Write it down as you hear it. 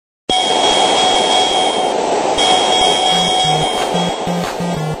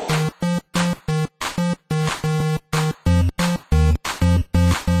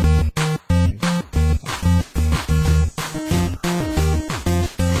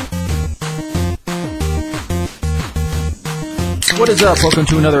What is up? Welcome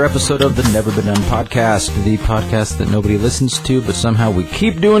to another episode of the Never Been Done podcast, the podcast that nobody listens to, but somehow we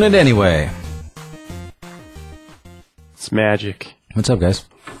keep doing it anyway. It's magic. What's up, guys?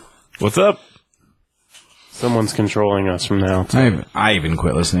 What's up? Someone's controlling us from now. I even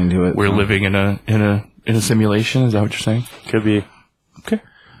quit listening to it. We're living in a simulation. Is that what you're saying? Could be. Okay.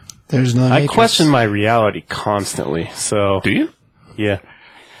 There's no. I question my reality constantly. So Do you? yeah,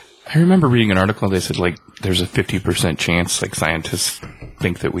 I remember reading an article. They said there's a 50% chance scientists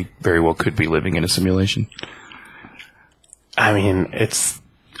think that we very well could be living in a simulation. I mean,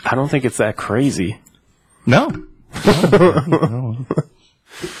 I don't think it's that crazy No.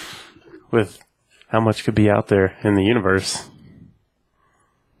 with how much could be out there in the universe.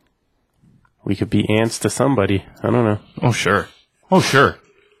 We could be ants to somebody. I don't know. Oh sure.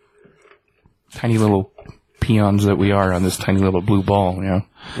 Tiny little peons that we are on this tiny little blue ball. You know.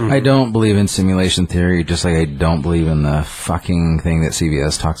 I don't believe in simulation theory, just like I don't believe in the fucking thing that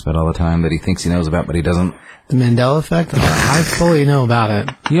CBS talks about all the time that he thinks he knows about, but he doesn't. The Mandela effect? I fully know about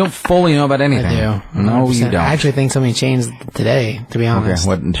it. You don't fully know about anything. I do. No, 100%. you don't. I actually think something changed today, to be honest.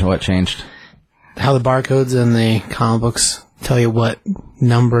 Okay, what changed? How the barcodes in the comic books tell you what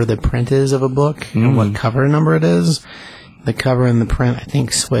number the print is of a book and what cover number it is. The cover and the print, I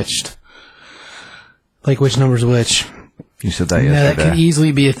think, switched. Like, which number's which. You said that Yeah, yesterday. that could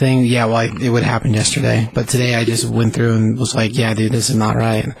easily be a thing. Yeah, well, it would happen yesterday. But today I just went through and was like, yeah, dude, this is not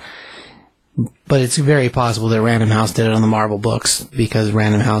right. But it's very possible that Random House did it on the Marvel books because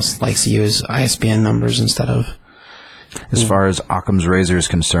Random House likes to use ISBN numbers instead of... As far as Occam's razor is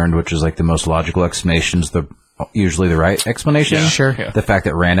concerned, which is like the most logical explanation, is usually the right explanation. Yeah, Sure. yeah. The fact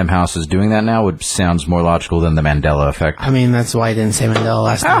that Random House is doing that now sounds more logical than the Mandela effect. I mean, that's why I didn't say Mandela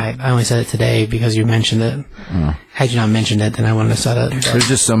last night. I only said it today because you mentioned it. Had you not mentioned it, then I wouldn't have said it. There's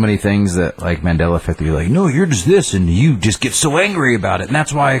just so many things that, like, Mandela effect, that you're like, no, you're just this, and you just get so angry about it, and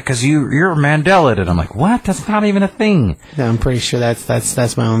that's why, because you're Mandela, and I'm like, what? That's not even a thing. Yeah, I'm pretty sure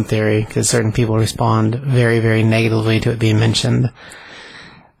that's my own theory because certain people respond very, very negatively to it being mentioned.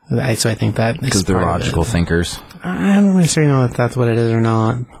 So I think that Because they're part of logical it. thinkers. I don't necessarily know if that's what it is or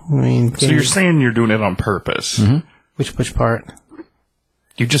not. I mean, So you're saying you're doing it on purpose? Mm-hmm. which part?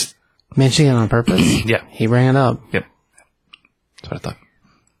 You just Mentioning it on purpose? yeah. He bring it up. Yep. That's what I thought.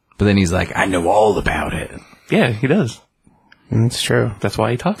 But then he's like, I know all about it. Yeah, he does. It's true. That's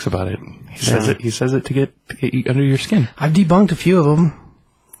why he talks about it. He says it to get you under your skin. I've debunked a few of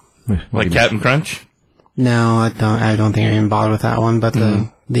them. Like Captain Crunch. No, I don't think I even bothered with that one. But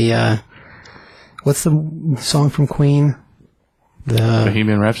the what's the song from Queen?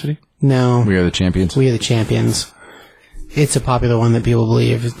 Bohemian Rhapsody. No, We are the champions We Are the Champions. It's a popular one that people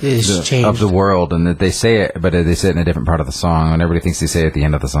believe is changed. of the world, and that they say it, but they say it in a different part of the song, and everybody thinks they say it at the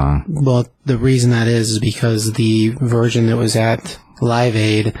end of the song. Well, the reason that is because the version that was at Live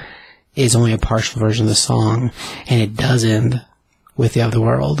Aid is only a partial version of the song, and it does end with the other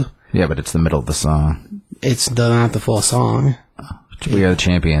world. Yeah, but it's the middle of the song. It's not the full song. We Are the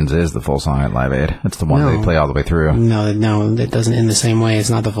Champions is the full song at Live Aid. It's the one No. they play all the way through. No, it doesn't end the same way. It's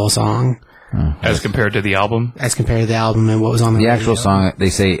not the full song As compared to the album. as compared to the album and what was on the The radio. actual song, they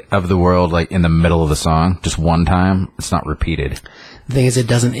say of the world, like in the middle of the song, just one time. It's not repeated. The thing is, it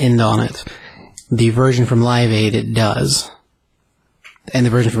doesn't end on it. The version from Live Aid, it does. And the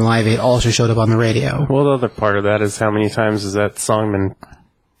version from Live Aid also showed up on the radio. Well, the other part of that is how many times has that song been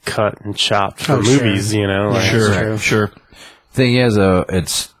cut and chopped for Oh, sure. movies, you know? Like, Sure. Sure. Thing is,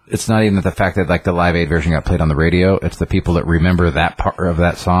 it's not even the fact that like the Live Aid version got played on the radio. It's the people that remember that part of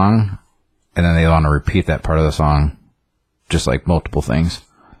that song, and then they want to repeat that part of the song, just like multiple things.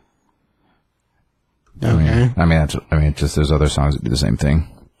 Okay. I mean, just there's other songs that do the same thing.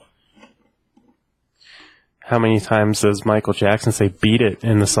 How many times does Michael Jackson say "beat it"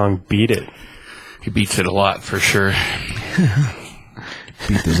 in the song "Beat It"? He beats it a lot for sure.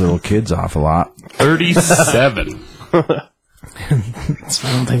 Beat those little kids off a lot. 37. So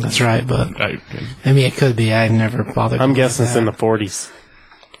I don't think that's right, but I maybe it could be. I've never bothered. I'm to guessing look it's at in the 40s.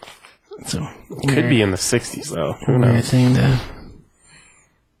 that. So Could be in the 60s, though. Who weird knows? thing to.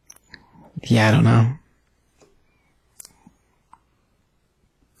 Yeah, I don't know.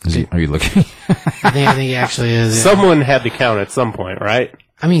 Are you looking? I think it actually is. Yeah. Someone had to count at some point, right?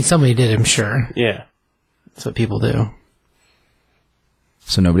 I mean, somebody did. I'm sure. Yeah. That's what people do.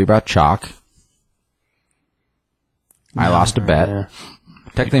 So nobody brought chalk. I lost a bet. Yeah.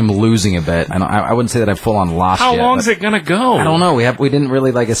 Technically, I'm losing a bet. I wouldn't say that I've full on lost. How yet, long but is it gonna go? I don't know. We didn't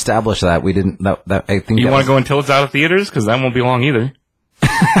really like establish that. We didn't. That I think You that want was- to go until it's out of theaters? Because that won't be long either.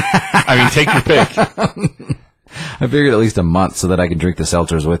 I mean, take your pick. I figured at least a month so that I can drink the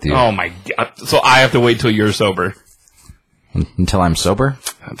seltzers with you. Oh my god! So I have to wait till you're sober. Until I'm sober?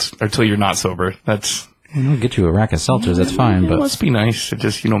 That's until you're not sober. That's I'll get you a rack of seltzers, that's fine, it but must be nice to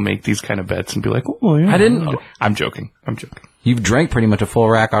just, make these kind of bets and be like, oh, yeah. I didn't... I'm joking. You've drank pretty much a full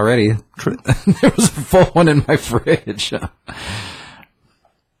rack already. True. There was a full one in my fridge. Did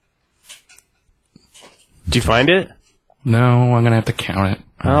you find it? No, I'm going to have to count it.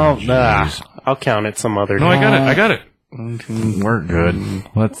 I'll count it some other day. No, I got it. We're good.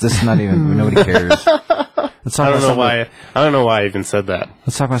 This is not even... Nobody cares. Let's talk I don't about know why. I don't know why I even said that.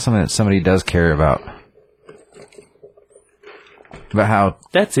 Let's talk about something that somebody does care about. About how...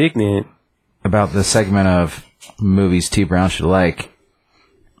 That's ignorant. About the segment of movies T. Brown should like,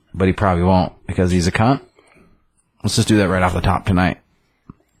 but he probably won't because he's a cunt. Let's just do that right off the top tonight.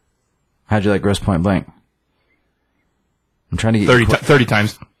 How'd you like Grosse Point Blank? I'm trying to get 30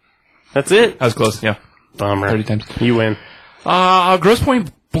 times. That's it? That was close, yeah. Bummer. 30 times. You win. Grosse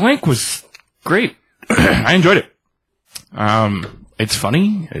Point Blank was great. I enjoyed it. It's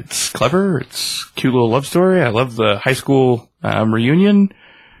funny. It's clever. It's a cute little love story. I love the high school reunion.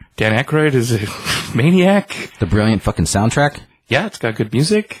 Dan Aykroyd is a maniac. The brilliant fucking soundtrack. Yeah, it's got good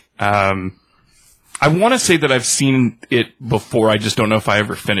music. I want to say that I've seen it before. I just don't know if I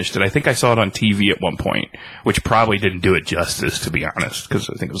ever finished it. I think I saw it on TV at one point, which probably didn't do it justice, to be honest, because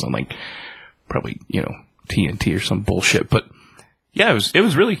I think it was on probably TNT or some bullshit. But yeah, it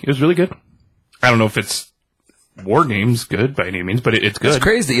was really good. I don't know if it's War Games good by any means, but it's good. It's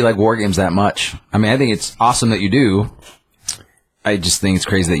crazy that you like War Games that much. I mean, I think it's awesome that you do. I just think it's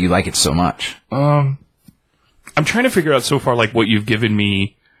crazy that you like it so much. I'm trying to figure out so far, what you've given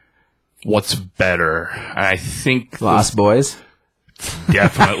me, what's better. I think Lost Boys?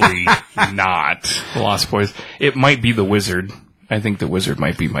 Definitely not Lost Boys. It might be The Wizard. I think The Wizard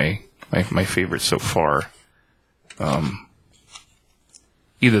might be my favorite so far. Either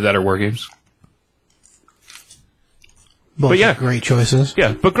that or War Games. Both But yeah. great choices.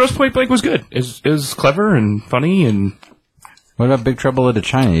 Yeah, but Grosse Point Blank was good. It was clever and funny and... What about Big Trouble in Little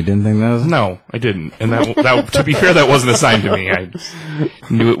China? You didn't think that was... No, I didn't. And that to be fair, that wasn't assigned to me. I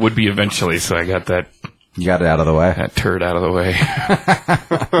knew it would be eventually, so I got that You got it out of the way. turd out of the way.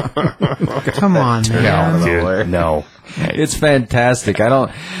 Come on, man. Dude, no. It's fantastic.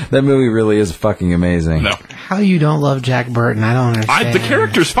 That movie really is fucking amazing. No. How you don't love Jack Burton? I don't understand. The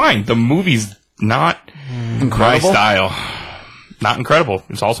character's fine. The movie's not my style. Not incredible.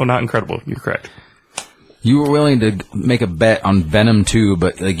 It's also not incredible. You're correct. You were willing to make a bet on Venom 2,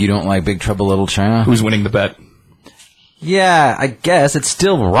 but you don't like Big Trouble in Little China? Who's winning the bet? Yeah, I guess. It's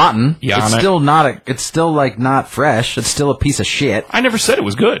still rotten. Yeah, it's still not it's still not fresh. It's still a piece of shit. I never said it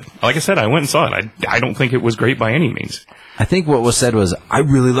was good. Like I said, I went and saw it. I don't think it was great by any means. I think what was said was, I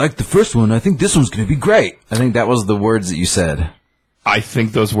really liked the first one. I think this one's going to be great. I think that was the words that you said. I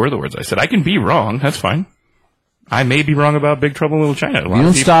think those were the words I said. I can be wrong. That's fine. I may be wrong about Big Trouble in Little China. You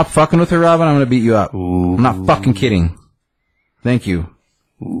don't stop fucking with her, Robin, I'm going to beat you up. Ooh. I'm not fucking kidding. Thank you.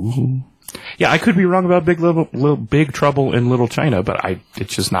 Ooh. Yeah, I could be wrong about Big Trouble in Little China, but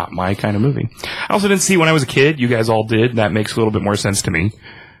it's just not my kind of movie. I also didn't see it when I was a kid. You guys all did. That makes a little bit more sense to me.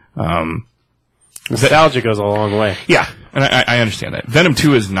 Nostalgia goes a long way. Yeah, and I understand that. Venom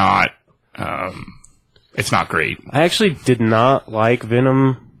 2 is not, it's not great. I actually did not like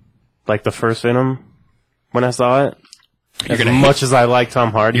Venom, like the first Venom, when I saw it. As much as I like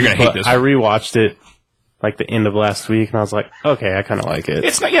Tom Hardy, you're gonna hate this I rewatched it like the end of last week, and I was like, okay, I kind of like it.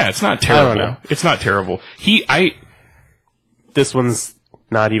 It's not. Yeah, it's not terrible. I don't know. It's not terrible. This one's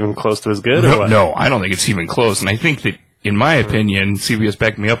not even close to as good. Or what? No, I don't think it's even close. And I think that, in my opinion, CBS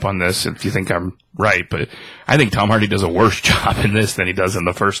backed me up on this. If you think I'm right, but I think Tom Hardy does a worse job in this than he does in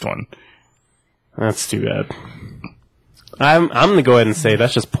the first one. That's too bad. I'm gonna go ahead and say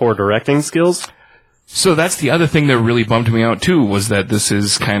that's just poor directing skills. So that's the other thing that really bummed me out too, was that this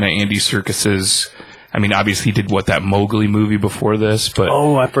is kind of Andy Serkis's. I mean, obviously he did that Mowgli movie before this, but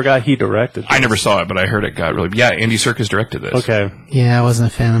oh, I forgot he directed this. I never saw it, but I heard it got really. Yeah, Andy Serkis directed this. Okay. Yeah, I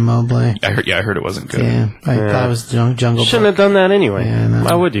wasn't a fan of Mowgli. I heard it wasn't good. Yeah, I thought it was Jungle Shouldn't Book. have done that anyway. Yeah, no.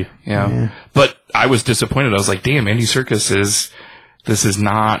 Why would you? Yeah. But I was disappointed. I was like, damn, Andy Serkis this is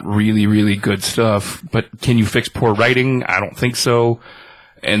not really, really good stuff. But can you fix poor writing? I don't think so.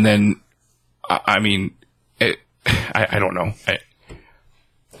 And then, I mean, I don't know.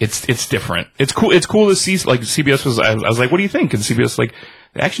 It's different. It's cool. It's cool to see, CBS was, I was like, what do you think? And CBS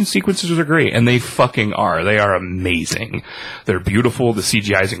the action sequences are great. And they fucking are. They are amazing. They're beautiful. The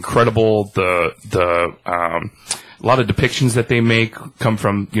CGI is incredible. A lot of depictions that they make come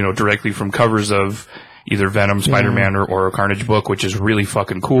from, directly from covers of either Venom, Spider-Man, or a Carnage book, which is really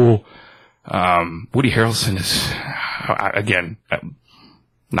fucking cool. Woody Harrelson is, again,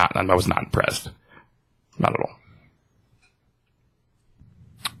 I was not impressed. Not at all.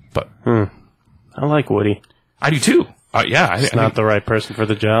 But I like Woody. I do too. Yeah, He's not the right person for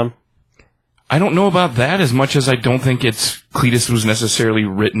the job. I don't know about that as much as I don't think Cletus was necessarily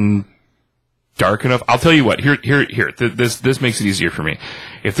written dark enough. I'll tell you what. Here. This makes it easier for me.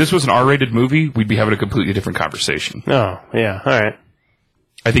 If this was an R-rated movie, we'd be having a completely different conversation. Oh, yeah. All right.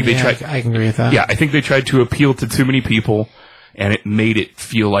 I think they tried. I can agree with that. Yeah, I think they tried to appeal to too many people, and it made it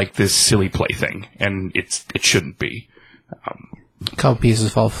feel like this silly plaything, and it shouldn't be. A couple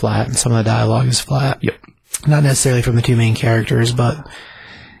pieces fall flat, and some of the dialogue is flat. Yep. Not necessarily from the two main characters, but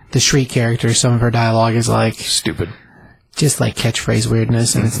the Shriek character, some of her dialogue is like Stupid. just like catchphrase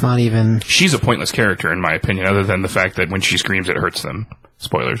weirdness, and it's not even. She's a pointless character, in my opinion, other than the fact that when she screams, it hurts them.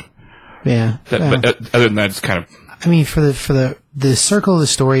 Spoilers. Yeah. But other than that, it's kind of. I mean, for the circle of the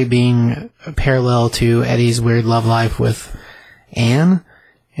story being parallel to Eddie's weird love life with Anne,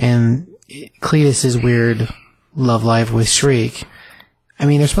 and Cletus's weird love life with Shriek. I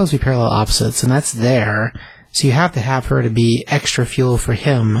mean, they're supposed to be parallel opposites, and that's there. So you have to have her to be extra fuel for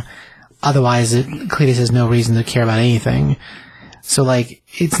him. Otherwise, Cletus has no reason to care about anything. So, like,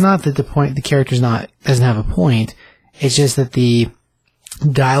 it's not that the character's doesn't have a point. It's just that the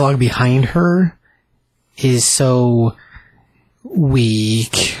dialogue behind her is so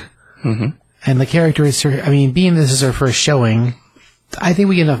weak. Mm-hmm. And the character is, being this is her first showing, I think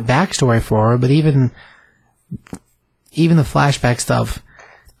we get enough backstory for her, but even the flashback stuff,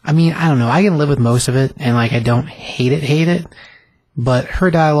 I don't know, I can live with most of it, and, like, I don't hate it, but her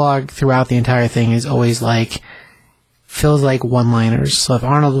dialogue throughout the entire thing is always, like, feels like one-liners. So if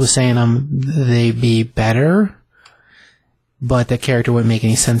Arnold was saying them, they'd be better, but the character wouldn't make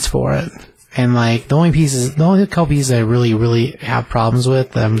any sense for it. And, like, the only couple pieces I really, really have problems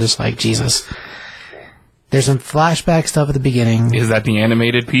with, I'm just like, Jesus. There's some flashback stuff at the beginning. Is that the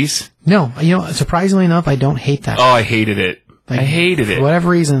animated piece? No, surprisingly enough, I don't hate that. Oh, I hated it. Like, I hated it. For whatever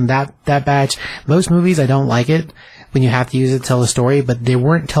reason, that batch, most movies I don't like it when you have to use it to tell a story, but they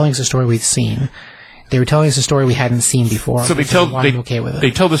weren't telling us a story we'd seen. They were telling us a story we hadn't seen before. So I'm okay with it.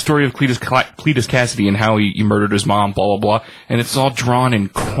 They tell the story of Cletus Cassidy and how he murdered his mom, blah blah blah, and it's all drawn in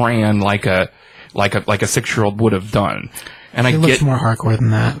crayon like a 6-year-old would have done. And it looks more hardcore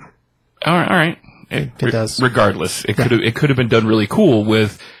than that. All right. It does. Regardless, it could have been done really cool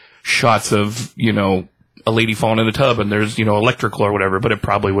with shots of a lady falling in the tub and there's electrical or whatever, but it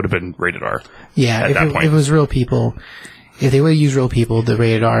probably would have been rated R. Yeah, if it was real people. If they would have used real people, the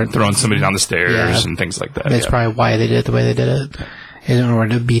rated R... Throwing somebody down the stairs and things like that. That's probably why they did it the way they did it. In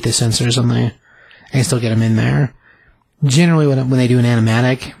order to beat the censors and still get them in there. Generally, when they do an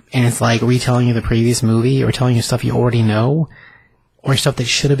animatic, and it's like retelling you the previous movie, or telling you stuff you already know, or stuff that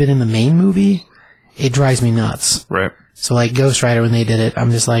should have been in the main movie, it drives me nuts. Right. So, like, Ghost Rider, when they did it, I'm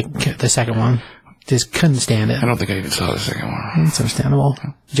just like, the second one. Just couldn't stand it. I don't think I even saw the second one. It's understandable.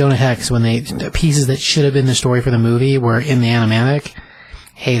 Jonah Hex, when the pieces that should have been the story for the movie were in the animatic,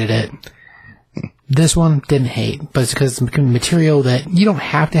 hated it. This one didn't hate, but it's because it's material that you don't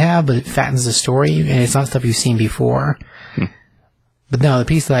have to have, but it fattens the story, and it's not stuff you've seen before. But no, the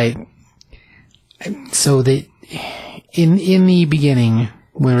piece that in the beginning,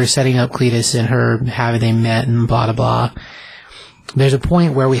 when we were setting up Cletus and her, how they met and blah, blah, blah, there's a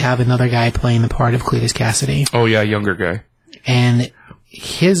point where we have another guy playing the part of Cletus Cassidy. Oh, yeah, younger guy. And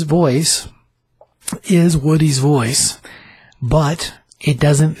his voice is Woody's voice, but it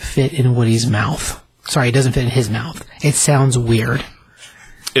doesn't fit in Woody's mouth. Sorry, it doesn't fit in his mouth. It sounds weird.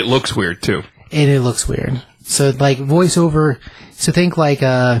 It looks weird, too. And it looks weird. So, like, voiceover... So think like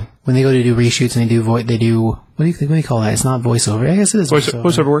when they go to do reshoots and they do... What do you call that? It's not voiceover. I guess it is voiceover.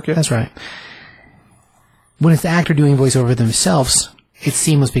 Voiceover work, yeah. That's right. When it's the actor doing voiceover themselves, it's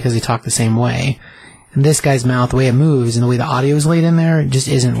seamless because they talk the same way. And this guy's mouth, the way it moves and the way the audio is laid in there, just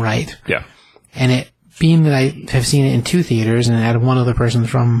isn't right. Yeah. And it, being that I have seen it in 2 theaters, and I had one other person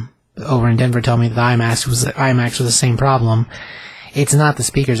from over in Denver tell me that IMAX was the same problem, it's not the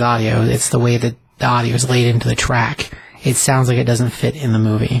speaker's audio, it's the way that the audio is laid into the track. It sounds like it doesn't fit in the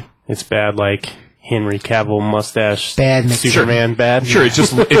movie. It's bad, like Henry Cavill mustache. Bad Superman bad. Sure, it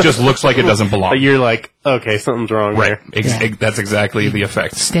just looks like it doesn't belong. But you're like, okay, something's wrong right. there. That's exactly the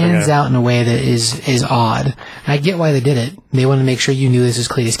effect. Stands out in a way that is odd. And I get why they did it. They wanted to make sure you knew this is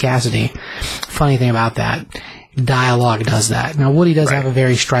Cletus Cassidy. Funny thing about that, dialogue does that. Now, Woody does have a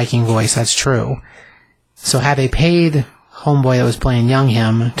very striking voice, that's true. So had they paid homeboy that was playing young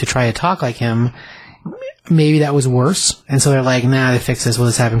him to try to talk like him, maybe that was worse. And so they're like, nah, they fix this. We'll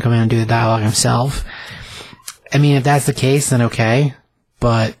just have him come in and do the dialogue himself. I mean, if that's the case, then okay.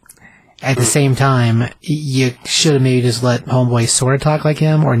 But at the same time, you should have maybe just let homeboy sort of talk like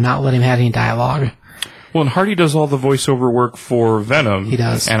him or not let him have any dialogue. Well, and Hardy does all the voiceover work for Venom. He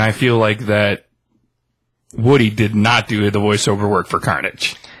does. And I feel like that Woody did not do the voiceover work for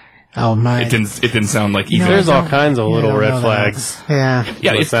Carnage. Oh my! It didn't sound like either. There's all kinds of Yeah, I little don't red know flags. Yeah.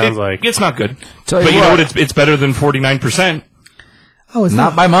 Yeah, it sounds like. it's not good. Tell But you you know what. what? It's better than 49%. Oh, it's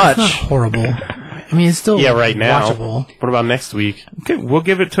Not by much. It's not horrible. I mean, it's still Yeah, right now. watchable. What about next week? Okay, we'll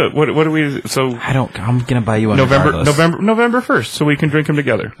give it to what do we? So I'm gonna buy you one. November regardless. 1st, so we can drink them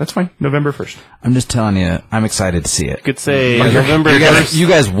together. That's fine. November 1st. I'm just telling you, I'm excited to see it. You could say You November guys, 1st. you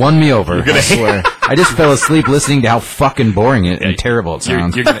guys won me over. I swear. I just fell asleep listening to how fucking boring it and terrible it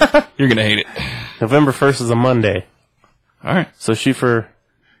sounds. You're gonna hate it. November 1st is a Monday. All right. So shoot for,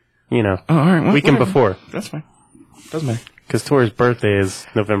 Oh, all right. Well, weekend whatever. before. That's fine. Doesn't matter. Because Tori's birthday is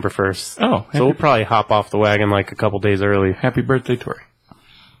November 1st. Oh, So we'll probably hop off the wagon like a couple days early. happy birthday, Tori.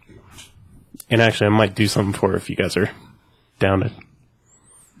 And actually, I might do something for her if you guys are down to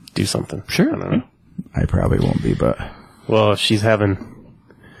do something. Sure. I don't know. I probably won't be, but Well, she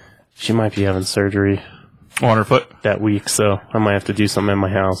might be having surgery On her foot. that week, so I might have to do something in my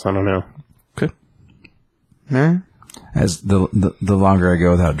house. I don't know. Good. Huh? as the longer I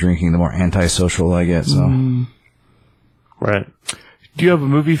go without drinking, the more antisocial I get. So Right. Do you have a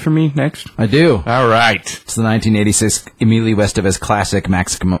movie for me next? I do. All right. It's the 1986 Emilio Estevez classic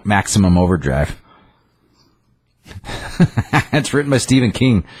Maximum Overdrive. It's written by Stephen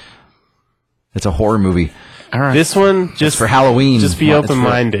King. It's a horror movie. All right. This one, just For Halloween. just be It's for-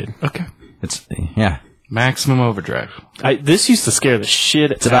 open-minded. Okay. It's yeah. Maximum Overdrive. This used to scare the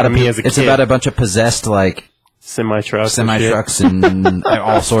shit It's about out of me as a it's kid. about a bunch of possessed like semi-trucks. semi-trucks and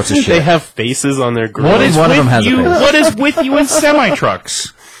all sorts of shit. They have faces on their grills. What is one of them has a face. What is with you in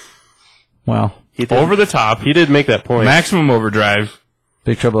semi-trucks? Well, He did, Over the top. He did make that point. Maximum Overdrive.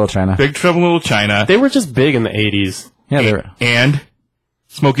 Big Trouble in China. Big Trouble in Little China. They were just big in the 80s. Yeah, they're And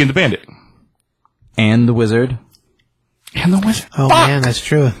Smokey and the Bandit. and the Wizard. And the Wizard. Oh Fuck! man, that's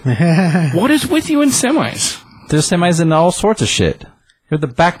true. What is with you in semis? There's semis in all sorts of shit. You're the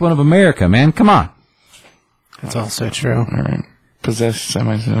backbone of America, man. Come on. That's also true. All right. Possessed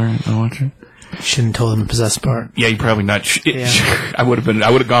semis. All right. I'll watch it. Shouldn't told him the possessed part. Yeah, you probably not. Yeah. I would have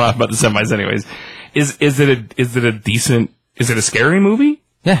gone off about the semis anyways. Is it a decent? Is it a scary movie?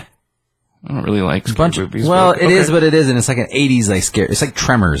 Yeah. I don't really like scary Bunch of, movies. well, but- it is okay. what it is, and it's like an 80s like scare. It's like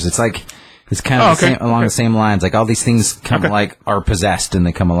Tremors. It's like it's kind of Oh, the same, okay. along the same lines. Like all these things come Okay. like are possessed and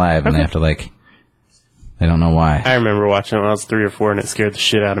they come alive, and they have to like they don't know why. I remember watching it when I was 3 or 4, and it scared the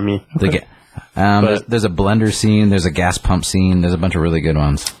shit out of me. They get, But- there's a blender scene. There's a gas pump scene. There's a bunch of really good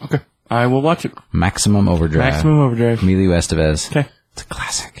ones. Okay. I will watch it. Maximum Overdrive. Maximum Overdrive. Emilio Estevez. Okay. It's a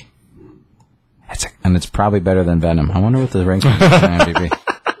classic. And it's probably better than Venom. I wonder what the ranking is on IMDb.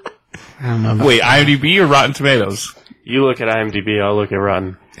 I don't know. About Wait, IMDb or Rotten Tomatoes? You look at IMDb, I'll look at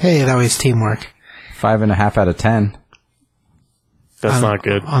Rotten. Hey, that was teamwork. 5.5 out of 10 That's not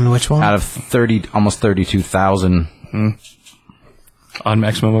good. On which one? out of 30, almost 32,000. On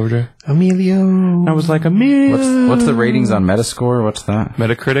Maximum Overdrive? Emilio. I was like, What's the ratings on Metascore? What's that?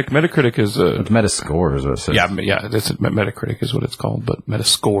 Metacritic? Metacritic is a... Metascore is what it says. Yeah, that's Metacritic is what it's called, but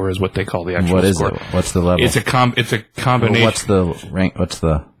Metascore is what they call the actual What is score. it? What's the level? It's a combination. What's the rank? What's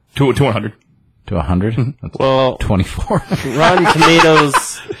the to 100. to 100? Well, 24.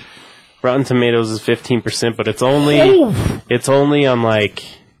 Rotten Tomatoes is 15%, but it's only on like,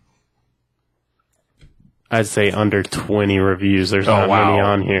 I'd say under 20 reviews. There's not many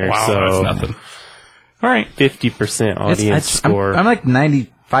on here, Wow, so that's nothing. All right. 50% audience score. I'm like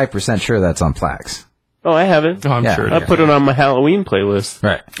 95% sure that's on Plax. Oh, I have it. Oh, I'm Yeah. sure. I put it on my Halloween playlist.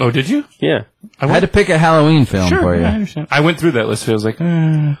 Right. Oh, did you? Yeah. I had to pick a Halloween film Sure, for you. I understand. I went through that list. I was like,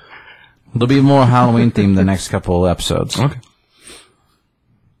 There'll be more Halloween themed the next couple episodes. okay.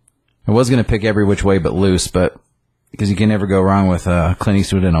 I was going to pick Every Which Way But Loose, but because you can never go wrong with Clint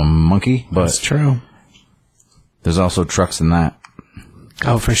Eastwood and a monkey, That's but true. there's also trucks in that.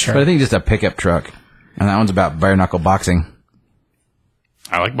 Oh, for sure. But I think just a pickup truck. And that one's about bare knuckle boxing.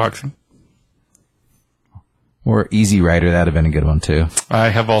 I like boxing. Or Easy Rider, that'd have been a good one too. I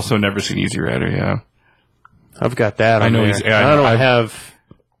have also never seen Easy Rider, yeah. I've got that. I on know there. he's- yeah, I I know. don't I've- have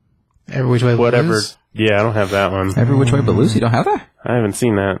Every which way. whatever. Lose? Yeah, I don't have that one. Every Which Way But Loose, you don't have that? I haven't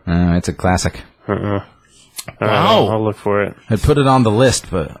seen that. It's a classic. Wow. Wow. I'll look for it. I'd put it on the list,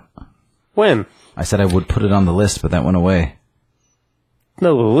 but When? I said I would put it on the list, but that went away.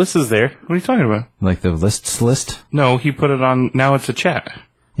 No, the list is there. What are you talking about? Like the lists list? No, he put it on. Now it's a chat.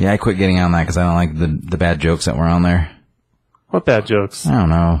 Yeah, I quit getting on that because I don't like the bad jokes that were on there. What bad jokes? I don't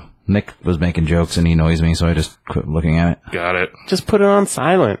know. Nick was making jokes and he annoys me, so I just quit looking at it. Got it. Just put it on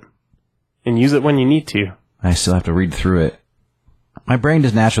silent and use it when you need to. I still have to read through it. My brain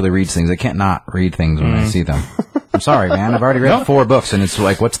just naturally reads things. I can't not read things when I see them. I'm sorry, man. I've already read 4 books, and it's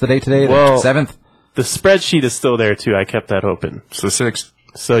like, what's the date today? Well, The 7th? The spreadsheet is still there, too. I kept that open. It's the 6th.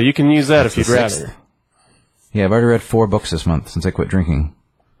 So you can use that if you'd the 6th. rather. Yeah, I've already read 4 books this month since I quit drinking.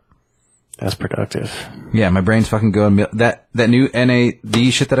 That's productive. Yeah, my brain's fucking going. That new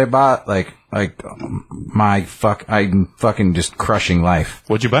NAD shit that I bought, I'm fucking just crushing life.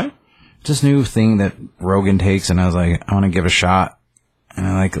 What'd you buy? This new thing that Rogan takes, and I was like, I want to give it a shot. And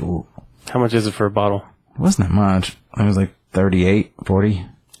I like, it How much is it for a bottle? wasn't that much. I was like 38, 40,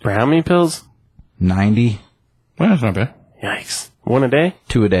 For how many pills? 90, Well, that's not bad. Yikes. 1 a day?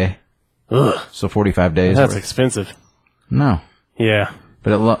 2 a day. Ugh. So 45 days. That's expensive. No. Yeah.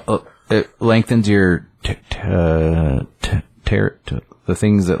 But it lengthens your the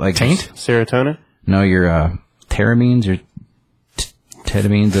things that like Taint? Serotonin? No, your pteramines, your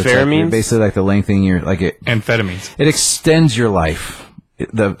ketamines. Pheromones? Basically, like the lengthening your Amphetamines. It extends your life.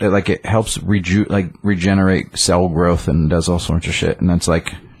 It helps regenerate cell growth and does all sorts of shit. And it's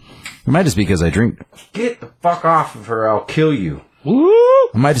like, it might just be because I drink. Get the fuck off of her! I'll kill you. Woo!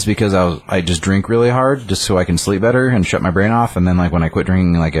 It might just because I just drink really hard just so I can sleep better and shut my brain off. And then like when I quit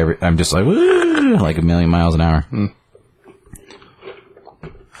drinking, I'm just like woo, like a million miles an hour.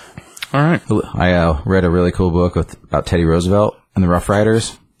 All right. I read a really cool book about Teddy Roosevelt and the Rough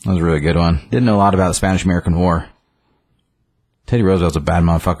Riders. That was a really good one. Didn't know a lot about the Spanish-American War. Teddy Roosevelt's a bad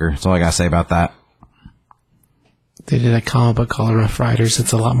motherfucker. That's all I gotta say about that. They did a comic book called Rough Riders.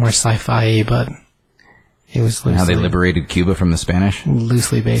 It's a lot more sci-fi, but it was How they liberated Cuba from the Spanish.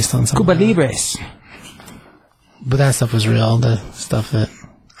 loosely based on something. Cuba Libres. But that stuff was real. The stuff that,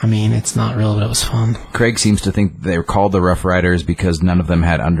 it's not real, but it was fun. Craig seems to think they were called the Rough Riders because none of them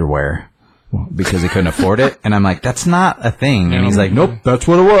had underwear. Because they couldn't afford it. And I'm like, that's not a thing. And he's like, nope, that's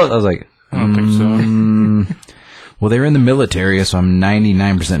what it was. I was like, I don't think so. Well, they were in the military, so I'm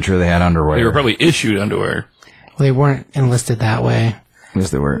 99% sure they had underwear. They were probably issued underwear. Well, they weren't enlisted that way. Yes,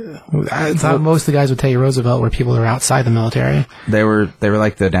 they were. I thought most of the guys with Teddy Roosevelt were people that were outside the military. They were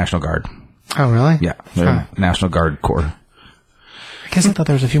like the National Guard. Oh, really? Yeah, they're National Guard Corps. I guess I thought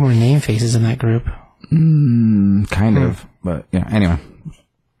there was a few more name faces in that group. Kind of, but yeah. Anyway,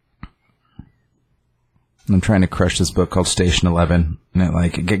 I'm trying to crush this book called Station 11, and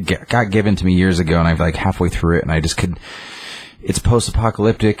it got given to me years ago, and I've halfway through it, and I just could. It's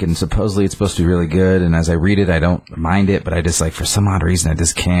post-apocalyptic, and supposedly it's supposed to be really good. And as I read it, I don't mind it, but I just for some odd reason, I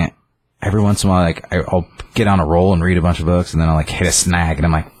just can't. Every once in a while, I'll get on a roll and read a bunch of books, and then I'll hit a snag, and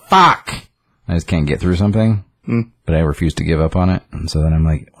I'm like, fuck! I just can't get through something. But I refuse to give up on it. And so then I'm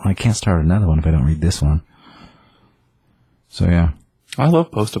like, well, I can't start another one if I don't read this one. So yeah. I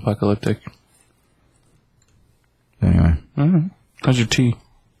love post-apocalyptic. Anyway. All right. How's your tea?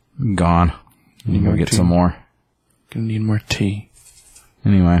 Gone. You go get some more. Gonna need more tea.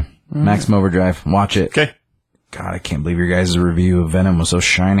 Anyway. Maximum Overdrive. Watch it. Okay. God, I can't believe your guys' review of Venom was so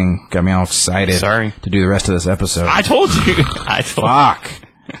shining. Got me all excited. Sorry. To do the rest of this episode. I told you. Fuck.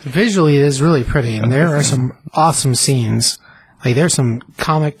 Visually, it is really pretty, and there are some awesome scenes. There's some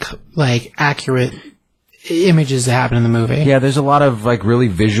comic, accurate images that happen in the movie. Yeah, there's a lot of really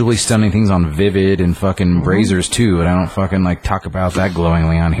visually stunning things on Vivid and fucking Brazers too, and I don't fucking talk about that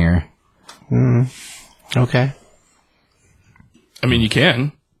glowingly on here. Okay. You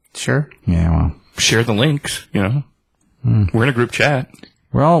can. Sure. Yeah, well. Share the links, We're in a group chat.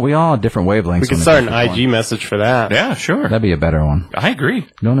 We all have different wavelengths. We could start an IG message for that. Yeah, sure. That'd be a better one. I agree.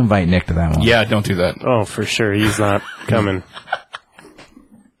 Don't invite Nick to that one. Yeah, don't do that. Oh, for sure. He's not coming.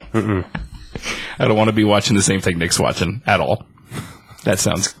 I don't want to be watching the same thing Nick's watching at all. That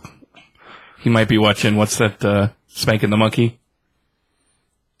sounds... He might be watching, what's that, Spanking the Monkey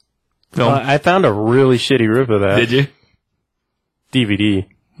film? I found a really shitty rip of that. Did you? DVD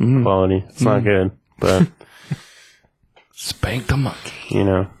quality. It's not good, but... Spank the Monkey.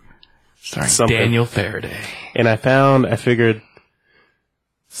 Starring Something. Daniel Faraday. And I figured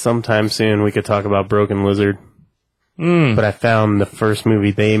sometime soon we could talk about Broken Lizard. But I found the first movie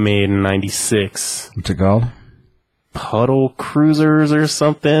they made in 96. What's it called? Puddle Cruisers or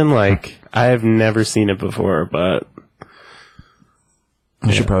something. I've never seen it before, but...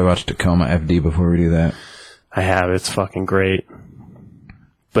 We should probably watch Tacoma FD before we do that. I have. It's fucking great.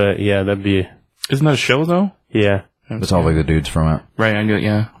 But yeah, that'd be... Isn't that a show, though? Yeah. It's all the dudes from it. Right, I get,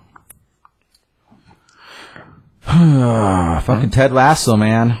 yeah. Fucking Ted Lasso,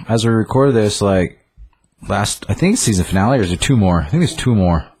 man. As we record this, I think it's season finale, or is there 2 more? I think there's 2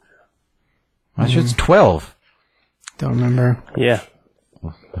 more. I'm sure it's 12. Don't remember. Yeah.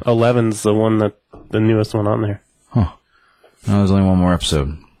 11's the newest one on there. Huh. No, there's only 1 more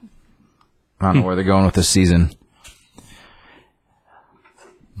episode. I don't know where they're going with this season.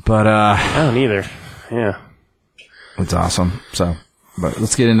 But I don't either. Yeah. it's awesome. So, but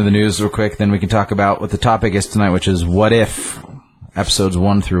let's get into the news real quick. Then we can talk about what the topic is tonight, which is what if episodes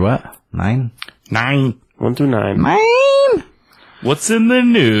 1 through what? 9? 9. 1 through 9. 9. What's in the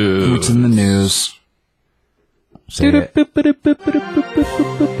news? What's in the news? Say it. Boop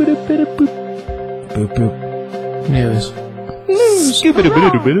boop. News.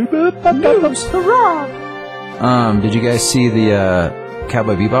 Did you guys see the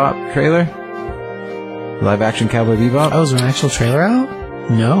Cowboy Bebop trailer? Live action Cowboy Bebop? Oh, is there an actual trailer out?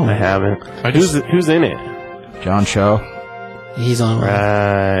 I No. haven't. I just- Who's in it? John Cho. He's on.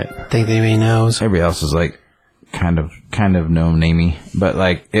 Right. I think that anybody knows. Everybody else is like kind of no-namey, but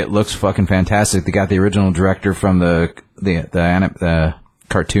like it looks fucking fantastic. They got the original director from the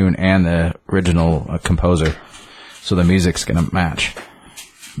cartoon and the original composer, so the music's gonna match.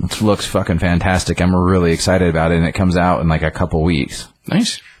 It looks fucking fantastic. I'm really excited about it, and it comes out in like a couple weeks.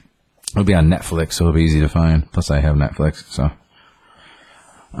 Nice. It'll be on Netflix, so it'll be easy to find. Plus, I have Netflix, so.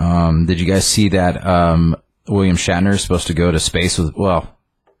 Did you guys see that William Shatner is supposed to go to space with, well,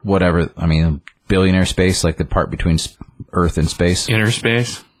 whatever, I mean, billionaire space, like the part between Earth and space? Inner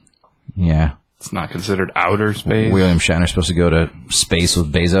space. Yeah. It's not considered outer space. William Shatner's supposed to go to space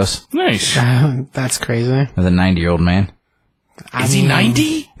with Bezos Nice. That's crazy. as a 90-year-old man. Is he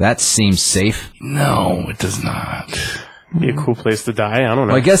 90? That seems safe. No, it does not. Be a cool place to die. I don't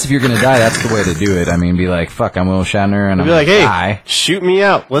know. Well, I guess if you're going to die, that's the way to do it. I mean, be like, fuck, I'm Will Shatner, and I'm Be like, hey, die. shoot me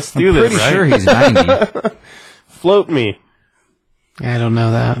out. Let's do I'm this. pretty Right? sure he's 90. Float me. I don't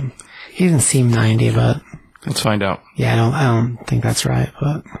know that. He didn't seem 90, but Let's find out. yeah, I don't think that's right,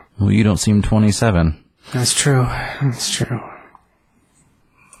 but Well, you don't seem 27. that's true. That's true.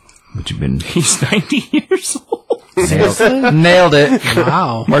 But you've been He's 90 years old. nailed it.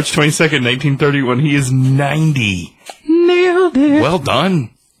 Wow. March 22nd, 1931. He is 90. Nailed it. Well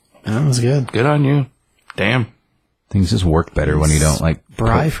done. That was good. Good on you. Damn. Things just work better when you don't like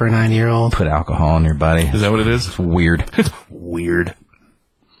Bry for a 90-year-old. put alcohol in your body. Is that what it is? It's weird. Weird.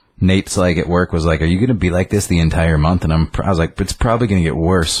 Nate's like at work was like, "Are you going to be like this the entire month?" And I was like, "It's probably going to get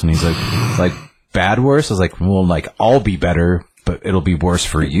worse." And he's like bad worse. I was like, "Well, like I'll be better, but it'll be worse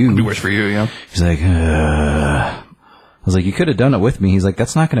for you." It'd be worse for you, yeah. He's like, I was like, "You could have done it with me." He's like,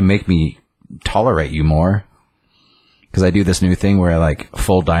 "That's not going to make me tolerate you more." Because I do this new thing where I like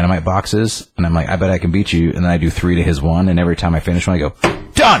fold dynamite boxes, and I'm like, "I bet I can beat you." And then I do 3 to his 1, and every time I finish one, I go,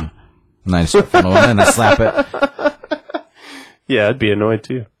 "Done!" And then I just start folding one, and I slap it. Yeah, I'd be annoyed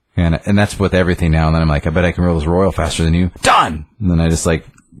too. And that's with everything now. And then I'm like, "I bet I can roll this royal faster than you." Done! And then I just like,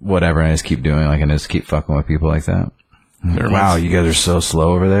 whatever, and I just keep doing like, and I just keep fucking with people like that. Wow, you guys are so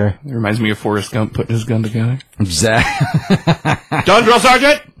slow over there. It reminds me of Forrest Gump putting his gun together. Zach. Done, drill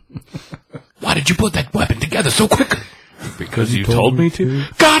sergeant! Why did you put that weapon together so quickly? Because you told me to.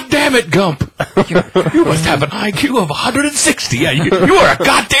 God damn it, Gump! You must have an IQ of 160. Yeah, you are a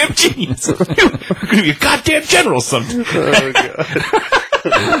goddamn genius. You're going to be a goddamn general someday.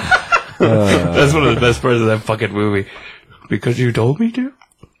 That's one of the best parts of that fucking movie. Because you told me to? You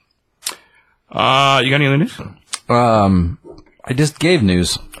got any other news? I just gave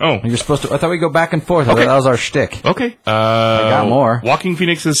news. Oh. You're supposed to. I thought we'd go back and forth. I thought that was our shtick. Okay. I got more. Walking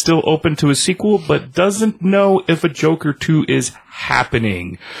Phoenix is still open to a sequel, but doesn't know if a Joker 2 is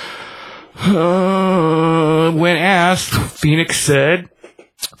happening. When asked, Phoenix said,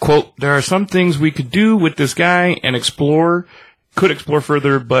 quote, "There are some things we could do with this guy and could explore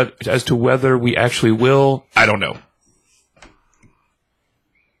further, but as to whether we actually will, I don't know."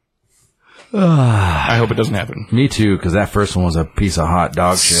 I hope it doesn't happen. Me too, because that first one was a piece of hot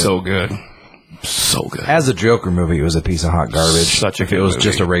dog shit. So good. So good. As a Joker movie, it was a piece of hot garbage. Such a if good it was movie.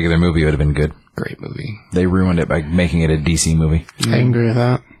 just a regular movie, it would have been good. Great movie. They ruined it by making it a DC movie. I can agree with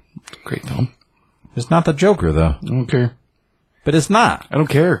that. Great film. It's not the Joker, though. I don't care. But it's not. I don't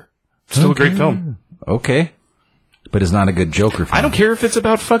care. It's still a great film. Okay. But it's not a good Joker film. I don't care if it's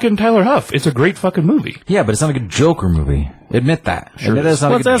about fucking Tyler Huff. It's a great fucking movie. Yeah, but it's not a good Joker movie. Admit that. Admit it's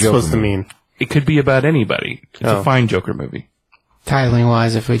not What's a good that Joker supposed to movie. mean? It could be about anybody. It's a fine Joker movie. Titling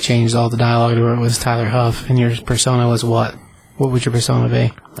wise, if we changed all the dialogue to where it was Tyler Huff and your persona was what? What would your persona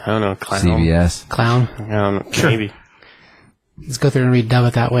be? I don't know. Clown. CBS. Clown? I don't know. Maybe. Let's go through and redub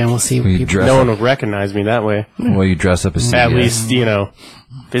it that way and we'll see what We people... dress No up. one would recognize me that way. Well, you dress up as CBS. At least,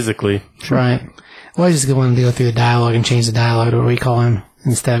 physically. Right. Well, I just wanted to go through the dialogue and change the dialogue to what we call him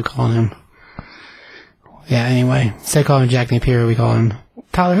instead of calling him. Yeah, anyway. Instead of calling him Jack Napier, we call him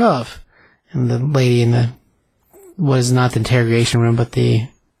Tyler Huff. And the lady in the, what is not the interrogation room, but the,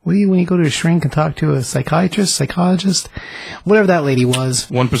 what do you, when you go to a shrink and talk to a psychologist? Whatever that lady was.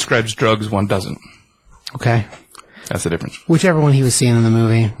 One prescribes drugs, one doesn't. Okay. That's the difference. Whichever one he was seeing in the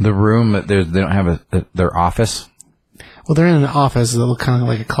movie. The room, they don't have their office. Well, they're in an office, that look kind of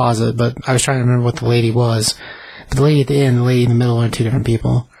like a closet, but I was trying to remember what the lady was. But the lady at the end, the lady in the middle are two different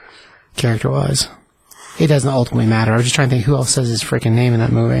people, character-wise. It doesn't ultimately matter. I was just trying to think who else says his freaking name in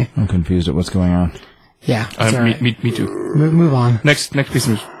that movie. I'm confused at what's going on. Yeah. It's all right. Me too. Move on. Next piece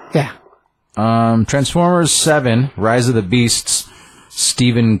of news. Yeah. Transformers 7, Rise of the Beasts,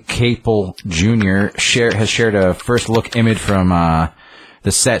 Stephen Caple Jr. has shared a first look image from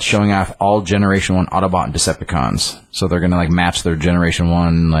the set showing off all Generation 1 Autobot and Decepticons. So they're going to like match their Generation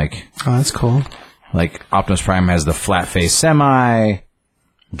 1, like... Oh, that's cool. Like, Optimus Prime has the flat-faced semi,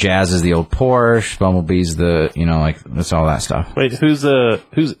 Jazz is the old Porsche, Bumblebee's the, like, that's all that stuff. Wait, who's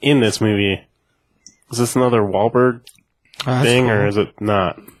in this movie? Is this another Wahlberg thing, cool. or is it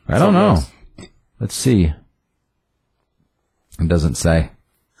not? I don't know. Else? Let's see. It doesn't say.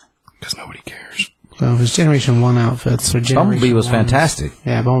 Because nobody cares. Well, it was Generation 1 outfits. Or Bumblebee was 1s. fantastic.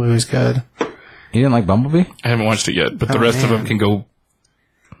 Yeah, Bumblebee was good. You didn't like Bumblebee? I haven't watched it yet, but the rest of them can go...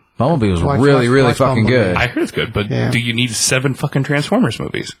 Bumblebee was Watch really fucking Bumblebee. good. I heard it's good, but Yeah. do you need 7 fucking Transformers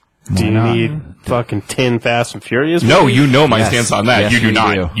movies? Do you not? need fucking 10 Fast and Furious? No, movies? you know my Yes. stance on that. Yes, you do we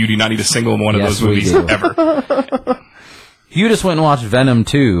not. do. You do not need a single one of Yes, those we movies do. ever. You just went and watched Venom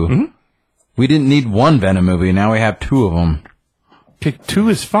 2. Mm-hmm. We didn't need one Venom movie. Now we have 2 of them. Okay, 2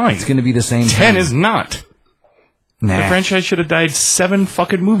 is fine. It's going to be the same 10 thing. is not. Nah. The franchise should have died 7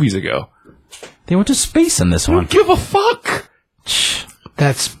 fucking movies ago. They went to space in this one. Give a fuck.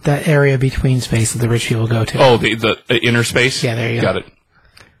 That's that area between space that the rich people go to. Oh, the inner space? Yeah, there you Got go.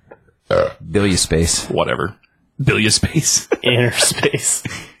 it. Billy Space. Whatever. Billion space. Inner Space.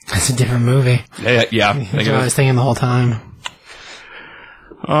 That's a different movie. yeah. That's Think what I of was thinking the whole time.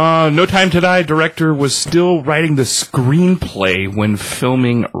 it. No Time to Die director was still writing the screenplay when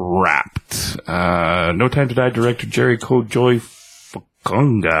filming Wrapped. No Time to Die director Jerry Kojoy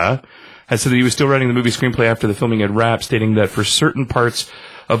Fukunga has said that he was still writing the movie screenplay after the filming had wrapped, stating that for certain parts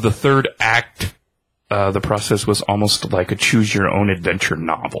of the third act, the process was almost like a choose-your-own-adventure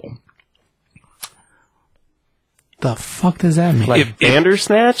novel. The fuck does that mean? Like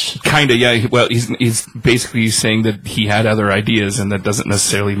Bandersnatch? Kinda, yeah. Well, he's basically saying that he had other ideas, and that doesn't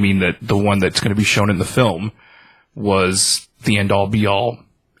necessarily mean that the one that's going to be shown in the film was the end-all, be-all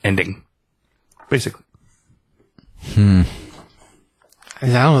ending. Basically. I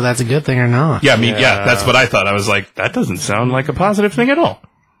don't know if that's a good thing or not. Yeah, that's what I thought. I was like, that doesn't sound like a positive thing at all.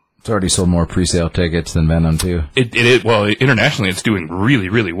 It's already sold more pre-sale tickets than Venom 2. It is, well, internationally, it's doing really,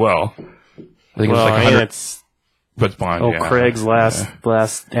 really well. I think it was Well, like I mean, 100. it's But Bond, yeah. Craig's last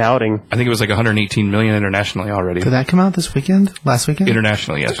outing. I think it was like 118 million internationally already. Did that come out this weekend? Last weekend?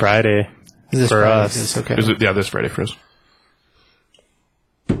 Internationally, yes. Friday. Is this for Friday? us. Is this okay. This Friday for us.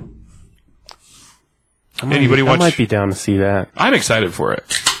 Anybody I watch? might be down to see that, I'm excited for it.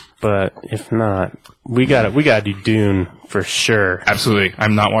 but if not, we gotta do Dune for sure. Absolutely.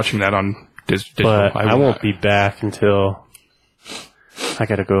 I'm not watching that on digital. But I will won't not. be back until I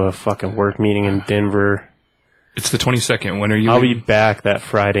gotta go to a fucking work meeting in Denver. It's the 22nd. When are you? I'll be leaving? back that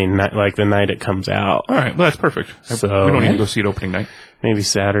Friday night, like the night it comes out. All right. Well, that's perfect. So- we don't need to go see it opening night. Maybe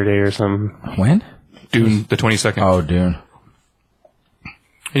Saturday or something. When? Dune, the 22nd. Oh, Dune.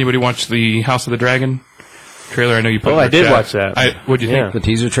 Anybody watch the House of the Dragon trailer? I know you put. Oh, in our I did chat. watch that. What'd you Yeah. think? The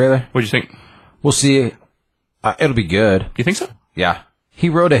teaser trailer? What'd you think? We'll see. It'll be good. You think so? Yeah. He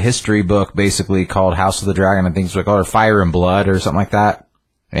wrote a history book basically called House of the Dragon. I think it's called Fire and Blood or something like that.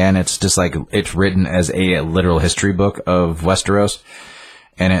 And it's just like, it's written as a literal history book of Westeros.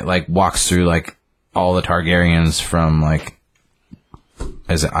 And it like walks through like all the Targaryens from like,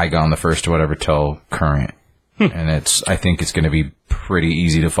 as Aegon the First or whatever till current. And I think it's going to be pretty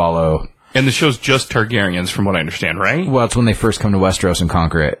easy to follow. And the show's just Targaryens, from what I understand, right? Well, it's when they first come to Westeros and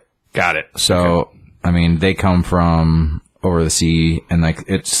conquer it. Got it. So, I mean, they come from over the sea, and like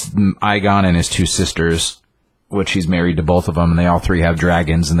it's Aegon and his 2 sisters, which he's married to both of them, and they all 3 have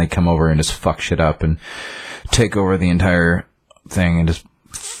dragons, and they come over and just fuck shit up and take over the entire thing and just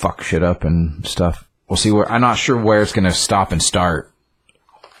fuck shit up and stuff. We'll see where. I'm not sure where it's going to stop and start,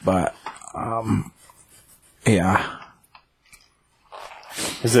 but yeah.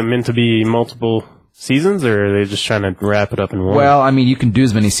 Is it meant to be multiple seasons, or are they just trying to wrap it up in one? Well, I mean, you can do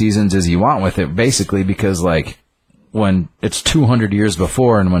as many seasons as you want with it, basically, because, like, when it's 200 years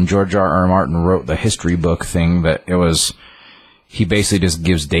before, and when George R. Martin wrote the history book thing, that it was, he basically just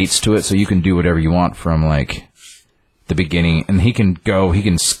gives dates to it, so you can do whatever you want from, like, the beginning, and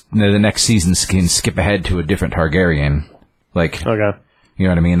the next season can skip ahead to a different Targaryen. Like, okay. you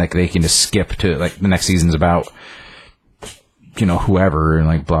know what I mean? Like, they can just skip to, like, the next season's about whoever, and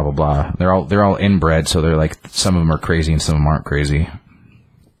like blah blah blah. They're all inbred, so they're like some of them are crazy and some of them aren't crazy.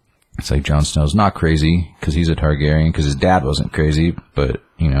 It's like Jon Snow's not crazy because he's a Targaryen because his dad wasn't crazy, but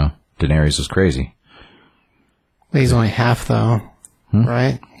Daenerys was crazy. He's only half though,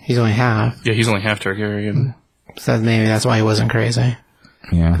 right? He's only half. Yeah, he's only half Targaryen. So maybe that's why he wasn't crazy.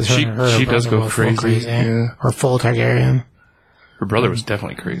 Yeah, She does go crazy. Yeah. Or full Targaryen. Her brother was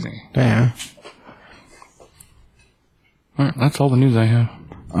definitely crazy. Yeah. All right, that's all the news I have.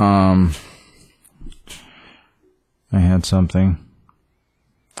 I had something.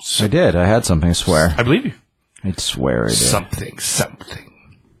 I did. I had something. I swear. I believe you. I swear I did. Something.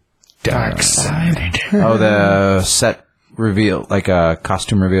 Dark side. Oh, the set reveal, like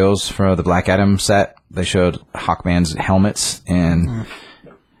costume reveals for the Black Adam set. They showed Hawkman's helmets and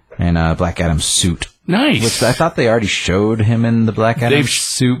Black Adam's suit. Nice. Which I thought they already showed him in the Black Adam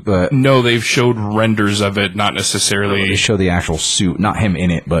suit, but no, they've showed renders of it, not necessarily. They show the actual suit, not him in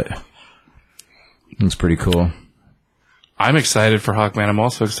it, but it's pretty cool. I'm excited for Hawkman. I'm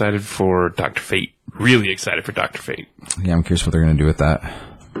also excited for Dr. Fate. Really excited for Dr. Fate. Yeah, I'm curious what they're going to do with that.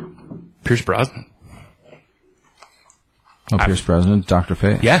 Pierce Brosnan. Oh, Pierce Brosnan, Dr.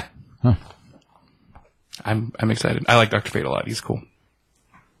 Fate? Yeah. Huh. I'm excited. I like Dr. Fate a lot. He's cool.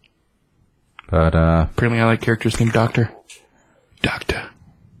 But, apparently I like characters named Doctor. Dr.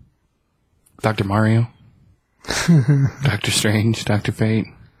 Mario. Dr. Strange, Dr. Fate,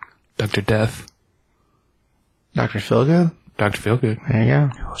 Dr. Death. Dr. Feelgood? Dr. Feelgood. There you go.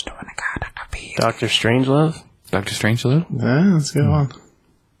 who's doing the guy, Dr. Fate? Dr. Strangelove? Dr. Strangelove. Yeah, that's a good one.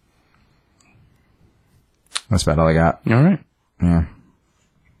 That's about all I got. All right. Yeah.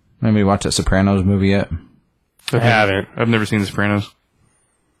 Anybody watch that Sopranos movie yet? I haven't. I've never seen The Sopranos.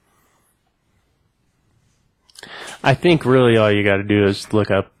 I think really all you got to do is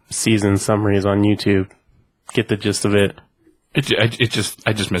look up season summaries on YouTube. Get the gist of it. I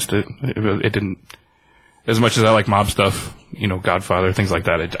just missed it. It didn't, as much as I like mob stuff, Godfather, things like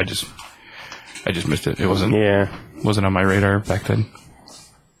that, I just missed it. It wasn't on my radar back then.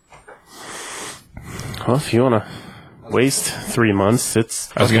 Well, if you want to waste 3 months,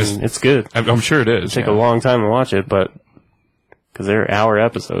 it's good. I'm sure it is. Take a long time to watch it, but because they're hour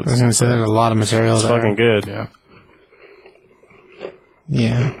episodes. I was going to say there's a lot of material It's there. fucking good. Yeah.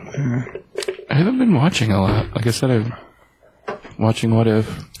 Yeah. I haven't been watching a lot. Like I said, I'm watching What If.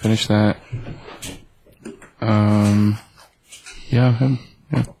 Finished that. Yeah.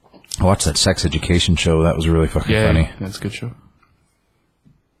 I watched that sex education show. That was really fucking funny. That's a good show.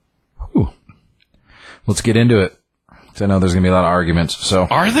 Ooh. Let's get into it. 'Cause I know there's going to be a lot of arguments. So,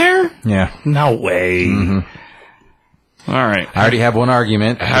 Are there? yeah. No way. All right. I already have one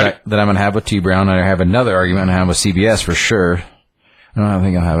argument that I'm going to have with T. Brown. I have another argument I'm going to have with CBS for sure. I don't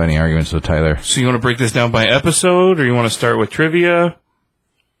think I'll have any arguments with Tyler. So you want to break this down by episode, or you want to start with trivia?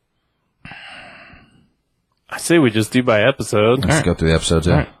 I say we just do by episode. Let's go through the episodes.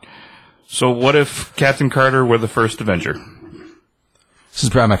 Yeah. All right. So what if Captain Carter were the first Avenger? This is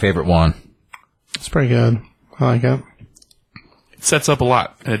probably my favorite one. It's pretty good. I like it. It sets up a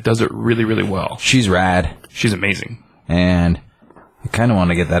lot, and it does it really, really well. She's rad, She's amazing. and I kind of want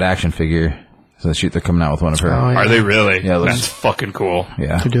to get that action figure. So they're coming out with one of her. Oh, yeah. Are they really? Yeah, it looks- That's fucking cool.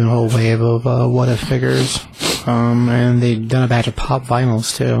 Yeah. They're doing a whole wave of what if figures. And they've done a batch of pop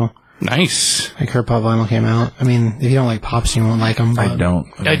vinyls too. Nice. Like her pop vinyl came out. I mean, if you don't like pops, you won't like them. But I don't.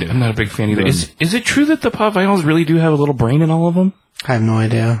 I'm not a big fan either. Is it true that the pop vinyls really do have a little brain in all of them? I have no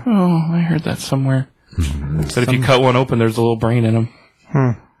idea. Oh, I heard that somewhere. That if you cut one open, there's a little brain in them.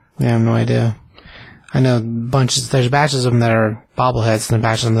 Yeah, I have no idea. I know there's batches of them that are bobbleheads and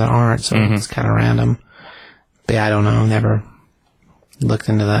batches of them that aren't, so it's kind of random. But yeah, I don't know. Never looked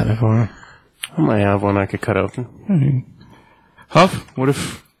into that before. I might have one I could cut open. Huff, what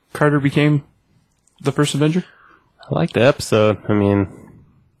if Carter became the first Avenger? I like the episode. I mean,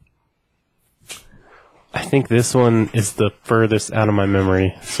 I think this one is the furthest out of my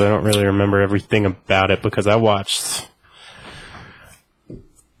memory, so I don't really remember everything about it because I watched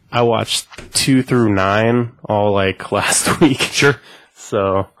 2 through 9 all like last week. Sure.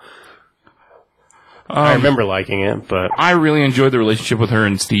 So I remember liking it, but I really enjoyed the relationship with her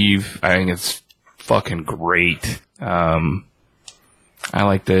and Steve. I think it's fucking great. I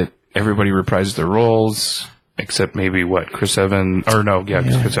like that everybody reprises their roles, except maybe Chris Evans, or no,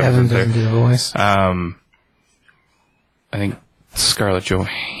 Chris Evan Evans there. doesn't do the voice. I think Scarlett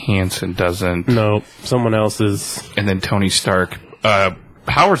Johansson doesn't. no, someone else is. And then Tony Stark.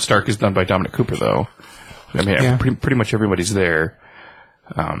 Howard Stark is done by Dominic Cooper, though. I mean, Yeah. pretty much everybody's there.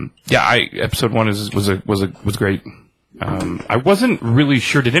 Episode 1 was great. I wasn't really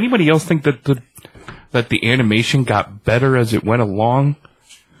sure. Did anybody else think that the that the animation got better as it went along.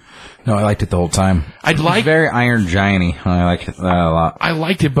 No, I liked it the whole time. I'd It was like- very Iron Giant-y. I liked that a lot. I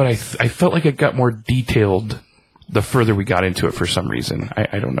liked it, but I felt like it got more detailed the further we got into it for some reason.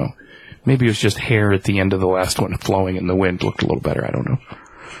 I don't know. Maybe it was just hair at the end of the last one flowing in the wind looked a little better. I don't know.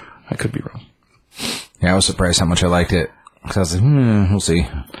 I could be wrong. Yeah, I was surprised how much I liked it. Because I was like, we'll see.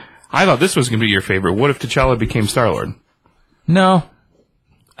 I thought this was going to be your favorite. What if T'Challa became Star-Lord? No.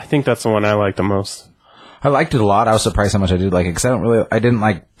 I think that's the one I like the most. I liked it a lot. I was surprised how much I did like it. Because I didn't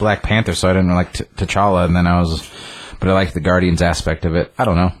like Black Panther, so I didn't like T'Challa. And then but I liked the Guardians aspect of it. I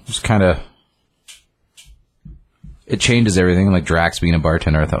don't know. It's kind of... It changes everything. Like Drax being a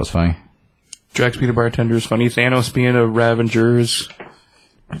bartender, I thought was funny. Drax being a bartender is funny. Thanos being a Ravager is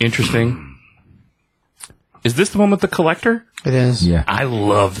interesting. Is this the one with the Collector? It is. Yeah. I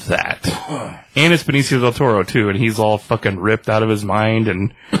love that. And it's Benicio del Toro, too, and he's all fucking ripped out of his mind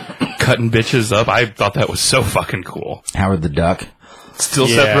and cutting bitches up. I thought that was so fucking cool. Howard the Duck. Still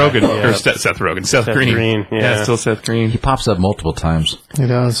Yeah, Seth Rogen. yeah. Or Seth Rogen. Seth Green. Green, yeah. Still Seth Green. He pops up multiple times. It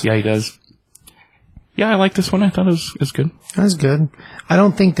does. Yeah, he does. Yeah, I like this one. I thought it was good. That's good. I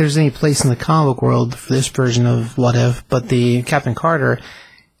don't think there's any place in the comic book world for this version of What If, but the Captain Carter,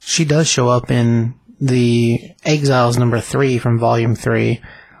 she does show up in the Exiles #3 from Volume 3.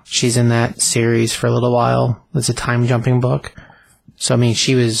 She's in that series for a little while. It's a time-jumping book. So, I mean,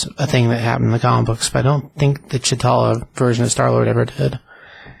 she was a thing that happened in the comic books, but I don't think the T'Challa version of Star-Lord ever did.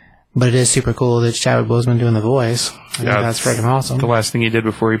 But it is super cool that Chadwick Boseman doing the voice. I think that's freaking awesome. The last thing he did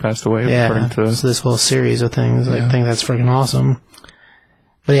before he passed away, Yeah, according to... so this whole series of things, I think that's freaking awesome.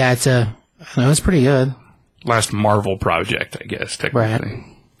 But yeah, I know it's pretty good. last Marvel project, I guess, technically. Right.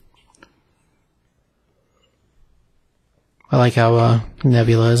 I like how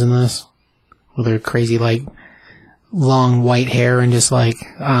Nebula is in this, with her crazy, like, long white hair and just, like,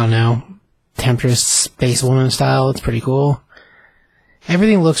 I don't know, Temptress Space Woman style. It's pretty cool.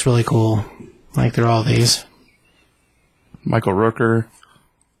 Everything looks really cool, like they're all these. Michael Rooker.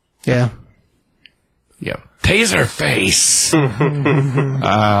 Yeah. Yeah. Taserface!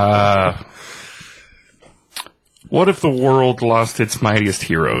 What if the world lost its mightiest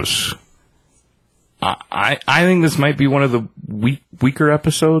heroes? I think this might be one of the weaker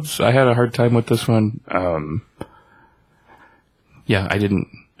episodes. I had a hard time with this one. Yeah, I didn't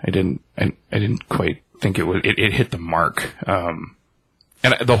quite think it hit the mark.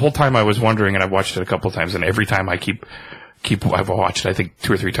 And the whole time I was wondering, and I've watched it a couple times, and every time I've watched it, I think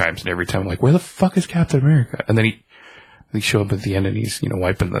 2 or 3 times, and every time I'm like, where the fuck is Captain America? And then he show up at the end, and he's,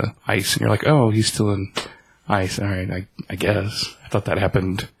 wiping the ice, and you're like, oh, he's still in ice. All right, I guess. I thought that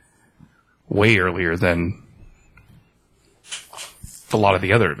happened way earlier than a lot of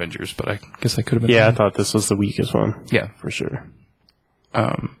the other Avengers, but I guess I could have been. Yeah, I wrong. thought this was the weakest one. Yeah. For sure.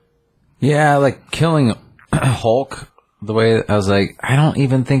 Yeah, like killing Hulk, the way I was like, I don't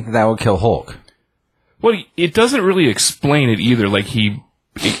even think that would kill Hulk. Well, it doesn't really explain it either. Like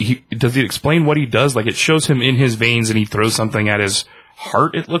does he explain what he does? Like it shows him in his veins and he throws something at his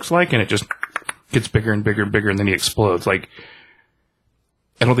heart, it looks like, and it just gets bigger and bigger and bigger and then he explodes. Like,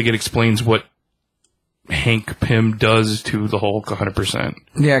 I don't think it explains what Hank Pym does to the Hulk 100%.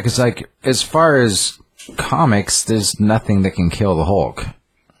 Yeah, because like as far as comics, there's nothing that can kill the Hulk.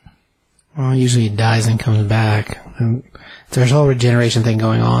 Well, usually he dies and comes back. And there's a whole regeneration thing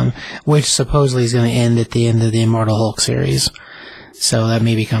going on, which supposedly is going to end at the end of the Immortal Hulk series. So that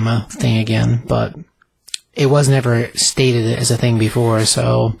may become a thing again, but it was never stated as a thing before,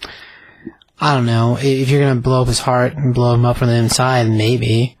 so I don't know. If you're going to blow up his heart and blow him up from the inside,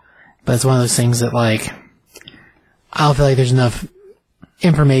 maybe. But it's one of those things that, like, I don't feel like there's enough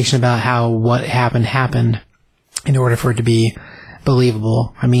information about what happened in order for it to be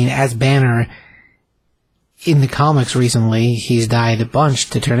believable. I mean, as Banner, in the comics recently, he's died a bunch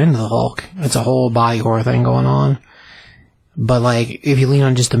to turn into the Hulk. It's a whole body horror thing going on. But, like, if you lean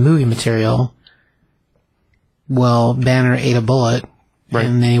on just the movie material, well, Banner ate a bullet, Right.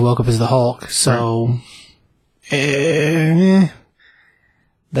 and then he woke up as the Hulk. So, that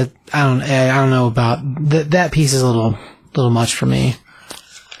I don't know about that piece is a little much for me.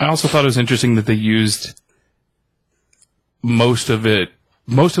 I also thought it was interesting that they used most of the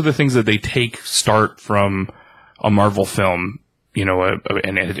things that they take start from a Marvel film,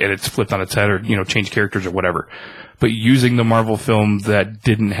 and it's flipped on its head or, change characters or whatever. But using the Marvel film that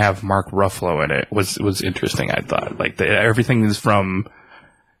didn't have Mark Ruffalo in it was interesting, I thought. Like, everything is from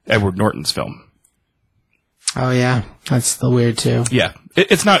Edward Norton's film. Oh yeah, that's the weird too. Yeah.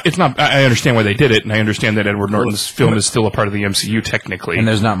 It's not, I understand why they did it, and I understand that Edward Norton's film is still a part of the MCU technically. And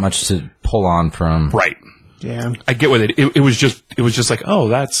there's not much to pull on from. Right. Yeah. I get what it was just like, oh,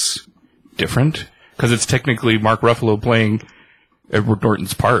 that's different. because it's technically Mark Ruffalo playing Edward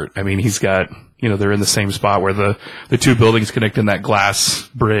Norton's part. I mean, he's got, they're in the same spot where the two buildings connect in that glass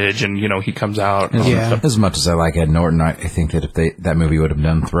bridge, and, he comes out. And all that stuff. As much as I like Ed Norton, I think that if that movie would have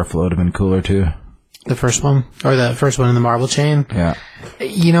done with Ruffalo, would have been cooler too. The first one, or the first one in the Marvel chain. Yeah.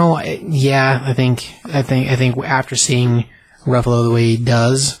 I think after seeing Ruffalo the way he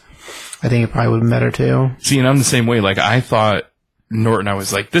does, I think it probably would have been better too. See, and I'm the same way. Like, I thought Norton, I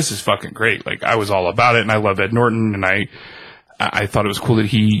was like, this is fucking great. Like, I was all about it, and I love Ed Norton, and I thought it was cool that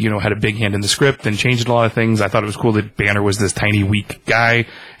he, had a big hand in the script and changed a lot of things. I thought it was cool that Banner was this tiny, weak guy.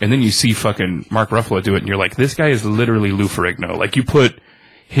 And then you see fucking Mark Ruffalo do it, and you're like, this guy is literally Lou Ferrigno. Like, you put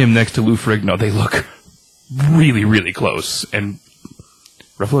him next to Lou Ferrigno, they look really, really close. And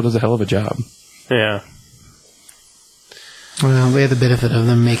Ruffalo does a hell of a job. Yeah. Well, we had the benefit of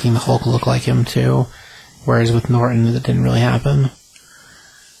them making the Hulk look like him, too. Whereas with Norton, that didn't really happen.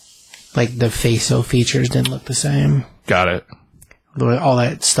 Like, the facial features didn't look the same. Got it. All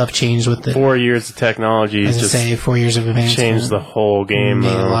that stuff changed with the... 4 years of technology As I just say, 4 years of advancement. changed the whole game.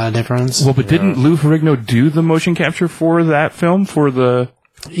 Made a lot of difference. Well, but didn't Lou Ferrigno do the motion capture for that film, for the...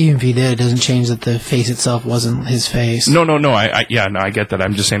 Even if he did, it doesn't change that the face itself wasn't his face. No. I get that.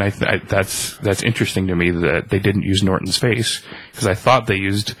 I'm just saying that's interesting to me that they didn't use Norton's face, because I thought they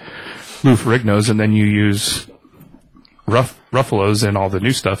used Lou Ferrigno's, and then you use Ruffalo's and all the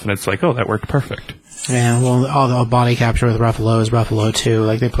new stuff, and it's like, oh, that worked perfect. Yeah, well, all the body capture with Ruffalo is Ruffalo too.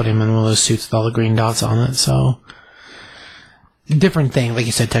 Like, they put him in one of those suits with all the green dots on it, so... Different thing. Like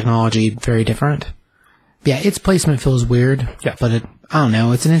you said, technology, very different. Yeah, its placement feels weird. Yeah. But I don't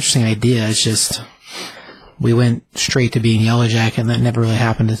know, it's an interesting idea. It's just... We went straight to being Yellow Jacket, and that never really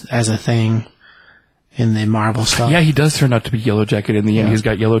happened as a thing in the Marvel stuff. Yeah, he does turn out to be Yellow Jacket in the end. He's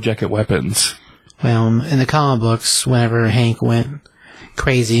got Yellow Jacket weapons. Well, in the comic books, whenever Hank went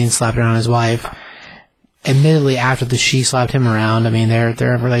crazy and slapped around his wife... Admittedly, after she slapped him around, I mean, their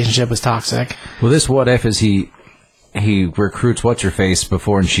relationship was toxic. Well, this what if is he recruits what's-her-face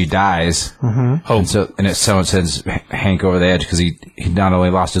before and she dies. Mm-hmm. Oh. And someone sends Hank over the edge because he not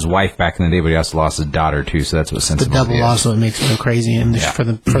only lost his wife back in the day, but he also lost his daughter too, so that's what sends The him over double the edge. loss what makes him go crazy and for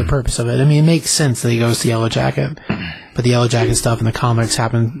the purpose of it. I mean, it makes sense that he goes to Yellow Jacket, but the Yellow Jacket stuff in the comics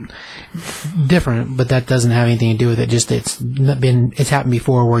happened different, but that doesn't have anything to do with it. Just it's happened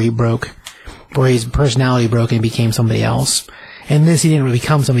before where his personality broke and he became somebody else. And this, he didn't really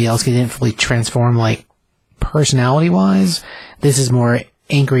become somebody else because he didn't fully transform, like, personality-wise. This is more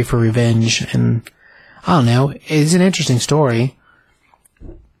angry for revenge, and I don't know. It's an interesting story.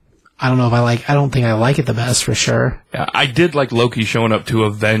 I don't think I like it the best, for sure. Yeah, I did like Loki showing up to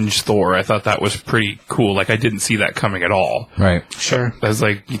avenge Thor. I thought that was pretty cool. Like, I didn't see that coming at all. Right. Sure. I was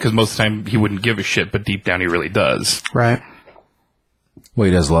like, because most of the time he wouldn't give a shit, but deep down he really does. Right. Well,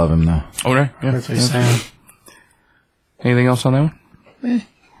 he does love him, though. Oh, right. Yeah. That's what he's saying. Anything else on that one?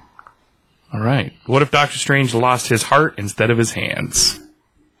 All right. What if Doctor Strange lost his heart instead of his hands?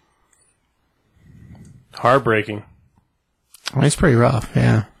 Heartbreaking. Well, it's pretty rough,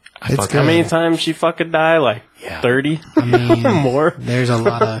 yeah. It's good. How many times she fucking die? Like 30? I mean, More? there's a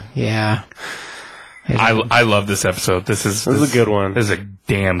lot of, yeah. I love this episode. This is a good one. This is a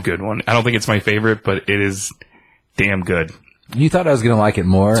damn good one. I don't think it's my favorite, but it is damn good. You thought I was going to like it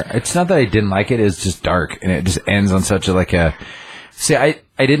more. It's not that I didn't like it. It's just dark, and it just ends on such a See, I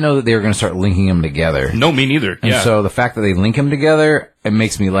didn't know that they were going to start linking them together. No, me neither. And Yeah. so the fact that they link them together, it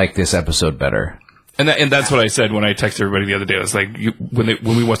makes me like this episode better. And that's what I said when I texted everybody the other day. I was like, when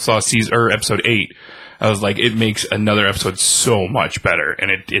we saw episode 8, I was like, it makes another episode so much better, and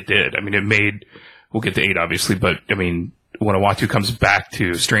it did. I mean, it made. We'll get to 8, obviously, but I mean, when Uatu comes back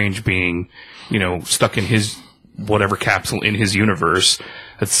to Strange being, stuck in his whatever capsule in his universe,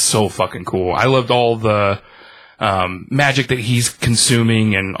 that's so fucking cool. I loved all the magic that he's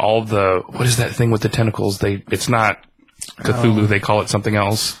consuming and all the what is that thing with the tentacles? It's not Cthulhu. They call it something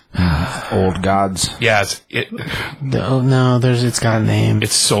else. Old gods. Yeah, it's got a name.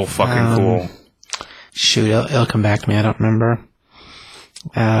 It's so fucking cool. Shoot, it'll come back to me. I don't remember.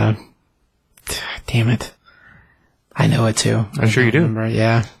 Damn it. I know it too. I'm sure you do. Remember.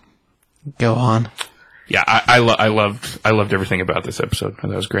 Yeah. Go on. Yeah, I loved everything about this episode. That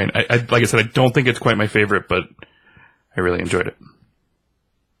was great. I like I said, I don't think it's quite my favorite, but I really enjoyed it.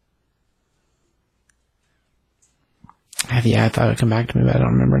 Yeah, I thought it'd come back to me, but I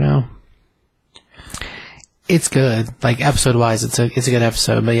don't remember now. It's good. Like, episode-wise, it's a good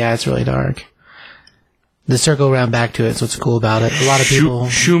episode, but yeah, it's really dark. The circle around back to it's what's cool about it. A lot of people...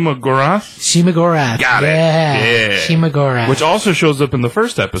 Shuma Gorath? Shima Gorath. Got it. Yeah. Shima Gorath. Which also shows up in the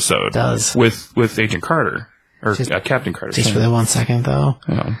first episode. Does. With Agent Carter. Or Just- Captain Carter. Just for that 1 second, though.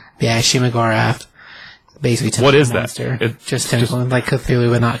 Yeah. Yeah, Shima Gorath. basically tentacle What is that? monster. It's just tentacle, like Cthulhu,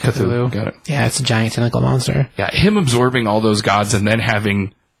 but not Cthulhu. Got it. Yeah, it's a giant tentacle monster. Yeah, him absorbing all those gods and then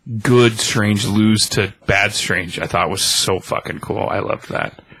having good Strange lose to bad Strange, I thought was so fucking cool. I loved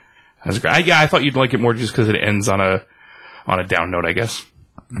that. That was great. I thought you'd like it more just because it ends on a down note, I guess.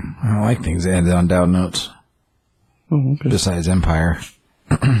 I don't like things that end on down notes. Oh, okay. Besides Empire.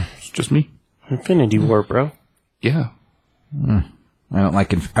 It's just me. Infinity War, bro. Yeah. I don't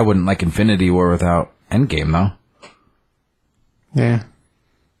like. I wouldn't like Infinity War without Endgame though. Yeah.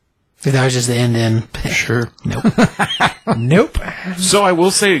 If that was just the end. Sure. Nope. Nope. So I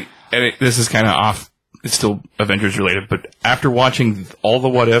will say, and this is kind of off, it's still Avengers related, but after watching all the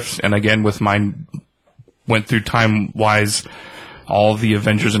what ifs, and again with mine, went through time-wise, all the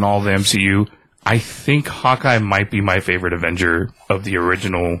Avengers and all the MCU, I think Hawkeye might be my favorite Avenger of the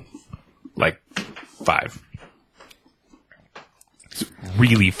original, 5. It's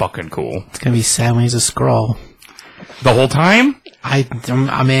really fucking cool. It's gonna be sad when he's a Skrull. The whole time?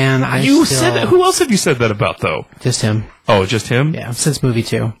 You Said that. Who else have you said that about, though? Just him. Oh, just him? Yeah, since movie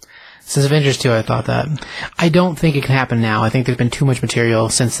 2. Since Avengers 2, I thought that. I don't think it can happen now. I think there's been too much material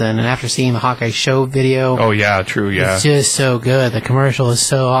since then, and after seeing the Hawkeye show video, Oh, yeah, true, yeah. it's just so good. The commercial is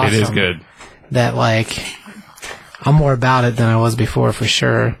so awesome. It is good. That, I'm more about it than I was before, for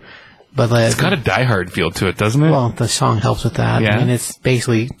sure. But It's got a Die Hard feel to it, doesn't it? well, the song helps with that. Yeah. I mean, it's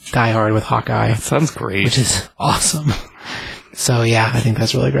basically Die Hard with Hawkeye, Sounds great. which is awesome. So, yeah, I think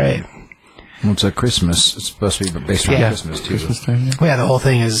that's really great. Well, it's a Christmas. It's supposed to be based on Yeah. Christmas too. time, yeah. Well, yeah, the whole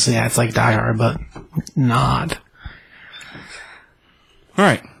thing is, it's like Die Hard, but not. All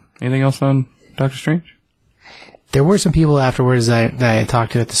right. Anything else on Doctor Strange? There were some people afterwards that I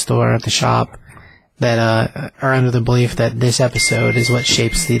talked to at the store, at the shop, that are under the belief that this episode is what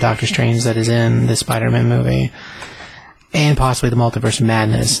shapes the Doctor Strange that is in the Spider-Man movie, and possibly the Multiverse of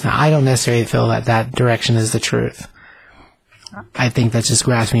Madness. Now, I don't necessarily feel that direction is the truth. I think that's just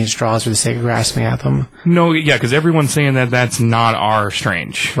grasping at straws for the sake of grasping at them. No, yeah, because everyone's saying that that's not our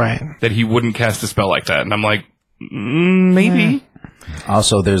Strange. Right. That he wouldn't cast a spell like that. And I'm like, maybe.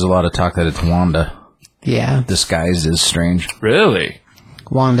 Also, there's a lot of talk that it's Wanda Yeah. disguised as Strange. Really?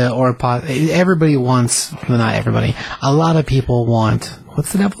 Wanda or everybody wants, well, not everybody, a lot of people want,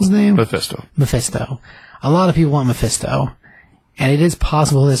 what's the devil's name? Mephisto. Mephisto. A lot of people want Mephisto. And it is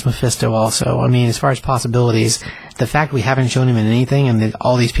possible it's Mephisto also. I mean, as far as possibilities, the fact we haven't shown him in anything and that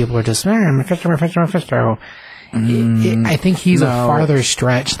all these people are just, Mephisto. I think he's a farther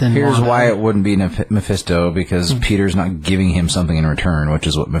stretch than Here's Wanda. why it wouldn't be Mephisto, because Peter's not giving him something in return, which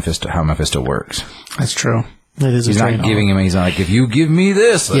is what how Mephisto works. That's true. It is He's not giving him. He's not like, if you give me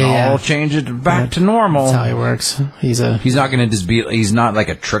this, then I'll change it back to normal. That's how he works. He's not going to just be. He's not like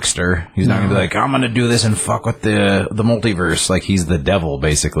a trickster. He's not going to be like, I'm going to do this and fuck with the multiverse. Like, he's the devil,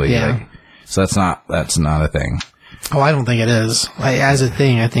 basically. Yeah. So that's not a thing. Oh, I don't think it is. As a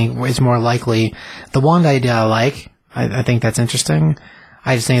thing, I think it's more likely. The Wanda idea I like. I think that's interesting.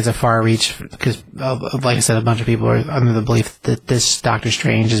 I just think it's a far reach because, like I said, a bunch of people are under the belief that this Doctor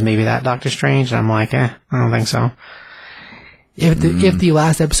Strange is maybe that Doctor Strange. And I'm like, I don't think so. If the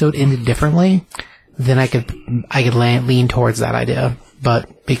last episode ended differently, then I could lean towards that idea.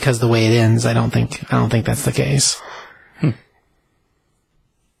 But because the way it ends, I don't think that's the case.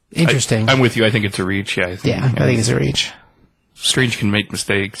 Interesting. I'm with you. I think it's a reach. Yeah. I think it's a reach. Strange can make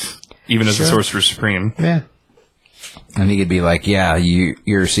mistakes, even as the Sorcerer Supreme. Yeah. And he could be like, yeah,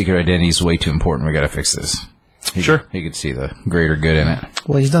 your secret identity is way too important. We got to fix this. He could see the greater good in it.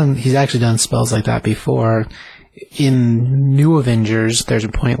 Well, he's actually done spells like that before. In New Avengers, there's a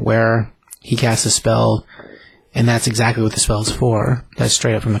point where he casts a spell, and that's exactly what the spell's for. That's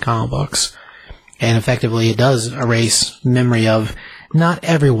straight up from the comic books. And effectively, it does erase memory of not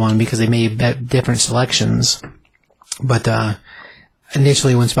everyone, because they made different selections. But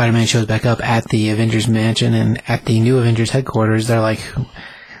initially, when Spider-Man shows back up at the Avengers Mansion and at the New Avengers headquarters, they're like,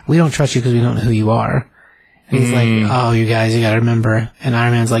 we don't trust you because we don't know who you are. And he's like, oh, you guys, you gotta remember. And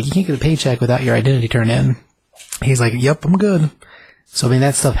Iron Man's like, you can't get a paycheck without your identity turned in. He's like, yep, I'm good. So, I mean,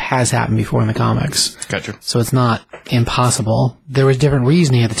 that stuff has happened before in the comics. Gotcha. So it's not impossible. There was different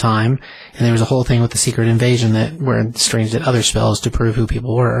reasoning at the time, and there was a whole thing with the secret invasion where Strange did other spells to prove who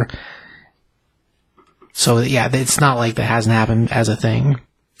people were. So, yeah, it's not like that hasn't happened as a thing.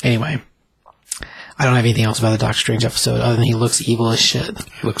 Anyway, I don't have anything else about the Doctor Strange episode other than he looks evil as shit.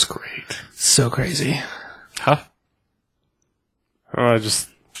 He looks great. So crazy. Huh? Oh, I was just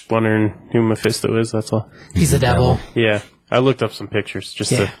wondering who Mephisto is, that's all. He's the devil. Yeah. I looked up some pictures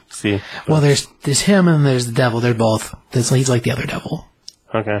just to see. Well, there's him and there's the devil. They're both. He's like the other devil.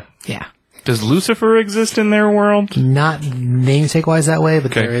 Okay. Yeah. Does Lucifer exist in their world? Not namesake wise that way,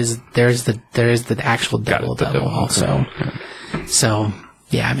 but Okay. there's the actual devil the devil. also. So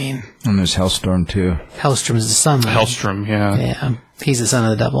yeah, I mean, And there's Hellstorm too. Hellstrom's the son. though. Hellstrom, yeah. Yeah, he's the son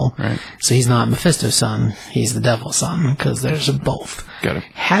of the devil. Right. So he's not Mephisto's son. He's the devil's son because there's both. Got it.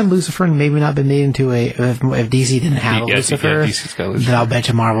 Had Lucifer maybe not been made into if DC didn't have a Yeah, Lucifer, DC's got Lucifer. then I'll bet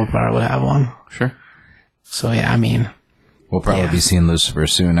you Marvel probably would have one. Sure. So yeah, I mean, We'll probably Yeah. be seeing Lucifer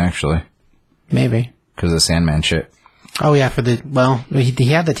soon, actually, maybe. because of the Sandman shit. Oh yeah, he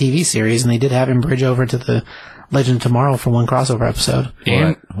had the TV series, and they did have him bridge over to the Legend of Tomorrow for one crossover episode.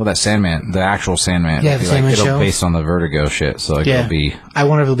 And That Sandman, the actual Sandman. Yeah, it'll the be Sandman it'll show. based on the Vertigo shit, so like Yeah, it'll be I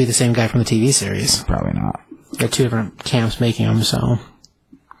wonder if it'll be the same guy from the TV series. probably not. They're two different camps making them, so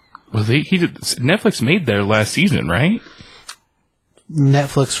well, Netflix made their last season, right?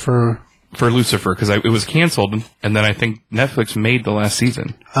 Netflix for For Lucifer, because it was canceled, and then I think Netflix made the last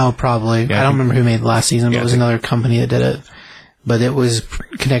season. probably. Yeah, I don't remember who made the last season, but Yeah, it was I think- another company that did it. But it was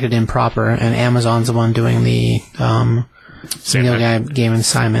connected in proper, and Amazon's the one doing the Neil Gaiman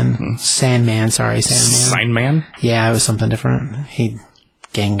Sandman. Sorry, Sandman. Signman? Yeah, it was something different. He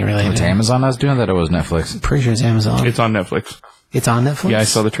gang related. Was Amazon I was doing that, or was Netflix? Pretty sure it's Amazon. It's on Netflix. It's on Netflix. Yeah, I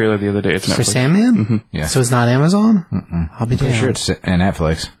saw the trailer the other day. It's for Netflix. Sandman. Yeah. So it's not Amazon. I'll be damned. Pretty sure it's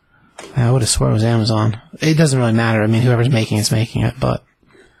Netflix. I would have swore it was Amazon. It doesn't really matter. I mean, whoever's making it's making it, but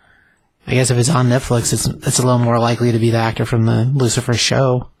I guess if it's on Netflix, it's a little more likely to be the actor from the Lucifer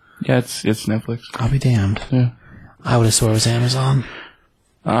show. Yeah, it's Netflix. I'll be damned. Yeah. I would have swore it was Amazon.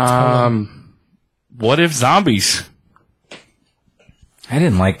 What if zombies? I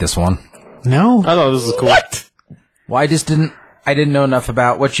didn't like this one. No, I thought this was cool. What? Well, I didn't know enough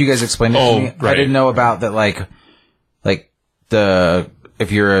about what you guys explained it Oh, to me. right. I didn't know about that, like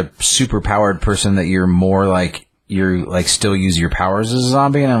if you're a super powered person, that you're more like, you're like still use your powers as a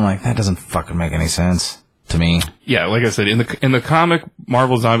zombie, and I'm like, that doesn't fucking make any sense to me. Yeah, like I said, in the comic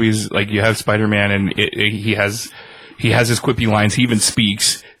Marvel Zombies, like you have Spider-Man, and he has his quippy lines. He even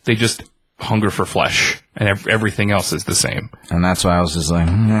speaks. They just hunger for flesh, and everything else is the same. And that's why I was just like,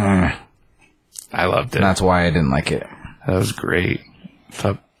 I loved it. that's why I didn't like it. That was great. I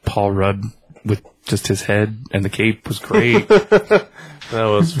thought Paul Rudd with just his head and the cape was great. That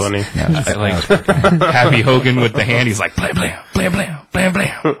was funny. I like Happy Hogan with the hand. He's like blam blam blam blam blam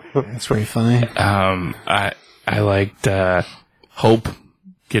blam. that's pretty funny. I liked Hope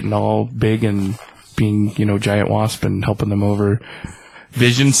getting all big and being, giant wasp and helping them over.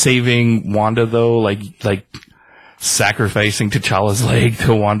 Vision saving Wanda though, like sacrificing T'Challa's leg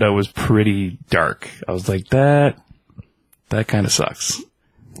to Wanda was pretty dark. I was like, that kind of sucks.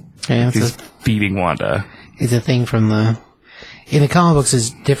 Yeah, He's beating Wanda. it's a thing from in the comic books is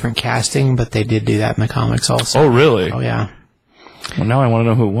different casting, but they did do that in the comics also. Oh, really? Oh yeah. Well, now I want to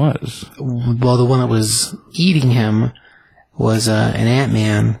know who it was. Well, the one that was eating him was an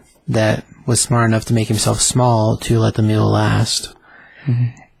Ant-Man that was smart enough to make himself small to let the meal last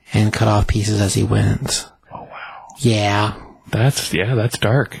and cut off pieces as he went. Oh, wow. Yeah, That's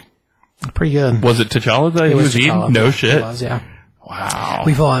dark. pretty good. Was it T'Challa that he was eating? T'Challa. No It shit. was, yeah. Wow.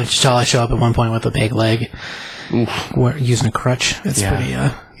 We've all had T'Challa show up at one point with a big leg. We're using a crutch. It's Yeah. pretty,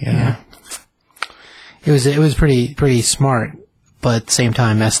 yeah. It was pretty smart, but at the same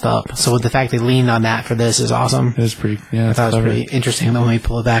time messed up. So with the fact they leaned on that for this is awesome. It was pretty, yeah. I thought it was pretty interesting. Then when we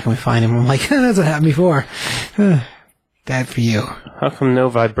pull it back and we find him, I'm like, that's what happened before. Bad for you. How come no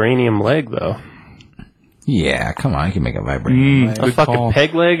vibranium leg though? Yeah, come on, you can make a vibrating. A Good fucking call.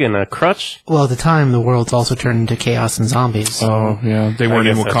 peg leg and a crutch? Well, at the time, the world's also turned into chaos and zombies. Oh, yeah. They weren't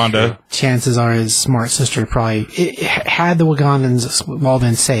in guess that's Wakanda. true. Chances are his smart sister probably... had the Wakandans all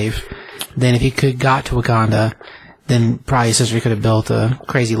been safe, then if he got to Wakanda, then probably his sister could have built a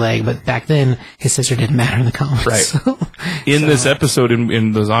crazy leg. But back then, his sister didn't matter in the comics. Right. So, In this episode,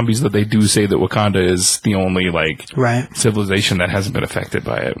 in the zombies, that they do say that Wakanda is the only, right. civilization that hasn't been affected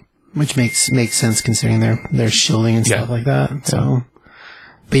by it. Which makes sense considering their shielding and stuff Yeah. like that. So,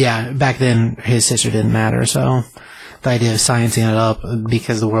 but yeah, back then his sister didn't matter. So the idea of sciencing it up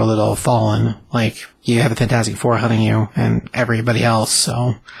because the world had all fallen, like you have the Fantastic Four hunting you and everybody else.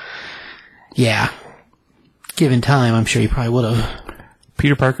 So yeah, given time, I'm sure he probably would have.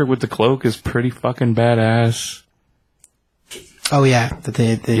 Peter Parker with the cloak is pretty fucking badass. Oh yeah, that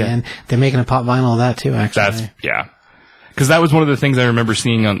and they're making a pop vinyl of that too. Actually, Yeah. Because that was one of the things I remember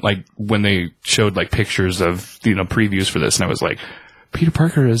seeing on, when they showed, pictures of, previews for this, and I was like, Peter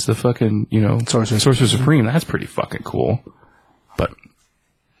Parker is the fucking, Sorcerer Supreme. That's pretty fucking cool. But,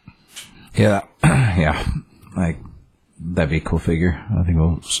 Yeah, yeah, that'd be a cool figure. I think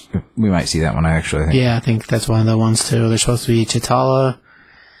we might see that one actually. I think. yeah, I think that's one of the ones too. They're supposed to be T'Challa,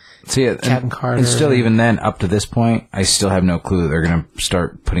 See, Captain Carter. and still, even then, up to this point, I still have no clue that they're going to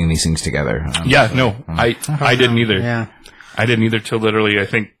start putting these things together. Yeah, no, I didn't either. Yeah. I didn't either till literally, I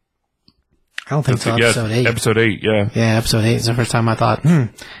think, I don't think so. Episode 8. Episode 8, yeah. Yeah, episode 8 is the first time I thought,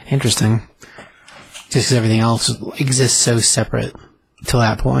 interesting. Just because everything else exists so separate till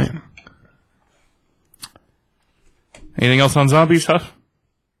that point. Anything else on zombies, Huff?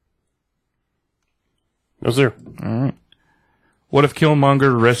 No, sir. All right. What if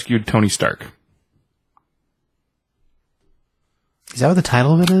Killmonger rescued Tony Stark? Is that what the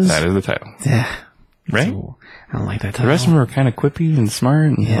title of it is? That is the title. Yeah. Right? I don't like that title. The rest of them are kind of quippy and smart.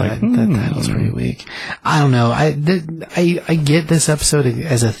 And Yeah, like, that title's pretty weak. I don't know. I get this episode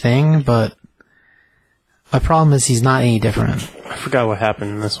as a thing, but my problem is he's not any different. I forgot what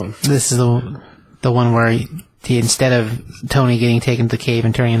happened in this one. This is the one where he instead of Tony getting taken to the cave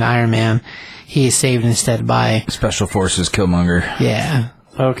and turning into Iron Man, he is saved instead by Special Forces Killmonger.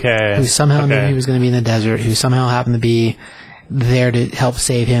 Okay. who somehow knew he was going to be in the desert, who somehow happened to be there to help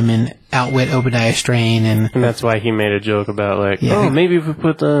save him and outwit Obadiah Stane, and that's why he made a joke about, like, Yeah. maybe if we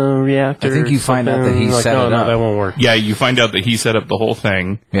put the reactor... I think you find out that he like, set it up. No, that won't work. yeah, you find out that he set up the whole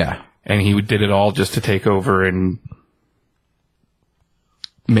thing, Yeah. and he did it all just to take over and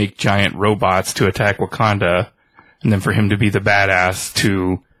make giant robots to attack Wakanda, and then for him to be the badass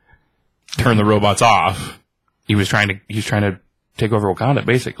to turn the robots off. He was trying to take over Wakanda,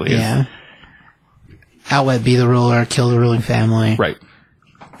 basically. yeah, outwit, be the ruler, kill the ruling family, Right.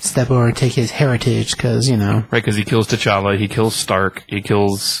 step over and take his heritage, because Right, because he kills T'Challa, he kills Stark, he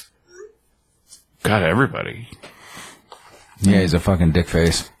kills... God, everybody. Yeah, he's a fucking dick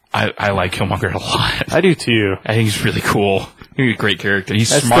face. I like Killmonger a lot. I do too. I think he's really cool. He's a great character.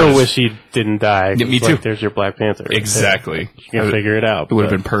 He's I smart. still wish he didn't die. Yeah, me It's like, too. there's your Black Panther. Exactly. You can figure it out. It would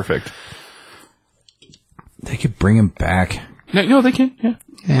have but- been perfect. They could bring him back. No, they can. Yeah.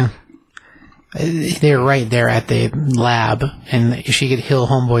 yeah. They're right there at the lab, and if she could heal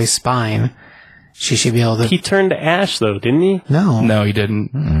Homeboy's spine, she should be able to. He turned to ash, though, didn't he? No, No, he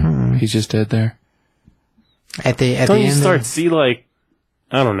didn't. He's just dead there. at the Don't you end. start see, like...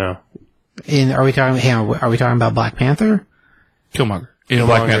 I don't know. Are we talking? Hey, are we talking about Black Panther? Killmonger. In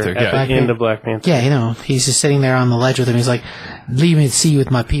Black Longer Panther, At yeah. the end of Black Panther. Yeah, he's just sitting there on the ledge with him. He's like, "Leave me at sea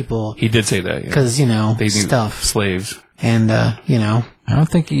with my people," He did say that, yeah. because They need stuff. slaves. And I don't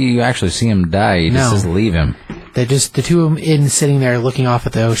think you actually see him die. He just No. says leave him. they're just the two of them sitting there looking off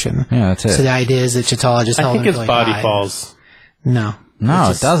at the ocean. Yeah, that's it. So the idea is that T'Challa just I held think him his till he body died. falls. No,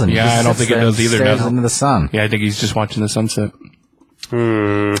 No, It's it doesn't. He Yeah, just I don't sits think it there does and either, stares no. into the sun. Yeah, I think he's just watching the sunset.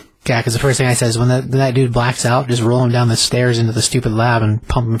 Hmm. Yeah, because the first thing I said is when that dude blacks out, just roll him down the stairs into the stupid lab and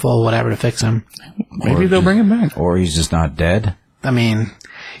pump him full of whatever to fix him. Maybe they'll bring him back. Or he's just not dead. I mean,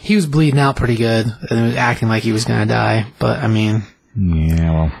 he was bleeding out pretty good and was acting like he was going to die. But, I mean, Yeah,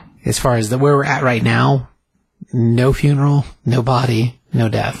 well. as far as where we're at right now, no funeral, no body, no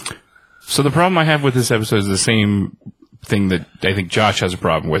death. So the problem I have with this episode is the same thing that I think Josh has a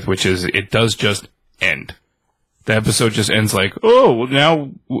problem with, which is it does just end. The episode just ends like, oh, well, now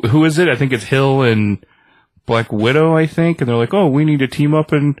who is it? I think it's Hill and Black Widow, I think. And they're like, oh, we need to team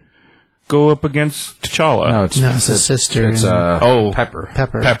up and go up against T'Challa. No, it's the sister. It's Oh. Pepper.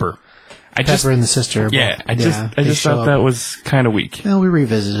 Pepper. I just, Pepper and the sister. yeah, I they just show thought up. that was kind of weak. Well, we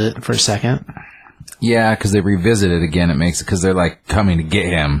revisited it for a second. Yeah, because they revisit it again. It makes it because they're like coming to get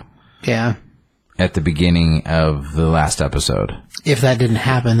him Yeah. at the beginning of the last episode. If that didn't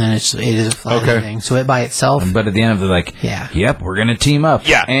happen, then it is a flat Okay. ending. So it by itself, But at the end of the like, Yeah. yep, we're gonna team up.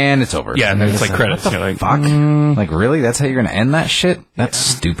 Yeah. and it's over. Yeah, and then it's just like credits. What the You're like, fuck? Like really? That's how you're gonna end that shit? That's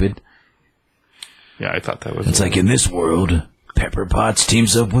stupid. Yeah, I thought that was. It's like in this world, Pepper Potts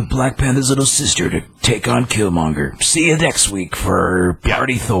teams up with Black Panther's little sister to take on Killmonger. See you next week for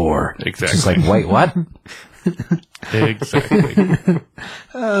Party Thor. Exactly. It's like, wait, what? Exactly.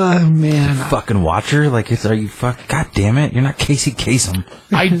 oh man, Fucking Watcher? Like, are you God damn it! You're not Casey Kasem.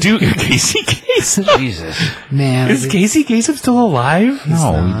 I do. Casey Kasem. Jesus. man, Is Casey Kasem still alive?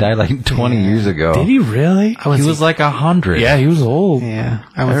 No, he died like 20 years ago. Did he really? I wouldn't He say- was like 100. Yeah, he was old. yeah,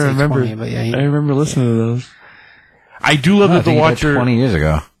 I I would say remember. 20, but yeah, I remember listening to those. I do love I that the think he died Watcher. 20 years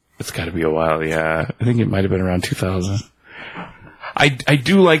ago. It's got to be a while. Yeah, I think it might have been around 2000. I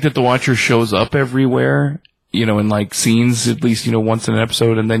do like that the Watcher shows up everywhere. You know, in like scenes, at least, you know, once in an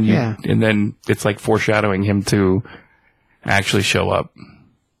episode, and then and then it's like foreshadowing him to actually show up.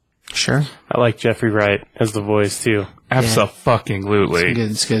 sure. I like Jeffrey Wright as the voice, too. Absolutely.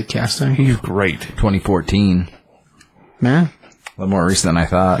 It's good casting. He's great. 2014. Man, A little more recent than I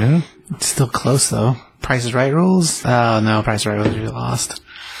thought. Yeah. it's still close though. Price is Right rules? Oh no, Price is Right rules are lost.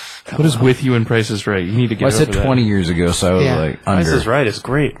 What is with you and Price is Right? You need to get Well, I said over that. 20 years ago, so I was Yeah. like Price under. is Right is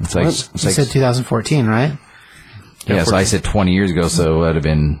great. It's like, What? it's You like said 2014, right? yeah, so I said 20 years ago, so it would have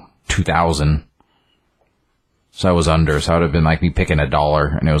been 2000. So I was under, so it would have been like me picking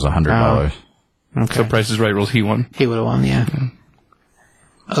 $1, and it was $100. Okay. So Price is Right rules. He won. He would have won, yeah.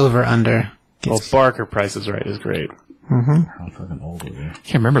 Over, under. Well, Barker Price is Right is great.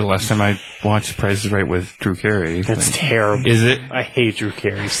 Can't remember the last time I watched Price is Right with Drew Carey. It's terrible. Is it? I hate Drew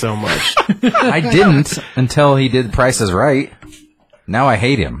Carey so much. I didn't until he did Price is Right. Now I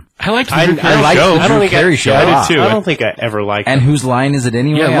hate him. I liked I Drew like Carey liked show. the Drew Carey show I a did lot. too. I don't think I ever liked And him. whose line is it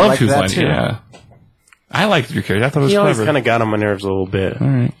anyway? Yeah, I love like Who's that Line. too. Yeah. I liked Drew Carey. I thought it was He always clever. kind of got on my nerves a little bit. All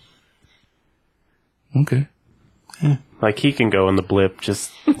right. Okay. Like, he can go in the blip.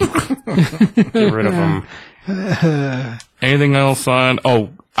 Just get rid of him. Anything else on? Oh,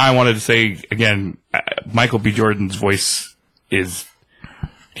 I wanted to say again, Michael B. Jordan's voice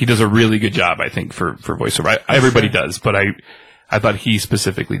he does a really good job. I think for voiceover. Everybody does, but I thought he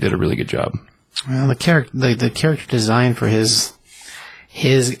specifically did a really good job. Well, the character design for his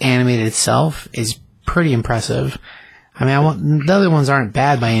animated itself is pretty impressive. I mean, the other ones aren't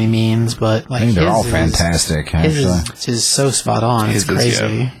bad by any means, but like I think they're his all is- fantastic, His actually. is so spot on. It's His is,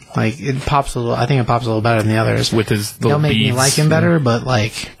 crazy. yeah. Like it pops a little. I think it pops a little better than the others. With his They'll little make me beads. like him better, but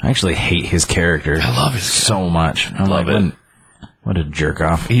like I actually hate his character. I love his so much. I love it. What a jerk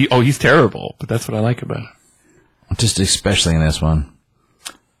off. He's terrible, but that's what I like about him. Just especially in this one.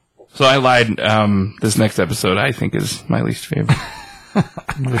 So I lied. This next episode I think is my least favorite.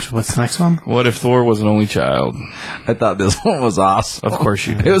 what's the next one? What if Thor was an only child? I thought this one was awesome. Of course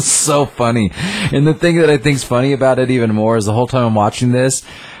you It did. was so funny. And the thing that I think's funny about it even more is the whole time I'm watching this,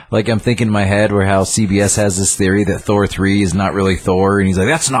 like I'm thinking in my head where how CBS has this theory that Thor 3 is not really Thor, and he's like,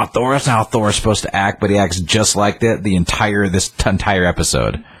 that's not Thor, that's not how Thor is supposed to act, but he acts just like that this entire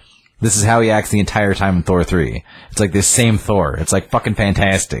episode. This is how he acts the entire time in Thor 3. It's like this same Thor. It's like fucking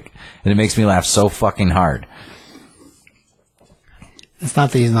fantastic. And it makes me laugh so fucking hard. It's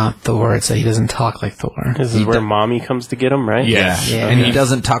not that he's not Thor. It's that he doesn't talk like Thor. This is where mommy comes to get him, right? Yeah. Yeah. And he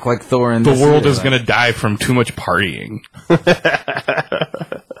doesn't talk like Thor in The this world either. is going to die from too much partying.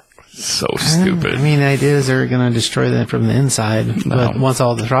 So stupid. I mean, the ideas are going to destroy them from the inside. But once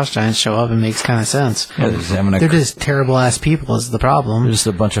all the frost giants show up, it makes kind of sense. Yeah, they're just having a They're just terrible ass people. Is the problem? Just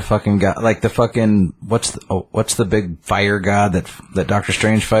a bunch of fucking guys, like the fucking what's the big fire god that Doctor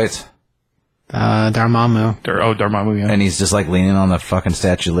Strange fights? Dormammu. Dormammu, yeah. And he's just like leaning on the fucking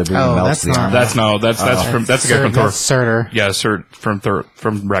Statue of Liberty and Oh, melts that's the not- armor. That's the guy from Thor. That's Surtur. Yeah, Sir from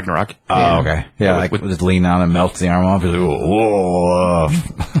Ragnarok. Oh, okay. Yeah, like just lean on and melts the arm off. He's like, whoa.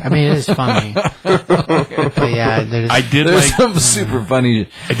 I mean, it is funny. But yeah, I did There's like some super funny,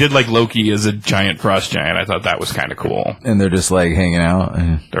 I did like Loki as a giant frost giant. I thought that was kind of cool. and they're just like hanging out.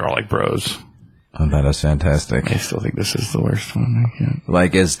 They're all like bros. Oh, that is fantastic. I still think this is the worst one. I can't.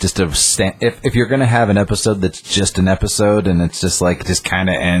 Like, it's just if you're gonna have an episode that's just an episode and it's just like just kind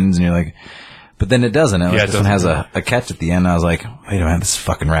of ends and you're like, but then it doesn't. Yeah, it This one has doesn't. a catch at the end. I was like, wait a minute, this is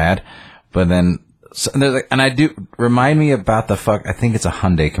fucking rad. But then, and there's like, and I do remind me about I think it's a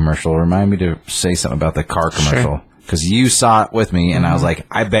Hyundai commercial. Remind me to say something about the car commercial. Because you saw it with me, and I was like,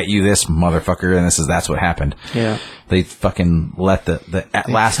 I bet you this motherfucker, and that's what happened. Yeah. They fucking let the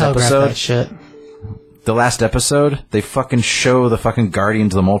last telegraph episode. that shit. The last episode, they fucking show the fucking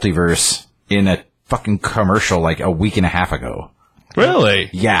Guardians of the Multiverse in a fucking commercial like a week and a half ago. Really?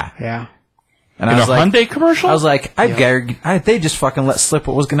 Yeah. Yeah. And In I a was like, Hyundai commercial? I was like, they just fucking let slip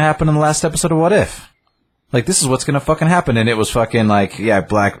what was going to happen in the last episode of What If. Like, this is what's going to fucking happen. And it was fucking like, it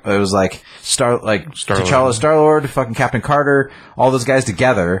was like T'Challa, Star-Lord, fucking Captain Carter, all those guys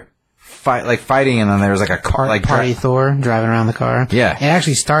together fighting. And then there was like a car, like Party Thor driving around the car. Yeah. It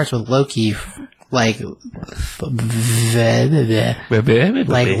actually starts with Loki, like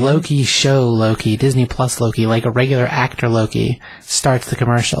Loki show Loki, Disney Plus Loki, like a regular actor Loki starts the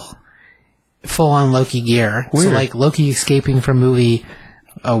commercial. Full on Loki gear. Weird. So like Loki escaping from movie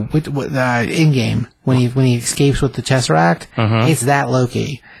In-Game when he escapes with the Tesseract, it's that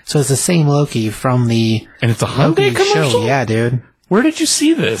Loki. So it's the same Loki from the And it's a Loki Hyundai commercial? show. Yeah, dude. Where did you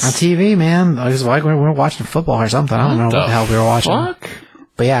see this? On TV, man. I was like, we were watching football or something. I don't know what the hell we were watching. Fuck?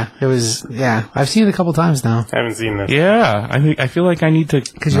 But yeah, it was, I've seen it a couple times now. I haven't seen this. Yeah, I feel like I need to.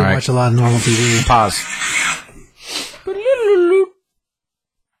 Because you All right. watch a lot of normal TV. Pause.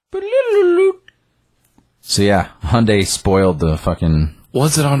 So yeah, Hyundai spoiled the fucking.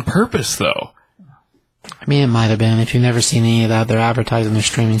 Was it on purpose though? I mean, it might have been. If you've never seen any of that, they're advertising their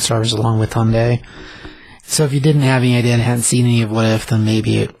streaming service along with Hyundai. So if you didn't have any idea and hadn't seen any of What If, then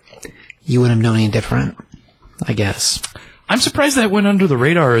maybe you wouldn't have known any different, I guess. I'm surprised that went under the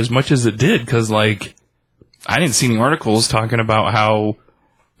radar as much as it did, because, like, I didn't see any articles talking about how,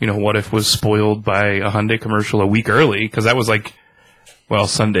 What If was spoiled by a Hyundai commercial a week early, because that was like,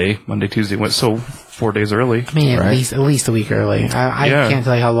 Sunday, Monday, Tuesday, went so 4 days early. I mean, at least a week early. I can't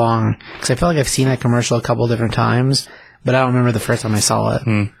tell you how long, because I feel like I've seen that commercial a couple different times, but I don't remember the first time I saw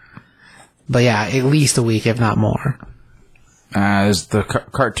it. But yeah, at least a week, if not more. The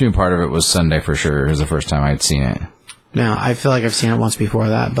cartoon part of it was Sunday for sure. It was the first time I'd seen it. No, I feel like I've seen it once before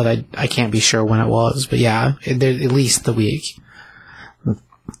that, but I can't be sure when it was. But yeah, at least the week.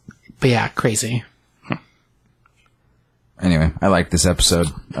 But yeah, crazy. Anyway, I like this episode.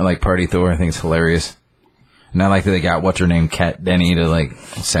 I like Party Thor. I think it's hilarious. And I like that they got what's her name, Kat Denny, to like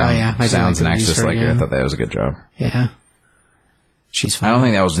sounds and acts just like her. I thought that was a good job. Yeah, she's fine. I don't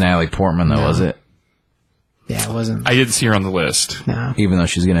think that was Natalie Portman though, was it? Yeah, it wasn't. I didn't see her on the list. No, even though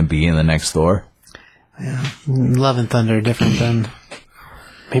she's gonna be in the next Thor. Yeah, Love and Thunder different than.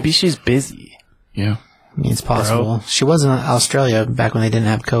 Maybe she's busy. Yeah, I mean, it's possible. She was in Australia back when they didn't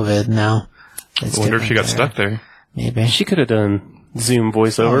have COVID. Now, I wonder if she got stuck there. Maybe she could have done Zoom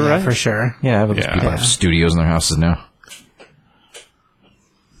voiceover, right? For sure. Yeah, but people have studios in their houses now.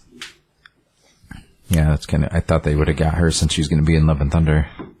 Yeah, that's kind of. I thought they would have got her since she was going to be in Love and Thunder.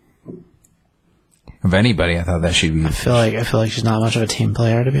 Of anybody, I thought that she'd be. I feel like she's not much of a team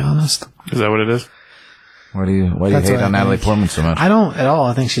player, to be honest. Is that what it is? Why do you hate on Natalie Portman so much? I don't at all.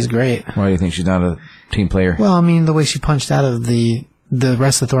 I think she's great. Why do you think she's not a team player? Well, I mean, the way she punched out of the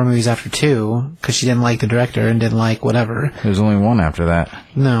rest of the Thor movies after 2, because she didn't like the director and didn't like whatever. There's only one after that.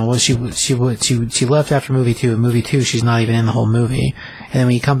 No, well, she left after movie 2. In movie 2, she's not even in the whole movie. And then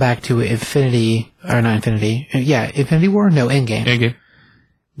when you come back to Infinity War? No, Endgame.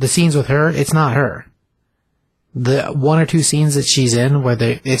 The scenes with her, it's not her. The 1 or 2 scenes that she's in where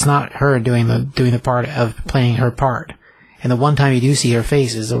it's not her doing the part of playing her part. And the one time you do see her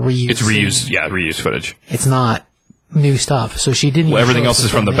face is a reuse. It's reused, reused footage. It's not new stuff. So she didn't. Well, everything else is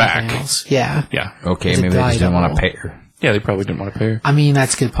from the back. Yeah. Yeah. Okay, maybe they just didn't want to pay her. Yeah, they probably didn't want to pay her. I mean,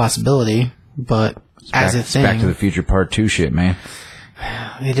 that's a good possibility, but as a thing, Back to the Future Part 2 shit, man.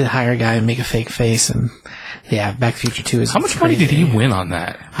 They did hire a guy and make a fake face, and yeah, Back to the Future 2 is. How much money did he win on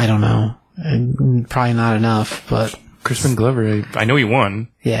that? I don't know. Probably not enough, but Crispin Glover, I know he won.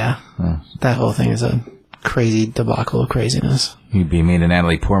 Yeah, that whole thing is a crazy debacle of craziness. You'd be mean to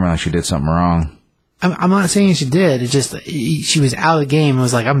Natalie Portman like she did something wrong. I'm not saying she did. It's just she was out of the game and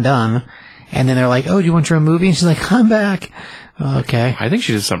was like, I'm done. And then they're like, oh, do you want your own movie? And she's like, I'm back. Okay. I think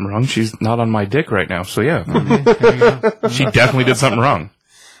she did something wrong. She's not on my dick right now, so yeah. Okay, there you go. She definitely did something wrong.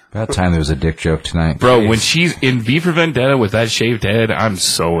 About time there was a dick joke tonight. Bro, when she's in V for Vendetta with that shaved head, I'm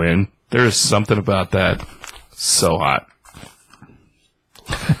so in. There is something about that. So hot.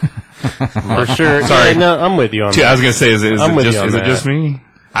 For sure. Sorry. Yeah, no, I'm with you on I that. was going to say, is it that. just me?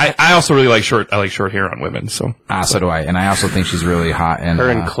 I also really like short hair on women, so. So do I. And I also think she's really hot. And Her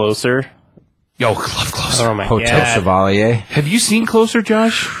and Closer. Yo, love Closer. Oh my Hotel God. Chevalier. Have you seen Closer,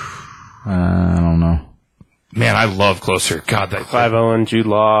 Josh? I don't know. Man, I love Closer. God, Clive Owen, Jude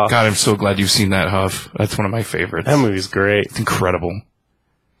Law. God, I'm so glad you've seen that, Huff. That's one of my favorites. That movie's great. It's incredible.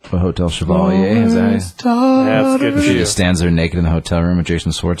 The Hotel Chevalier. Is that? Yeah, that's good. She just stands there naked in the hotel room with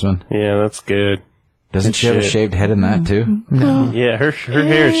Jason Schwartzman. Yeah, that's good. Doesn't she have a shit. shaved head in that too? No. Yeah, her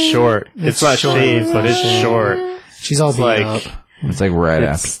hair is short. It's not short. shaved, but it's short. She's all beat like- up. It's like right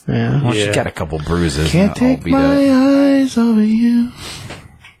It's- after. Yeah. Well, Yeah. she's got a couple bruises. Can't all take beat my up. eyes over you.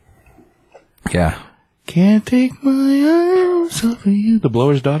 Yeah. Can't take my eyes off of you. The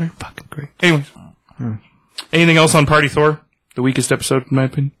Blower's Daughter. Fucking great. Anyways. Anything else on Party Thor? The weakest episode, in my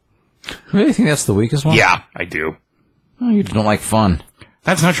opinion? Really think that's the weakest one? Yeah, I do. Oh, you don't like fun.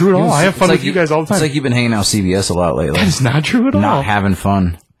 That's not true at all. I have fun with you guys all the time. It's like you've been hanging out with CBS a lot lately. That is not true at all. Not having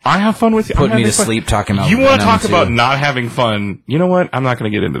fun. I have fun with you. Put I'm me to having fun. sleep talking about You want to Venom, talk about too. not having fun? You know what? I'm not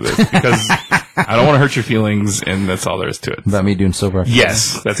going to get into this because I don't want to hurt your feelings, and that's all there is to it. About me doing sober?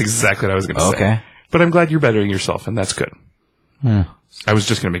 Yes, that's exactly what I was going to say. Okay. But I'm glad you're bettering yourself, and that's good. Yeah. I was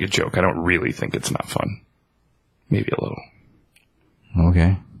just going to make a joke. I don't really think it's not fun. Maybe a little.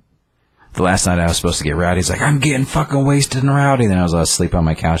 Okay. The last night I was supposed to get rowdy. He's like, I'm getting fucking wasted and rowdy. Then I was asleep on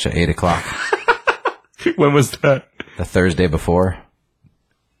my couch at 8 o'clock. When was that? The Thursday before.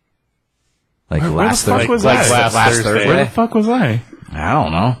 Like Where last the fuck Thursday. was like that? last Thursday. Where the fuck was I? I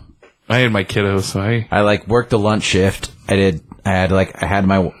don't know. I had my kiddos, so I like worked the lunch shift. I had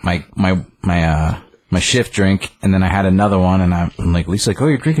my shift drink, and then I had another one, and I'm like, Lisa's like, oh,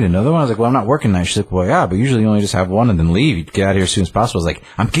 you're drinking another one? I was like, well, I'm not working tonight. She's like, well, yeah, but usually you only just have one and then leave. You get out of here as soon as possible. I was like,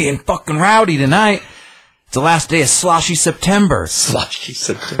 I'm getting fucking rowdy tonight. It's the last day of Sloshy September. Slushy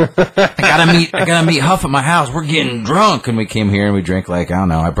September. I gotta meet Huff at my house. We're getting drunk. And we came here and we drank I don't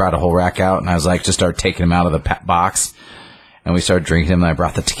know, I brought a whole rack out and I was like, just started taking him out of the box. And we started drinking him and I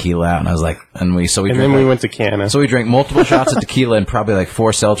brought the tequila out and I was like, and then we went to Canna. So we drank multiple shots of tequila and probably like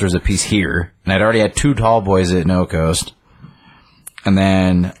 4 seltzers a piece here. And I'd already had 2 tall boys at No Coast. And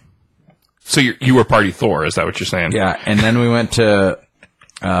then... So you were Party Thor, is that what you're saying? Yeah, and then we went to...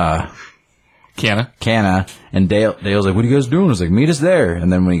 Canna, and Dale's like, what are you guys doing? I was like, meet us there.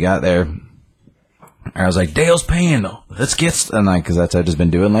 And then when we got there, I was like, Dale's paying, let's get, and like, cause that's what I've just been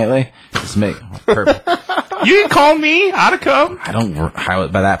doing lately. Just make, perfect. You didn't call me, I'd have come.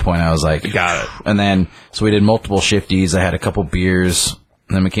 By that point, I was like, got it. And then, so we did multiple shifties. I had a couple beers,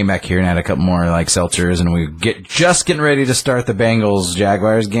 and then we came back here and had a couple more like seltzers, and we just getting ready to start the Bengals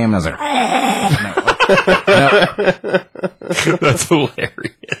Jaguars game. And I was like, no. That's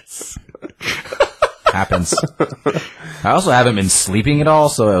hilarious. Happens. I also haven't been sleeping at all,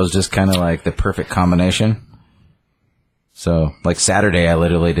 so it was just kind of like the perfect combination. So, like Saturday, I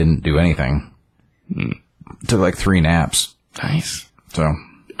literally didn't do anything. Took like 3 naps. Nice. So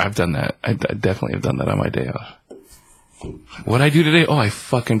I've done that. I definitely have done that on my day off. What'd I do today? Oh, I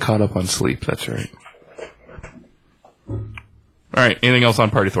fucking caught up on sleep. That's right. All right. Anything else on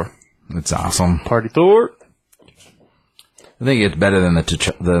Party Thor? it's awesome. Party Thor. I think it's better than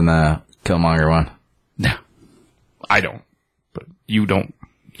the Killmonger one. No, I don't. But you don't.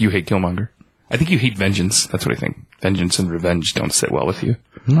 You hate Killmonger. I think you hate Vengeance. That's what I think. Vengeance and Revenge don't sit well with you.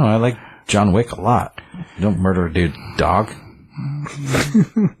 No, I like John Wick a lot. You don't murder a dude, dog.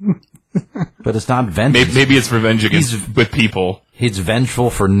 But it's not vengeance. Maybe it's revenge with people. He's vengeful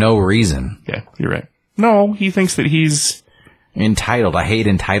for no reason. Yeah, you're right. No, he thinks that he's entitled. I hate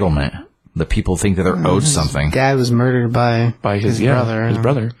entitlement. The people think that they're owed something. Dad was murdered by his brother. His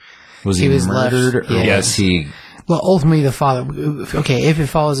brother. Was he was murdered? left, Or yes. was he... Well, ultimately, the father. Okay, if it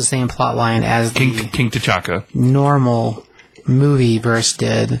follows the same plot line as King the T'Chaka. normal movie verse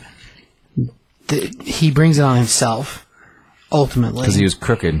did, he brings it on himself. Ultimately, Because he was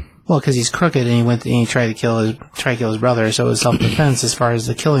crooked. well, because he's crooked and he tried to kill his brother. So it was self-defense as far as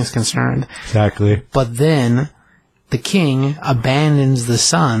the killing's concerned. Exactly. But then the king abandons the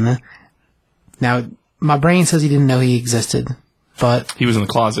son. Now, my brain says he didn't know he existed, but He was in the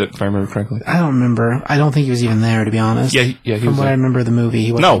closet, if I remember correctly. I don't remember. I don't think he was even there, to be honest. Yeah, he From was what there. I remember of the movie,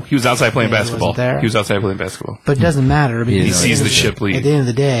 he wasn't. No, he was outside playing Yeah, he basketball. wasn't there. He was outside playing basketball. But it doesn't matter because He sees the ship At leave. the end of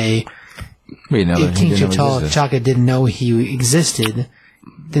the day, if King T'Challa T'Chaka didn't know he existed,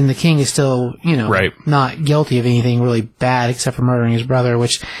 then the king is still, Right. not guilty of anything really bad except for murdering his brother,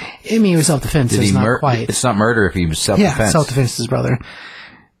 which, I mean, it was self-defense, so it's not quite. It's not murder if he was self-defense. Yeah, self-defense to his brother.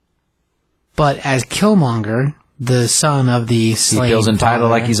 But as Killmonger, the son of the He slain feels entitled father,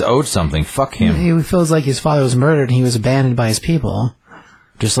 like he's owed something. Fuck him. he feels like his father was murdered and he was abandoned by his people.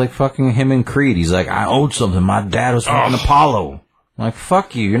 Just like fucking him in Creed. He's like, I owed something. My dad was fucking Apollo. I'm like,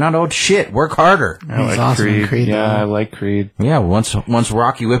 fuck you. You're not owed shit. Work harder. I He's like awesome in Creed. Creed, Yeah, though. I like Creed. Yeah, once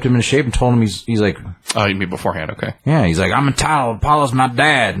Rocky whipped him into shape and told him he's like, Oh, you mean beforehand? Okay. yeah, he's like, I'm entitled. Apollo's my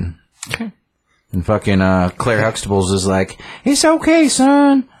dad. Okay. And fucking Claire Huxtables is like, it's okay,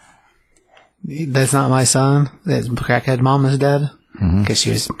 son. That's not my son. That crackhead mom is dead. Because she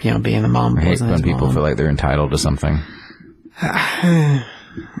was, being the mom. I hate wasn't when his people mom. feel like they're entitled to something.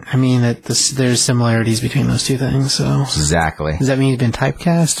 I mean, there's similarities between those two things, so... Exactly. Does that mean he's been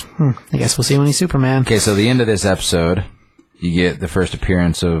typecast? I guess we'll see when he's Superman. Okay, so the end of this episode, you get the first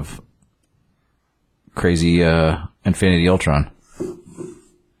appearance of crazy Infinity Ultron.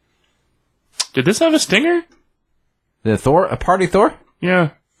 Did this have a stinger? The Thor, a party Thor?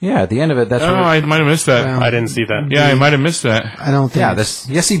 Yeah. Yeah, at the end of it, that's Oh, what. I might have missed that. Well, I didn't see that. Yeah, I might have missed that. I don't think... Yeah,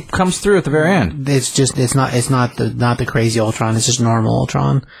 yes, he comes through at the very end. It's not the crazy Ultron, it's just normal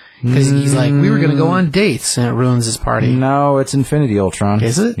Ultron. Because he's like, we were going to go on dates, and it ruins his party. No, it's Infinity Ultron.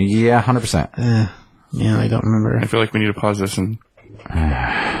 Is it? Yeah, 100%. Yeah, I don't remember. I feel like we need to pause this and... No,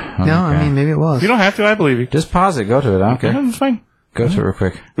 I mean, maybe it was. You don't have to, I believe you. Just pause it. Go to it. I don't care. Yeah, it's fine. Go to it real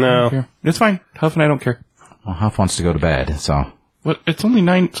quick. No. It's fine. Huff and I don't care. Well, Huff wants to go to bed, so What? It's only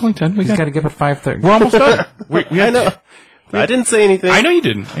 9. It's only 10. We he's got got. to get up at 5:30. We're almost done. we I know. I didn't say anything. I know you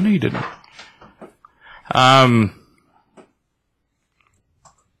didn't.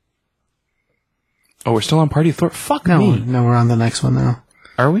 Oh, we're still on Party Thor. Fuck No, me. no, we're on the next one now.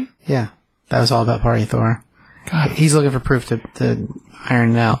 Are we? Yeah, that was all about Party Thor. God. He's looking for proof to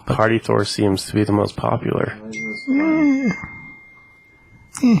iron it out. But Party Thor seems to be the most popular.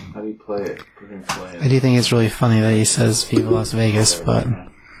 How do you play it? I do think it's really funny that he says Viva Las Vegas, but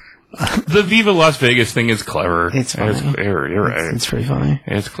The Viva Las Vegas thing is clever. It's funny. You're right. It's pretty funny.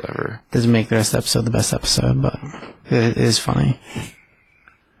 It's clever. Doesn't make the rest of the episode the best episode, but it is funny.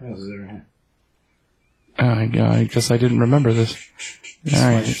 I guess I didn't remember this.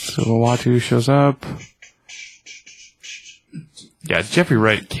 Alright, so Uatu shows up. Yeah, it's Jeffrey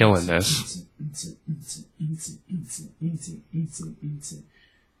Wright killing this.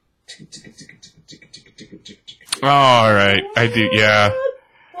 Alright, I do, yeah.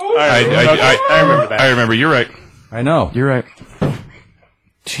 I remember that. I remember, you're right. I know. You're right.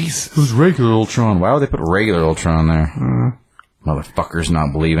 Jeez. Who's regular Ultron? Why would they put regular Ultron there? Motherfuckers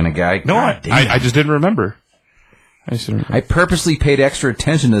not believing a guy. No, I just didn't remember. I purposely paid extra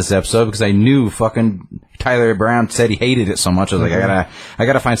attention to this episode because I knew fucking Tyler Brown said he hated it so much. I was like, I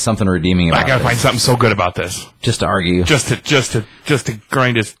gotta find something redeeming about it. I gotta find something so good about this. Just to argue. Just to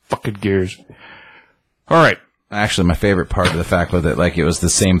grind his fucking gears. Alright. Actually, my favorite part of the fact was that like it was the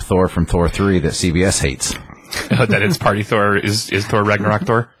same Thor from Thor 3 that CBS hates. That it's Party Thor is Thor Ragnarok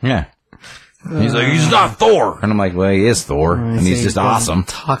Thor? Yeah. He's like, he's not Thor. And I'm like, well, he is Thor. And he's just awesome.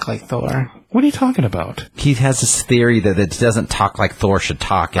 Talk like Thor. What are you talking about? He has this theory that it doesn't talk like Thor should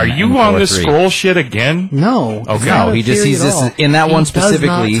talk. Are you on this scroll shit again? No. Okay. No, he just sees this in that one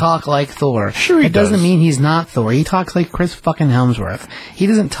specifically. He does not talk like Thor. Sure he It doesn't does. mean he's not Thor. He talks like Chris fucking Hemsworth. He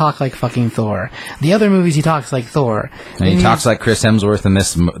doesn't talk like fucking Thor. The other movies he talks like Thor. And he talks like Chris Hemsworth in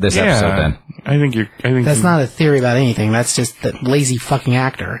this episode then. I think That's not a theory about anything. That's just that lazy fucking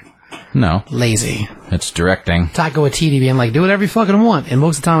actor. No, Lazy. it's directing. Taika Waititi being like, do whatever you fucking want. And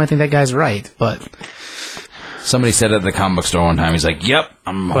most of the time I think that guy's right. But Somebody said at the comic book store one time, he's like, yep,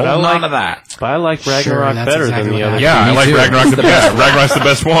 I'm But holding I on to that. But I like Ragnarok Sure, that's better exactly than the what other. Yeah, I Me like too. Ragnarok the best. Ragnarok's the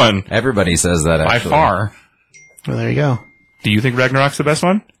best one. Everybody says that, By actually. far. well, there you go. Do you think Ragnarok's the best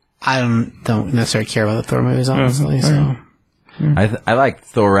one? I don't necessarily care about the Thor movies, honestly. So I like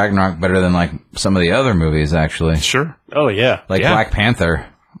Thor Ragnarok better than like some of the other movies, actually. Sure. Oh yeah, Like Yeah. Black Panther.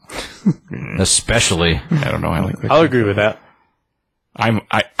 Especially. I don't know. I like I'll agree with that.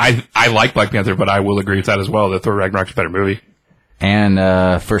 I like Black Panther, but I will agree with that as well. That Thor Ragnarok's a better movie.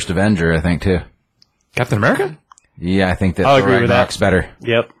 And First Avenger, I think, too. Captain America? Yeah, I think that I'll Thor agree with that. Ragnarok's better.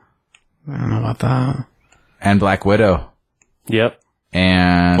 Yep, I don't know about that. And Black Widow. yep.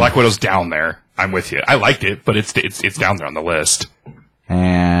 And Black Widow's down there. I'm with you. I liked it, but it's down there on the list.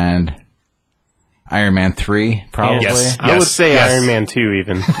 and Iron Man 3, probably. Yes. I would say yes. Iron Man 2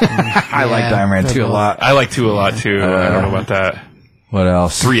 even. I liked Iron Man 2 a lot. I like 2 a lot too. I don't know about that. What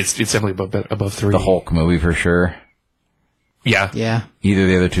else? 3, it's definitely above 3. The Hulk movie for sure. Yeah. Yeah. Either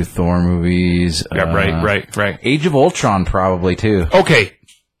the other 2 Thor movies. Yeah. Right. Age of Ultron probably too. Okay.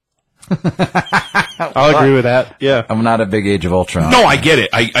 I'll agree with that. Yeah. I'm not a big Age of Ultron. No, I get it.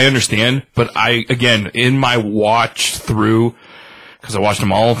 I understand. But again, in my watch through, because I watched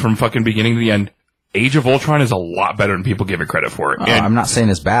them all from fucking beginning to the end, Age of Ultron is a lot better than people give it credit for. And I'm not saying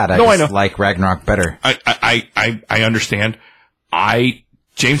it's bad. I No, I just know. like Ragnarok better. I understand.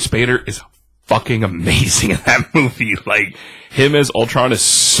 James Spader is fucking amazing in that movie. Like, him as Ultron is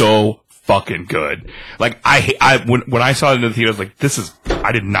so fucking good. Like, when I saw it in the theater, I was like,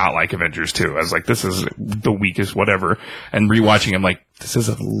 I did not like Avengers 2. I was like, this is the weakest whatever. And rewatching, I'm like, this is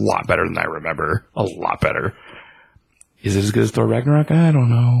a lot better than I remember. A lot better. Is it as good as Thor Ragnarok? I don't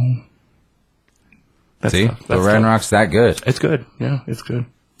know. See? Tough. The That's Ragnarok's that good. tough. It's good. Yeah, it's good.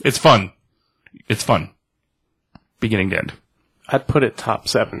 It's fun. It's fun. Beginning to end. I'd put it top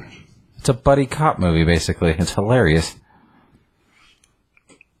 7. It's a buddy cop movie, basically. It's hilarious.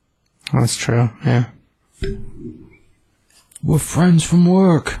 That's true. Yeah. We're friends from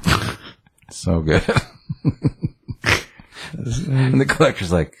work. So good. And the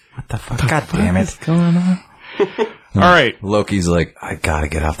collector's like, what the fuck? God damn it. Going on? All right. Loki's like, I gotta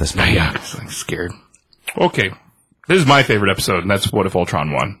get off this movie. Yeah, I'm scared. Okay. This is my favorite episode, and that's What If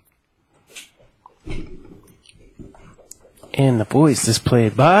Ultron won. And the voice is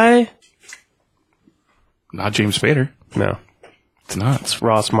played by... Not James Spader. No, It's not. it's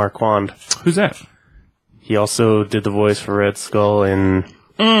Ross Marquand. Who's that? He also did the voice for Red Skull in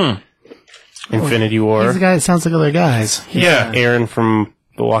Infinity War. He's the guy that sounds like other guys. Yeah. Aaron from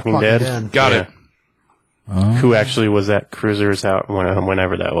The Walking Walking Dead. Dead. Got it. Who actually was at Cruiser's out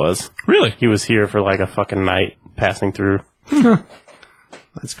whenever that was. Really? He was here for like a fucking night passing through.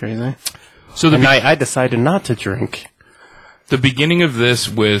 That's crazy. So The night I decided not to drink. the beginning of this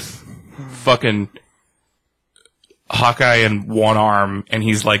with fucking Hawkeye in one arm, and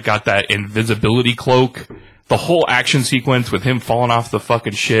he's like got that invisibility cloak. The whole action sequence with him falling off the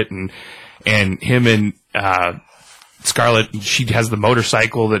fucking shit, and him and Scarlet, she has the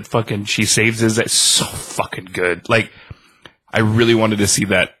motorcycle that fucking she saves his. That's so fucking good. Like, I really wanted to see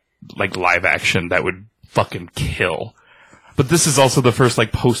that like live action that would fucking kill. But this is also the first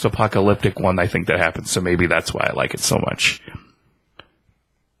like post-apocalyptic one I think that happens, so maybe that's why I like it so much.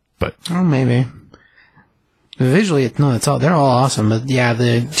 But Oh, maybe. Visually, they're all awesome. But yeah,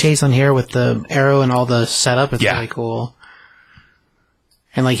 the chase on here with the arrow and all the setup is really cool.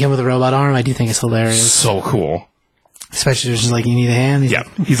 And like him with the robot arm, I do think it's hilarious. so cool. Especially just like, you need a hand.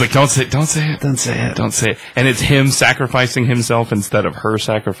 He's like, don't say it. Don't say it. Don't say it. And it's him sacrificing himself instead of her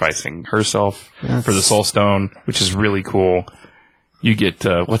sacrificing herself for the Soul Stone, which is really cool. You get,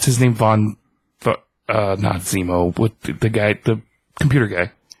 what's his name? Not Zemo. What, the guy, the computer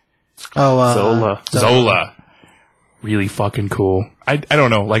guy. Zola. Zola. Really fucking cool. I don't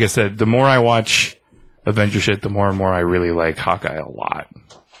know. Like I said, the more I watch Avenger shit, the more and more I really like Hawkeye a lot.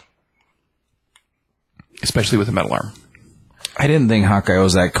 Especially with the metal arm. I didn't think Hawkeye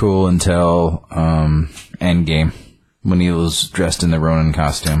was that cool until Endgame, when he was dressed in the Ronin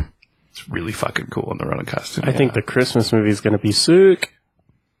costume. It's really fucking cool in the Ronin costume. I think the Christmas movie is going to be sick.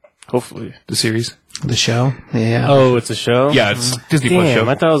 Hopefully. the series. The show? Yeah. Oh, it's a show? Yeah, it's Disney Plus Damn, show.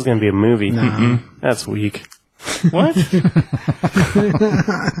 I thought it was going to be a movie. That's weak. What? It's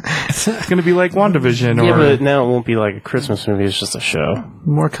going to be like WandaVision Yeah, or but now it won't be like a Christmas movie. It's just a show.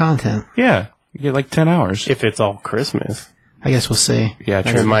 More content. yeah, you get like 10 hours. If it's all Christmas. I guess we'll see. Yeah,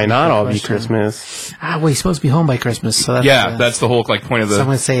 It might not all be question. Christmas. Well, he's supposed to be home by Christmas, so that's... Yeah, that's the whole like point of the.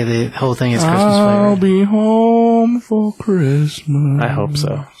 Someone say the whole thing is Christmas I'll flavored. be home for Christmas. I hope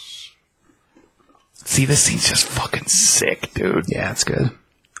so. See, this scene's just fucking sick, dude. Yeah, it's good.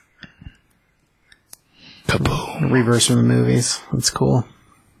 Kaboom. Reverse from the movies. That's cool.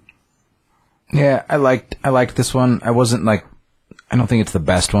 Yeah, I liked this one. I wasn't like, I don't think it's the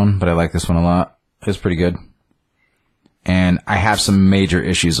best one, but I like this one a lot. It was pretty good. And I have some major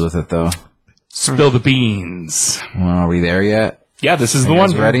issues with it, though. Spill the beans. Well, are we there yet? Yeah, this is the You one.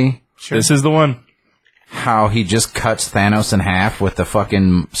 guys ready? This is the one. How he just cuts Thanos in half with the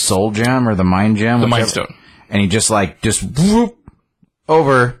fucking soul gem or the mind gem. The whichever. Mind Stone. And he just whoop,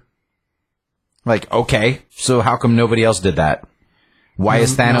 over. Like, okay, so how come nobody else did that? Why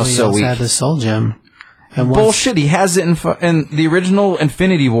is Thanos Nobody so else weak? had the soul gem. And once, Bullshit, he has it in the original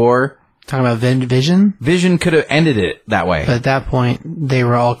Infinity War. talking about Vision, Vision could have ended it that way. but at that point, they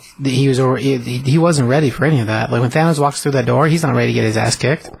were all... He wasn't ready for any of that. Like, when Thanos walks through that door, he's not ready to get his ass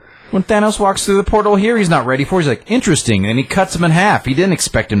kicked. When Thanos walks through the portal here, he's not ready for it. He's like, interesting. And he cuts him in half. He didn't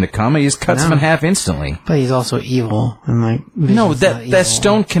expect him to come. He just cuts him in half instantly. But he's also evil. And, like... Vision's No, not that evil.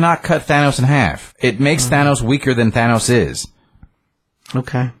 stone cannot cut Thanos in half. It makes Thanos weaker than Thanos is.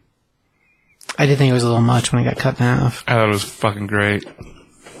 Okay. I did think it was a little much when he got cut in half. I thought it was fucking great.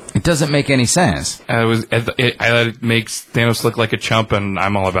 It doesn't make any sense. I thought it makes Thanos look like a chump, and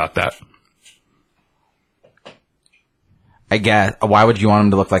I'm all about that. I guess, why would you want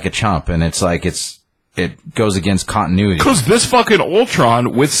him to look like a chump? And it's like, it goes against continuity. Because this fucking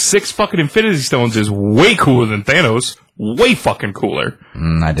Ultron with 6 fucking Infinity Stones is way cooler than Thanos. Way fucking cooler.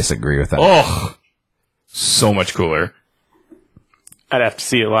 I disagree with that. Ugh. So much cooler. I'd have to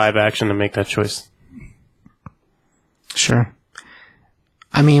see it live action to make that choice. Sure.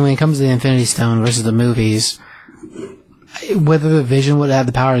 I mean, when it comes to the Infinity Stone versus the movies, whether the Vision would have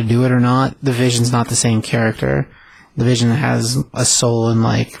the power to do it or not, the Vision's not the same character. The Vision has a soul and,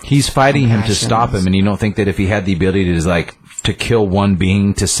 like... He's fighting him to compassion. stop him, and you don't think that if he had the ability to kill one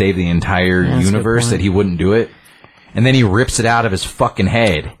being to save the entire that's a good universe, point. that he wouldn't do it? And then he rips it out of his fucking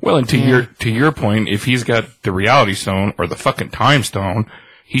head. Well, and to your point, if he's got the Reality Stone or the fucking Time Stone,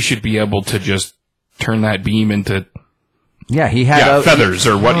 he should be able to just turn that beam into Yeah, he had feathers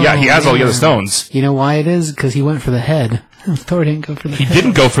or what. Yeah, he has all the other stones. You know why it is? Because he went for the head. Thor didn't go for the He head.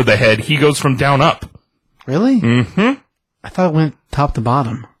 didn't go for the head. He goes from down up. Really? Mm-hmm. I thought it went top to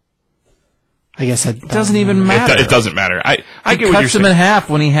bottom. I guess that It doesn't even matter. It doesn't matter. I He get what you're cuts him in saying. half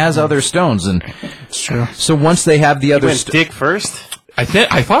when he has other stones, and It's true. so once they have the other Went dick first? I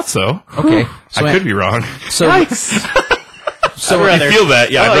thought so. okay, so I could be wrong. So So I feel that.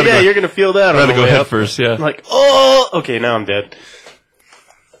 Yeah, Oh, I'd rather yeah, go, you're going to feel that. I'd rather on the go way head up. first. Yeah. I'm like, oh, okay, now I'm dead.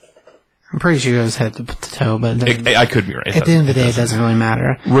 I'm pretty sure it was head to toe, but I could be right. at the end of the day, it doesn't really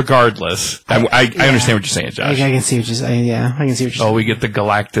matter. Regardless, I understand what you're saying, I Josh. can see what you're saying. Yeah, I can see what you're Oh, saying. we get the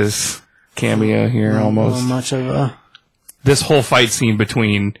Galactus cameo here almost. Much of a... This whole fight scene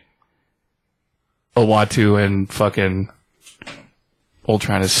between Uatu and fucking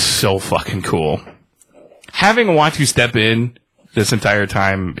Ultron is so fucking cool. Having Uatu step in this entire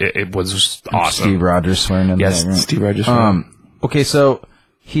time, it was awesome. Steve Rogers swearing in Yes, that, right? Steve Rogers. Okay, so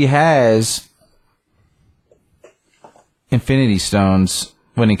he has Infinity Stones.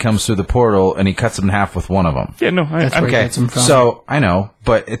 when he comes through the portal and he cuts him in half with one of them. Yeah, no, That's where he Okay, gets him from. so I know,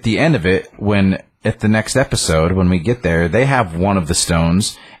 but at the end of it, at the next episode, when we get there, they have one of the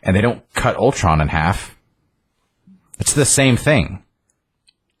stones and they don't cut Ultron in half. It's the same thing.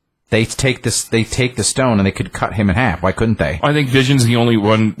 They take the stone and they could cut him in half. Why couldn't they? I think Vision's the only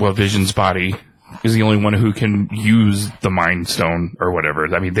one. Well, Vision's body is the only one who can use the Mind Stone or whatever.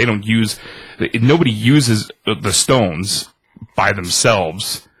 I mean, they don't use. Nobody uses the stones by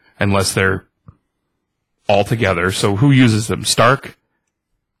themselves unless they're all together. So who uses them? Stark.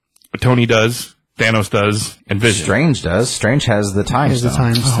 Tony does. Thanos does, and Vision. Strange does. Strange has the time Here's stone. the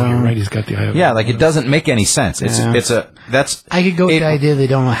time Oh, stone. you're right. He's got the eye. Yeah, like it doesn't make any sense. That's I could go with the idea they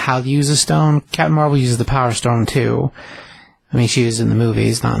don't know how to use a stone. Captain Marvel uses the Power Stone too. I mean, she uses it in the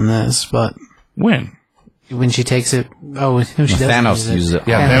movies, not in this, but When? when she takes it, no, she doesn't. Thanos use uses it.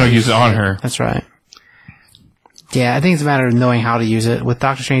 Yeah, Thanos uses it on her. That's right. Yeah, I think it's a matter of knowing how to use it. With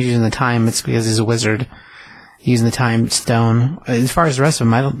Doctor Strange using the time, it's because he's a wizard using the time stone. As far as the rest of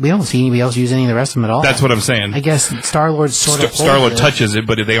them, we don't see anybody else use any of the rest of them at all. That's what I'm saying. I guess Star-Lord sort of Star-Lord holds it. touches it,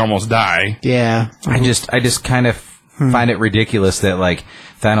 but they almost die. Yeah. I just kind of find it ridiculous that like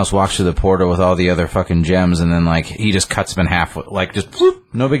Thanos walks through the portal with all the other fucking gems and then like he just cuts them in half, like just whoop,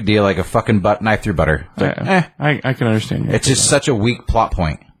 no big deal, like a fucking knife through butter. It's like, I can understand. It's just such a weak plot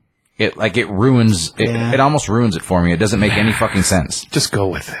point. It ruins it. Yeah. It almost ruins it for me. It doesn't make any fucking sense. Just go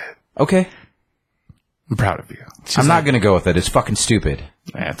with it. Okay, I'm proud of you. I'm not gonna go with it. It's fucking stupid.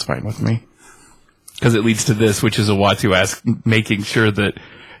 That's fine with me. Because it leads to this, which is a Uatu ask, making sure that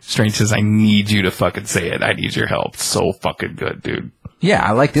Strange says, I need you to fucking say it. I need your help. So fucking good, dude. Yeah,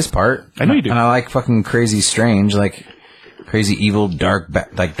 I like this part. I know you do. And I like fucking crazy Strange, like crazy evil, dark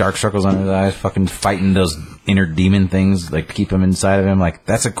circles under his eyes, fucking fighting those inner demon things, like to keep him inside of him. Like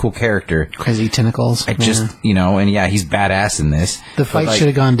that's a cool character. Crazy tentacles. I just, and yeah, he's badass in this. The fight should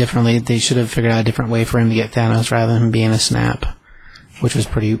have gone differently. They should have figured out a different way for him to get Thanos rather than him being a snap, which was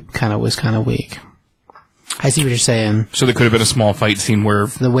kind of weak. I see what you're saying. So there could have been a small fight scene where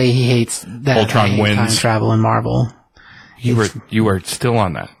The way he hates that Ultron I hate wins. time travel in Marvel. you were still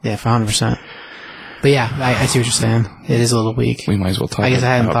on that. Yeah, for 100%. But yeah, I see what you're saying. It is a little weak. We might as well talk I guess I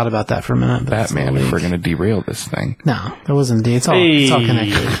hadn't about thought about that for a minute. But it's a Batman little if we're weak. going to derail this thing. No, it wasn't. It's all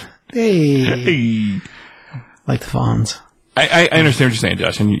connected. Hey. Hey. Like the Fonz. I understand what you're saying,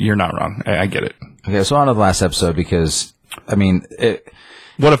 Josh, and you're not wrong. I get it. Okay, so on to the last episode because, I mean,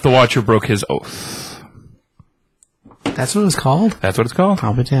 What if the Watcher broke his oath? That's what it was called? That's what it's called.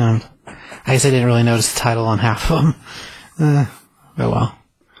 I'll be damned. I guess I didn't really notice the title on half of them. Oh well.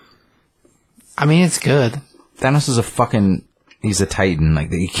 I mean, it's good. Thanos is he's a titan.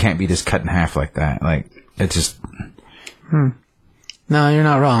 Like, he can't be just cut in half like that. Like, it just... No, you're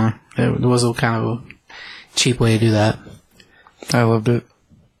not wrong. It was a kind of a cheap way to do that. I loved it.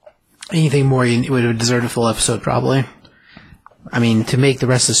 Anything more, you would have deserved a full episode, probably. I mean, to make the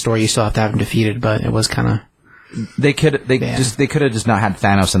rest of the story, you still have to have him defeated, but it was kind of... They could have just not had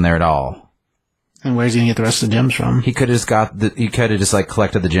Thanos in there at all. And where's he going to get the rest of the gems from? He could have just like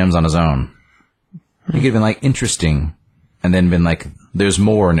collected the gems on his own. He could have been like interesting, and then been like, "There's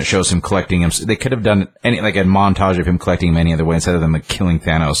more," and it shows him collecting them. They could have done a montage of him collecting them any other way instead of them like killing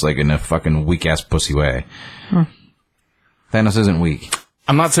Thanos like in a fucking weak ass pussy way. Thanos isn't weak.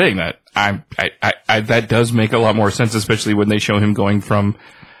 I'm not saying that. I that does make a lot more sense, especially when they show him going from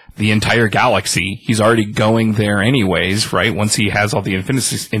the entire galaxy. He's already going there anyways, right? Once he has all the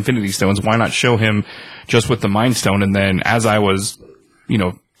Infinity Stones, why not show him just with the Mind Stone? And then as I was,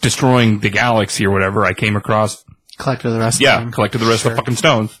 destroying the galaxy or whatever, I came across, Collected the rest of them. collected the rest of the fucking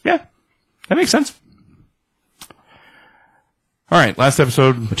stones. Yeah, that makes sense. All right, last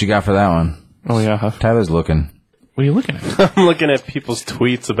episode. What you got for that one? Oh yeah, Huff. Tyler's looking. What are you looking at? I'm looking at people's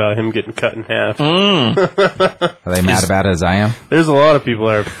tweets about him getting cut in half. Are they mad about it as I am? There's a lot of people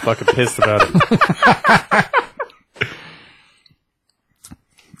that are fucking pissed about it.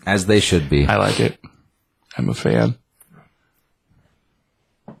 As they should be. I like it. I'm a fan.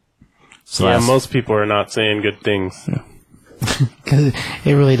 So Yeah, last- most people are not saying good things. Because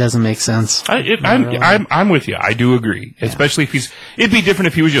it really doesn't make sense. I'm with you. I do agree. Especially if it'd be different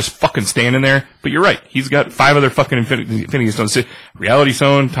if he was just fucking standing there. But you're right. He's got 5 other fucking Infinity Stones. Reality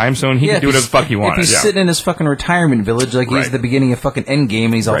Stone, Time Stone. He can do whatever the fuck he wanted. If he's sitting in his fucking retirement village like he's Right. at the beginning of fucking Endgame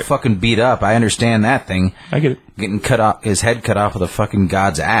and he's all Right. fucking beat up, I understand that thing. I get it. Getting cut off, his head cut off with a fucking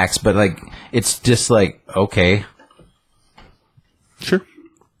god's axe, but like, it's just like, okay. Sure.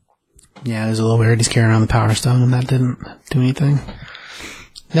 Yeah, it was a little weird. He's carrying around the Power Stone, and that didn't do anything.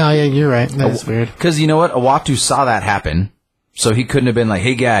 No, yeah, you're right. That's weird. Because you know what? Uatu saw that happen, so he couldn't have been like,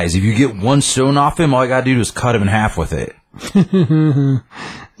 hey guys, if you get one stone off him, all I gotta do is cut him in half with it. He's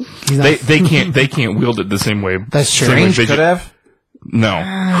not, They can't wield it the same way. That's true. same way Strange Vision- could have. No,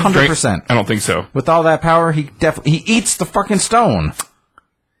 100%. I don't think so. With all that power, he eats the fucking stone.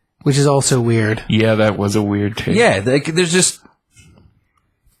 which is also weird. Yeah, that was a weird take. Yeah, there's just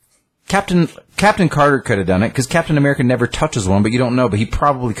Captain Carter could have done it because Captain America never touches one, but you don't know. But he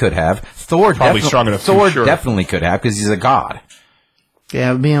probably could have. Thor Probably strong enough to, Thor sure. definitely could have because he's a god.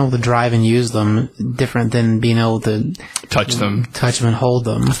 Yeah, being able to drive and use them different than being able to touch them. touch them and hold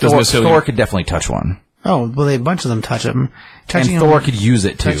them. Thor could definitely touch one, Oh, well, a bunch of them touch them. and Touching Thor them, could use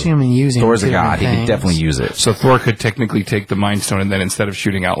it too. touching them and using Thor's a different god; he could things. definitely use it. So Thor could technically take the Mind Stone and then instead of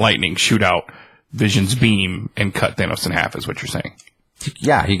shooting out lightning, shoot out Vision's beam and cut Thanos in half. Is what you're saying?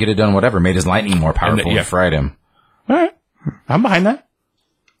 Yeah, he could have done whatever, made his lightning more powerful, and yeah. fried him. All right, I'm behind that.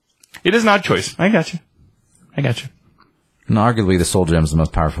 It is an odd choice. I got you. And arguably, the Soul Gem's the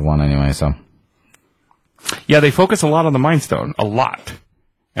most powerful one anyway. So Yeah, they focus a lot on the Mind Stone, a lot.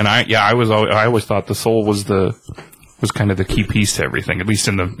 And I always thought the Soul was kind of the key piece to everything. At least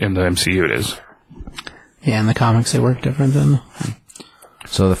in the MCU, it is. Yeah, in the comics they work different than.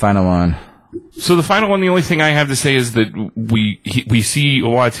 So the final one. So the final one, the only thing I have to say is that we see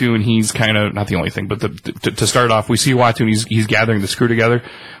Uatu and he's kind of not the only thing, but to start off, we see Uatu and he's gathering the crew together.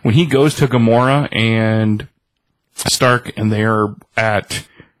 When he goes to Gamora and Stark and they're at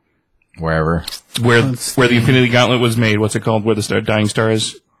Wherever. where the Infinity Gauntlet was made, what's it called? Where the Dying Star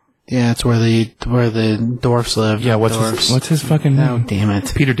is? Yeah, it's where the dwarfs live. Yeah, what's his fucking name? Oh, damn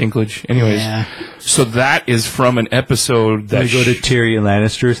it. Peter Dinklage. Anyways, Yeah. so that is from an episode that Tyrion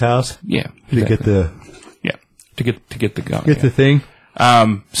Lannister's house yeah to get the to get the gun. the thing.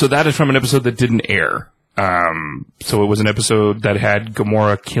 So that is from an episode that didn't air. So it was an episode that had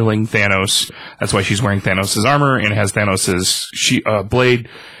Gamora killing Thanos. That's why she's wearing Thanos' armor, and it has Thanos' blade,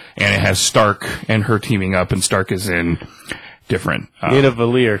 and it has Stark and her teaming up, and Stark is in different. Nina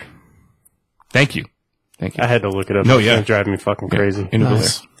Valir. Thank you. I had to look it up. No, It's yeah. gonna drive me fucking crazy. In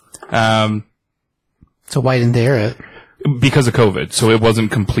Nice. Valir. So why didn't they air it? Because of COVID, so it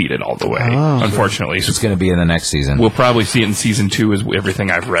wasn't completed all the way, Oh. unfortunately. So It's going to be in the next season. we'll probably see it in season 2. Is everything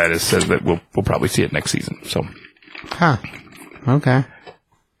I've read says that we'll probably see it next season. So, Huh. Okay.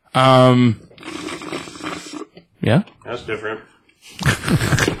 yeah. That's different.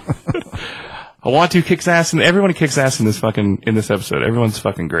 Uatu kicks ass, and everyone kicks ass in this episode. Everyone's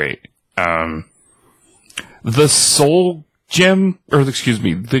fucking great. The Soul Gem,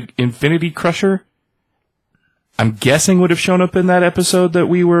 the Infinity Crusher, I'm guessing would have shown up in that episode that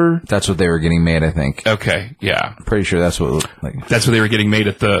we were. That's what they were getting made, I think. Okay, yeah, Pretty sure that's what that's what they were getting made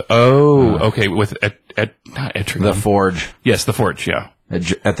at the. Okay, with not Etrigan. the Forge Yes, the Forge. Yeah,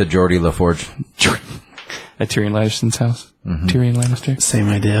 at the Geordie LaForge. at Tyrion Lannister's house. Tyrion Lannister. Same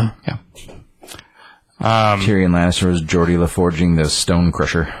idea. Yeah, Tyrion Lannister was Geordie LaForging the Stone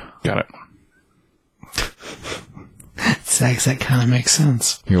Crusher. got it. Sex, that kind of makes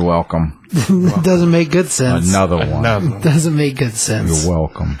sense. You're welcome. It doesn't make good sense. Another one. Doesn't make good sense. You're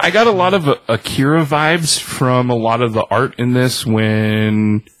welcome. I got a lot of Akira vibes from a lot of the art in this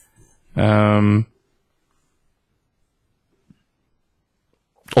when,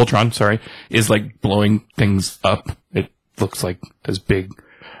 Ultron, is like blowing things up. It looks like this big,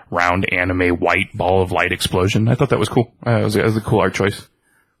 round anime white ball of light explosion. I thought that was cool. It was a cool art choice.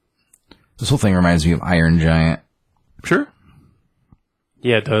 This whole thing reminds me of Iron Giant. Sure.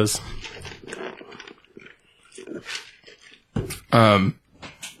 Yeah, it does. I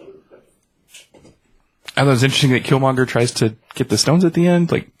thought it was interesting that Killmonger tries to get the stones at the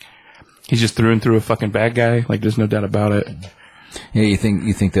end. Like, he's just through and through a fucking bad guy. Like, there's no doubt about it. Yeah, you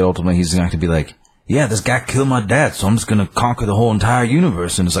think that ultimately he's going to have to be like, yeah, this guy killed my dad, so I'm just going to conquer the whole entire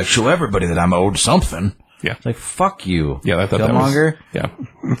universe and it's like show everybody that I'm owed something. Yeah. It's like, fuck you. Yeah, I thought Killmonger. that was...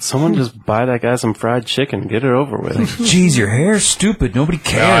 Yeah. Someone just buy that guy some fried chicken. Get it over with. Jeez, your hair's stupid. Nobody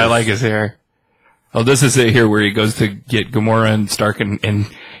cares. Oh, I like his hair. Oh, this is it here where he goes to get Gamora and Stark, and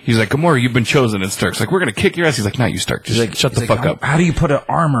he's like, Gamora, you've been chosen. And Stark's like, we're going to kick your ass. He's like, not you, Stark. Just shut the fuck up. How do you put an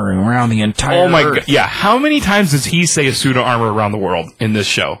armor around the entire Oh, my Earth? God. Yeah, how many times does he say a suit of armor around the world in this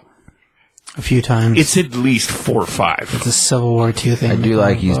show? A few times. It's at least 4 or 5. It's a Civil War II thing. I do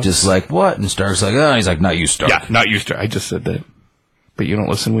like he's just like, what? And Stark's like, oh, he's like, not you, Stark. Yeah, not you, Stark. I just said that. But you don't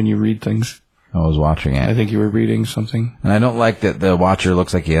listen when you read things. I was watching I it. think you were reading something. And I don't like that the Watcher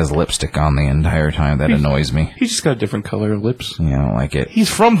looks like he has lipstick on the entire time. That annoys me. He's just got a different color of lips. Yeah, I don't like it. He's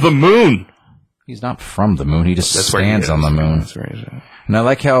from the moon. He's not from the moon. He just where he stands on is. the moon. That's where he is. And I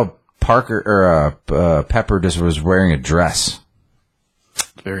like how Pepper just was wearing a dress.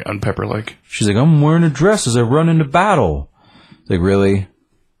 Very unpepper-like. She's like, I'm wearing a dress as I run into battle. It's like, really?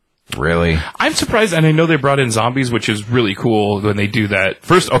 Really? I'm surprised, and I know they brought in zombies, which is really cool when they do that.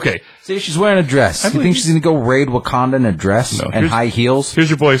 First, okay, See, she's wearing a dress. You think she's going to go raid Wakanda in a dress No, and here's- high heels? here's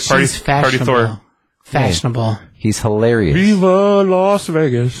your boy, Party She's fashionable. Thor. Fashionable. He's hilarious. Viva Las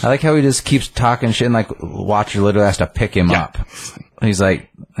Vegas. I like how he just keeps talking shit and like Watcher literally has to pick him up. And he's like,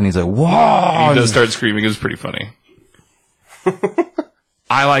 whoa! He does start screaming. It's pretty funny.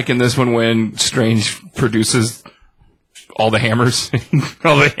 I like in this one when Strange produces all the hammers.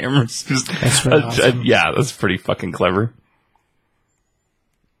 All the hammers. Just, That's really awesome. yeah, that's pretty fucking clever.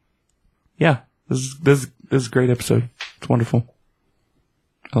 Yeah, this is a great episode. It's wonderful.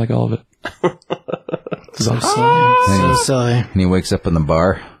 I like all of it. So silly. So silly. And he wakes up in the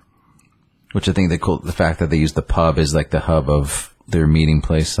bar, which I think the fact that they use the pub is like the hub of their meeting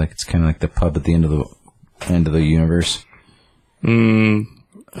place. Like it's kind of like the pub at the end of the universe. The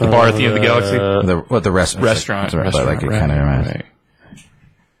bar at the end of the galaxy. The restaurant. Restaurant. But like it right, kind of reminds. right.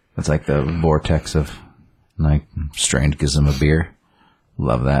 It's like the vortex of like Strange gives him a beer.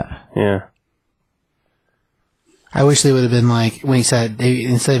 Love that. Yeah. I wish they would have been like, when he said,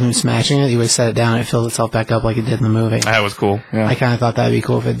 instead of him smashing it, he would have set it down and it filled itself back up like it did in the movie. That was cool. Yeah. I kind of thought that would be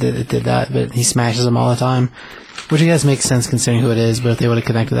cool if it did that, but he smashes them all the time. Which I guess makes sense considering who it is, but if they would have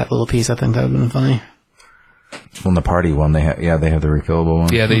connected that little piece, I think that would have been funny. Well, the party one, they have the refillable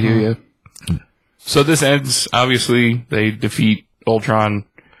one. Yeah, they do, yeah. So this ends, obviously, they defeat Ultron.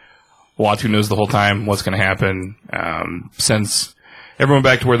 Uatu knows the whole time what's going to happen. Sends everyone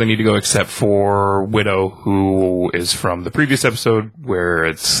back to where they need to go except for Widow, who is from the previous episode where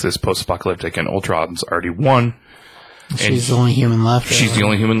it's this post-apocalyptic and Ultron's already won. She's the only human left. She's the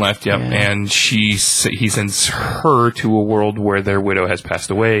only human left, yep. Yeah. And he sends her to a world where their Widow has passed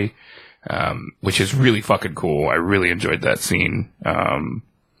away, which is really fucking cool. I really enjoyed that scene. And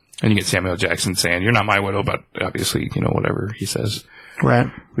you get Samuel Jackson saying, "You're not my Widow," but obviously, whatever he says. Right.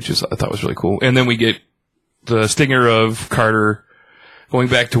 Which is, I thought was really cool. And then we get the stinger of Carter going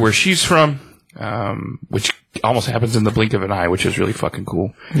back to where she's from, which almost happens in the blink of an eye, which is really fucking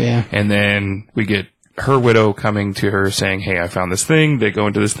cool. Yeah. And then we get her Widow coming to her saying, "Hey, I found this thing." They go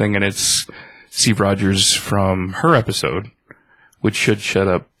into this thing and it's Steve Rogers from her episode, which should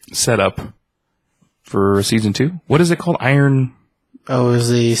set up for season 2. What is it called? Iron Oh, it was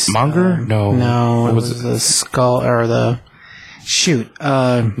the... Monger? No. No, What it was was it? the skull, or the... Shoot.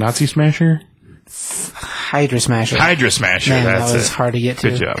 Nazi Smasher? Hydra Smasher. Hydra Smasher. Man, that's that was it. hard to get to.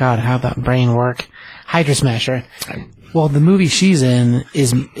 Good job. God, how'd that brain work? Hydra Smasher. Well, the movie she's in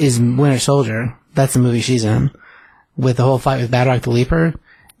is Winter Soldier. That's the movie she's in. With the whole fight with Badrock the Leaper.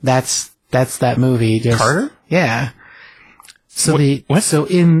 That's that movie. Just, Carter? Yeah. So What? so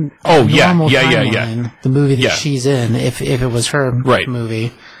in Oh, yeah, normal yeah, timeline, the movie that Yeah. she's in, if it was her Right.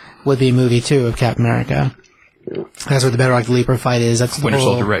 movie, would be movie 2 of Captain America. That's what the Badrock the Leaper fight is. That's the Winter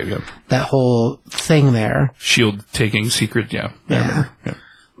whole, Soldier, right, yeah. that whole thing there. Shield taking secret, yeah. I Yeah. remember. Yeah.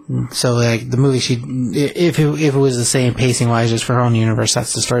 So like the movie, if it was the same pacing wise, just for her own universe,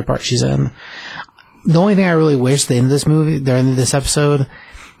 that's the story part she's in. The only thing I really wish they're in this episode,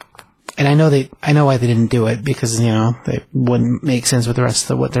 and I know why they didn't do it because they wouldn't make sense with the rest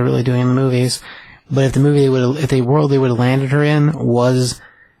of what they're really doing in the movies. But if the world they would have landed her in was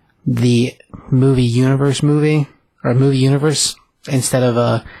the movie universe instead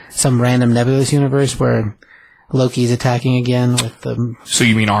of some random nebulous universe where Loki's attacking again with the... So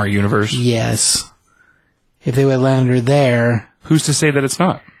you mean our universe? Yes. If they would have landed her there, Who's to say that it's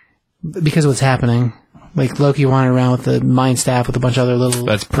not? because of what's happening. Like, Loki wandering around with the Mind Staff with a bunch of other little...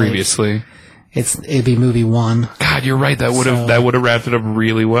 That's previously. It'd be movie 1. God, you're right. That would have So- wrapped it up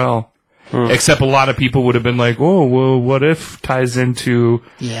really well. Except a lot of people would have been like, "Oh, well, what if ties into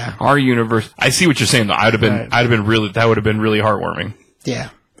Yeah. our universe?" I see what you're saying. Though that would have been really heartwarming. Yeah.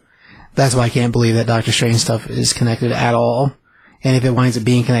 That's why I can't believe that Doctor Strange stuff is connected at all. And if it winds up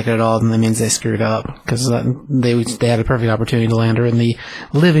being connected at all, then that means they screwed up. Because they had a perfect opportunity to land her in the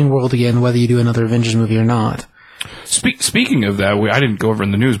living world again, whether you do another Avengers movie or not. Speaking of that, I didn't go over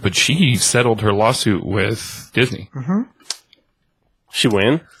in the news, but she settled her lawsuit with Disney. She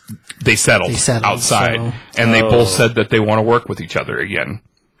win? They settled outside, so- and they both said that they want to work with each other again.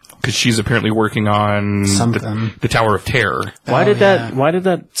 Because she's apparently working on Something. the Tower of Terror. Why Oh, did yeah. Why did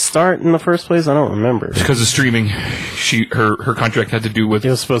that start in the first place? I don't remember. Because of streaming, her contract had to do with It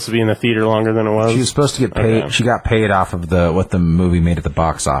was supposed to be in the theater longer than it was. She was supposed to get paid. Okay. She got paid off of what the movie made at the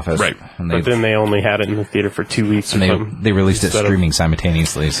box office, Right. And But then they only had it in the theater for 2 weeks or something. they released it instead of- streaming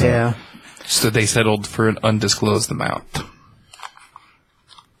simultaneously. So Yeah. so they settled for an undisclosed amount.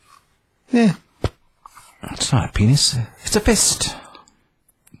 Yeah. it's not a penis; it's a fist.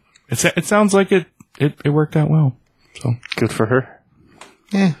 It sounds like it worked out well. So Good for her.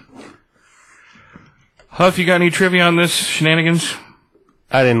 Yeah. Huff, you got any trivia on this shenanigans?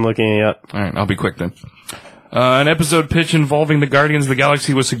 I didn't look any up. All right, I'll be quick then. An episode pitch involving the Guardians of the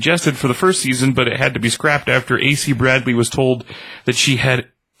Galaxy was suggested for the first season, but it had to be scrapped after A.C. Bradley was told that she had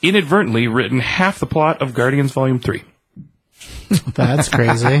inadvertently written half the plot of Guardians Volume 3. That's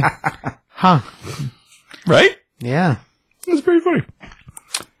crazy. Huh. Right? Yeah. That's pretty funny.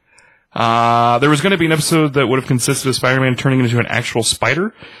 There was going to be an episode that would have consisted of Spider-Man turning into an actual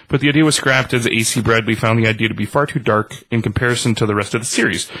spider, but the idea was scrapped as A.C. Bradley found the idea to be far too dark in comparison to the rest of the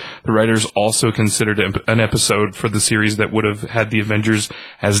series. The writers also considered an episode for the series that would have had the Avengers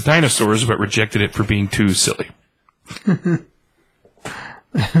as dinosaurs, but rejected it for being too silly.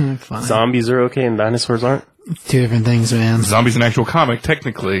 Fine. Zombies are okay and dinosaurs aren't? Two different things, man. Zombies an actual comic,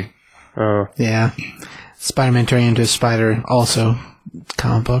 technically. Oh. Yeah. Spider-Man turning into a spider, also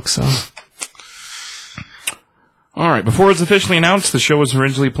comic book, so. All right. Before it was officially announced, the show was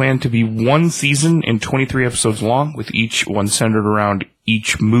originally planned to be 1 season and 23 episodes long, with each one centered around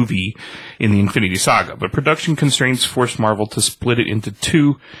each movie in the Infinity Saga. But production constraints forced Marvel to split it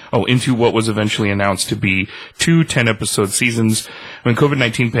into what was eventually announced to be 2 10-episode seasons. When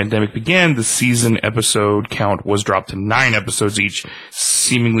COVID-19 pandemic began, the season episode count was dropped to 9 episodes each,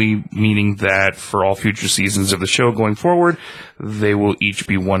 seemingly meaning that for all future seasons of the show going forward, they will each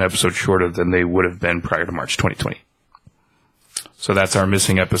be 1 episode shorter than they would have been prior to March 2020. So that's our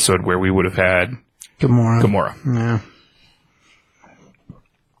missing episode where we would have had Gamora. Yeah.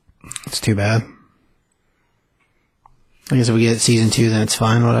 It's too bad. I guess if we get season 2, then it's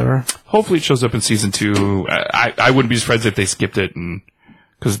fine, whatever. Hopefully it shows up in season 2. I wouldn't be surprised if they skipped it, and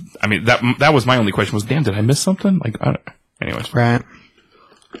because I mean that was my only question was, damn, did I miss something? Like, anyways. Right.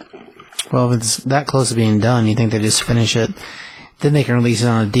 Well, if it's that close to being done, you think they just finish it, then they can release it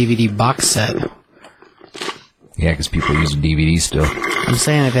on a DVD box set. Yeah, because people use DVDs still. I'm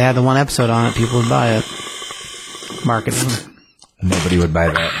saying if they had the 1 episode on it, people would buy it. Marketing. Nobody would buy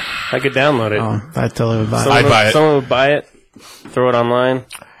that. I could download it. Oh, I totally would buy it. I'd buy it. Someone would buy it, throw it online.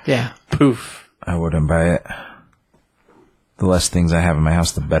 Yeah. Poof. I wouldn't buy it. The less things I have in my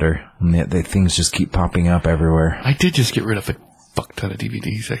house, the better. And yet the things just keep popping up everywhere. I did just get rid of a fuck ton of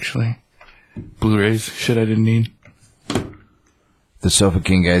DVDs, actually. Blu-rays, shit I didn't need. The Sofa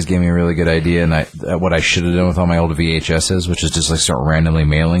King guys gave me a really good idea, and what I should have done with all my old VHSs, which is just like start randomly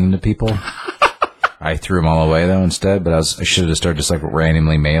mailing them to people. I threw them all away though instead, but I should have started just like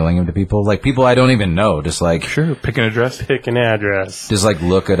randomly mailing them to people, like people I don't even know, just like Sure, pick an address. Pick an address. just like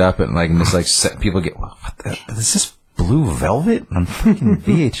look it up and just like people get, what is this Blue Velvet on fucking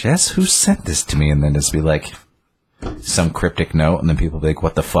VHS? Who sent this to me? And then just be like some cryptic note, and then people be like,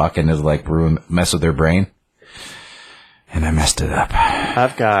 what the fuck, and it'll like mess with their brain. And I messed it up.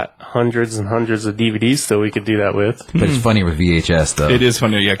 I've got hundreds and hundreds of DVDs still we could do that with. But it's funny with VHS though. It is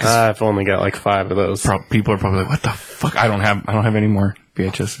funny, yeah, because I've only got like 5 of those. people are probably like, what the fuck? I don't have any more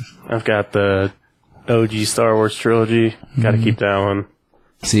VHSs. I've got the OG Star Wars trilogy. Got to keep that one.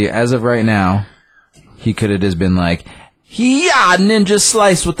 See, as of right now, he could have just been like, yeah, ninja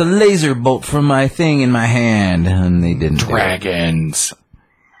slice with the laser bolt from my thing in my hand. And they didn't. Dragons.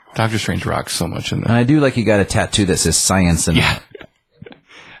 Doctor Strange rocks so much in And there. I do like you got a tattoo that says science in it.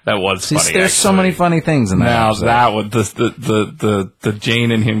 That was See, funny. there's so many funny things in that. Now episode. that was the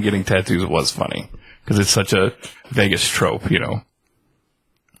Jane and him getting tattoos was funny because it's such a Vegas trope, you know.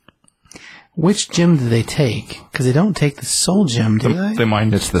 Which gem do they take? Because they don't take the soul gem, do they? The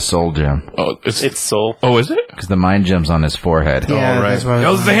mind. It's the soul gem. Oh, It's Soul. Oh, is it? Because the mind gem's on his forehead. Yeah, Oh, right. that's what I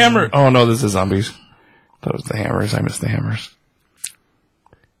Oh, was it's the wondering. hammer. Oh no, this is zombies. That was the hammers. I missed the hammers.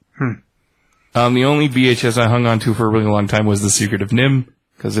 The only VHS I hung on to for a really long time was The Secret of Nim,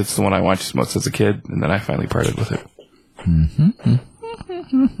 because it's the one I watched most as a kid, and then I finally parted with it.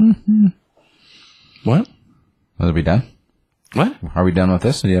 What? Are we done? What? Are we done with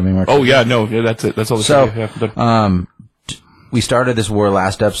this? Do you have any more? Oh yeah, no, yeah, that's it. That's all the So, stuff I have done. We started this war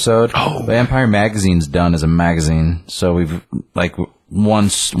last episode. Oh. The Empire Magazine's done as a magazine. So we've, like, one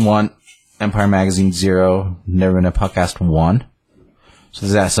Empire Magazine 0, never been a podcast 1.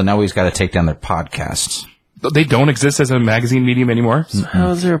 So now we've got to take down their podcasts. They don't exist as a magazine medium anymore? How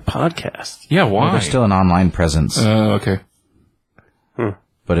is there a podcast? Yeah, Well, why? they're still an online presence. Okay.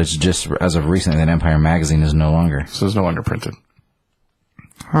 But it's just, as of recently, that Empire Magazine is no longer. So it's no longer printed.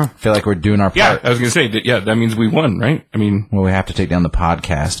 I feel like we're doing our Yeah, part. I was going to say, that means we won, right? I mean, Well, we have to take down the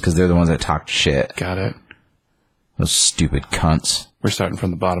podcast because they're the ones that talk shit. got it. Those stupid cunts. We're starting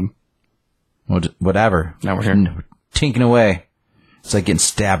from the bottom. Well, whatever. Now we're here. We're tinking away. It's like getting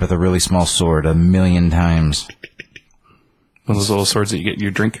stabbed with a really small sword 1,000,000 times. One of those little swords that you get in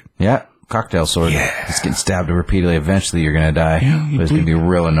your drink. Yeah, cocktail sword. Yeah. It's getting stabbed repeatedly. Eventually, you're gonna die. Yeah, you but it's gonna be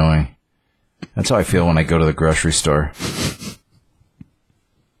real annoying. That's how I feel when I go to the grocery store.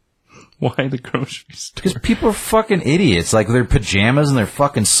 Why the grocery store? Because people are fucking idiots. Like, their pajamas and their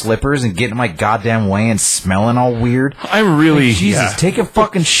fucking slippers and getting in my goddamn way and smelling all weird. I'm really... Like, Jesus, take a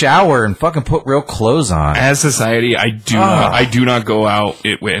fucking shower and fucking put real clothes on. As society, I do not go out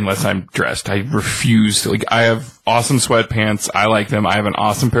unless I'm dressed. I refuse to. Like, I have awesome sweatpants. I like them. I have an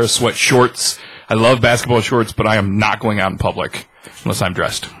awesome pair of sweat shorts. I love basketball shorts, but I am not going out in public unless I'm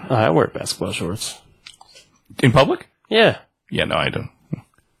dressed. I wear basketball shorts. In public? Yeah. Yeah, no, I don't.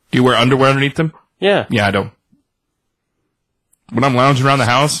 Do you wear underwear underneath them? Yeah. Yeah, I don't. When I'm lounging around the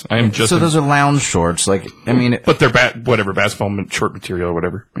house, I am just... So those are lounge shorts. Like, I mean... But they're whatever, basketball short material or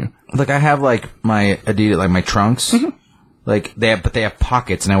whatever. Yeah. Like, I have, like, my Adidas, like, my trunks. Mm-hmm. Like, they have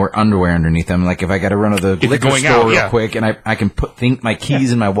pockets, and I wear underwear underneath them. Like, if I got to run to the liquor going store out, real yeah. quick, and I can put my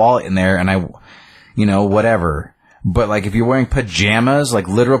keys in my wallet in there, and I, you know, whatever. But, like, if you're wearing pajamas, like,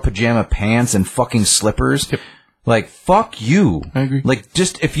 literal pajama pants and fucking slippers... Yep. Like, fuck you. I agree. Like,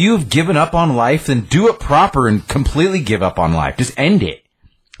 just, if you've given up on life, then do it proper and completely give up on life. Just end it.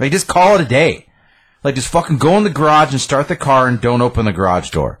 Like, just call it a day. Like, just fucking go in the garage and start the car and don't open the garage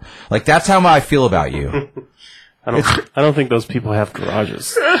door. Like, that's how I feel about you. I don't think those people have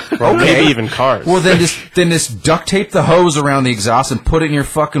garages. Or maybe even cars. Well, then just duct tape the hose around the exhaust and put it in your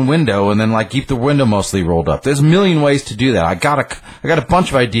fucking window and then, like, keep the window mostly rolled up. There's a million ways to do that. I got a bunch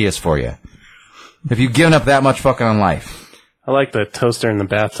of ideas for you. If you've given up that much fucking on life. I like the toaster in the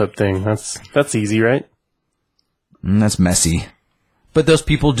bathtub thing. That's easy, right? That's messy. But those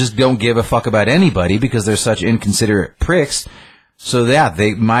people just don't give a fuck about anybody because they're such inconsiderate pricks. So, yeah,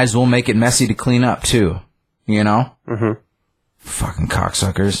 they might as well make it messy to clean up, too. You know? Mm-hmm. Fucking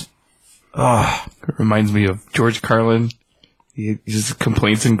cocksuckers. Ugh. It reminds me of George Carlin. He just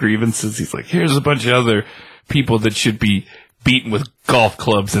complaints and grievances. He's like, here's a bunch of other people that should be beaten with golf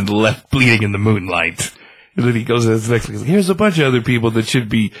clubs and left bleeding in the moonlight. And then he goes to his next one. He's like, here's a bunch of other people that should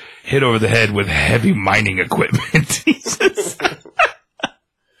be hit over the head with heavy mining equipment.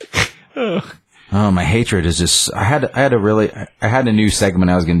 Oh, my hatred is just... I had a new segment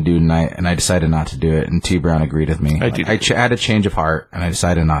I was going to do tonight, and I decided not to do it, and T. Brown agreed with me. I had a change of heart, and I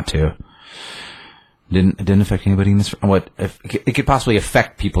decided not to. It didn't affect anybody in this room. It could possibly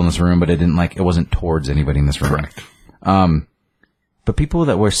affect people in this room, but it wasn't towards anybody in this room. Correct. But people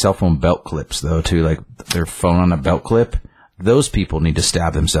that wear cell phone belt clips, though, too, like their phone on a belt clip, those people need to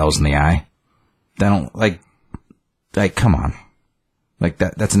stab themselves in the eye. They don't, like, come on. Like,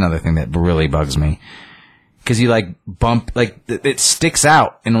 that's another thing that really bugs me. Because you, like, bump, like, it sticks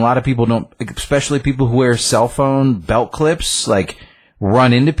out, and a lot of people don't, especially people who wear cell phone belt clips, like,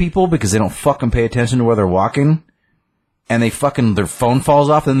 run into people because they don't fucking pay attention to where they're walking. And their phone falls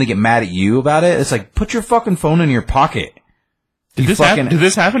off, and then they get mad at you about it. It's like, put your fucking phone in your pocket. Did this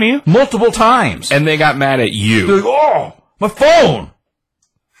happen to you? Multiple times. And they got mad at you. They're like, oh, my phone!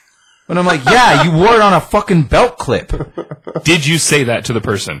 And I'm like, yeah, you wore it on a fucking belt clip. Did you say that to the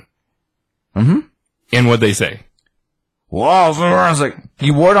person? Mm-hmm. And what'd they say? Wow, I was like,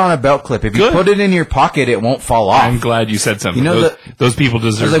 you wore it on a belt clip. If you put it in your pocket, it won't fall off. I'm glad you said something. You know, those people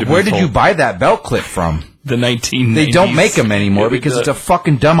deserve I was like, to be where did told. you buy that belt clip from? The 1990s. They don't make them anymore because it's a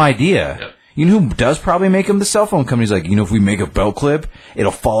fucking dumb idea. Yep. You know who does probably make them? The cell phone company's like, if we make a belt clip,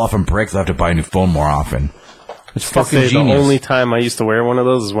 it'll fall off and break. They'll have to buy a new phone more often. It's fucking genius. The only time I used to wear one of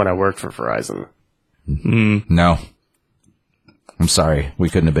those is when I worked for Verizon. No. I'm sorry. We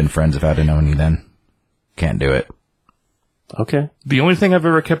couldn't have been friends if I'd have known you then. Can't do it. Okay. The only thing I've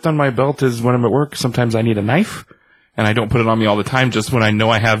ever kept on my belt is when I'm at work. Sometimes I need a knife, and I don't put it on me all the time. Just when I know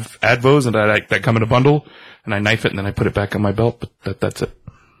I have Advos and that come in a bundle, and I knife it, and then I put it back on my belt. But that's it.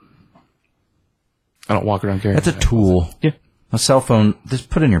 I don't walk around carrying. That's a tool. Yeah. A cell phone. Just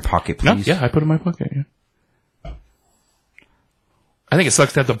put it in your pocket, please. No, yeah, I put it in my pocket. Yeah. I think it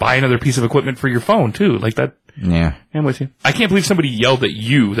sucks to have to buy another piece of equipment for your phone too. Like that. Yeah. I'm with you. I can't believe somebody yelled at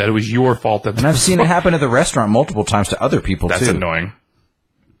you that it was your fault. And I've seen it happen at the restaurant multiple times to other people, That's too. annoying.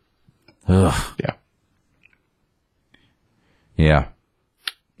 Ugh. Yeah. Yeah.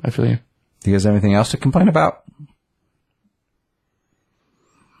 I feel you. Do you guys have anything else to complain about?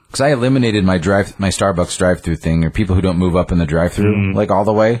 Because I eliminated my Starbucks drive-through thing, or people who don't move up in the drive-through, like all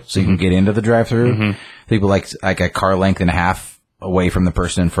the way, so you can get into the drive-through. People like a car length and a half away from the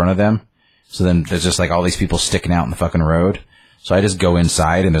person in front of them. So then there's just like all these people sticking out in the fucking road. So I just go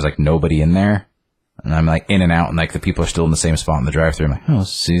inside and there's like nobody in there. And I'm like in and out and like the people are still in the same spot in the drive-thru. I'm like, oh,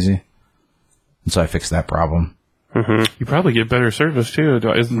 this is easy. And so I fixed that problem. You probably get better service too.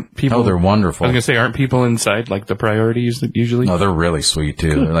 Isn't people? Oh, they're wonderful. I was gonna say, aren't people inside like the priorities usually? No, they're really sweet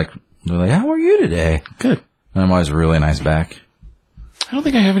too. They're like, how are you today? Good. And I'm always really nice back. I don't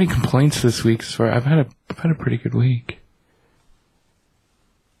think I have any complaints this week. I've had a pretty good week.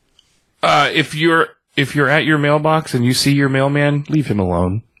 If you're at your mailbox and you see your mailman, leave him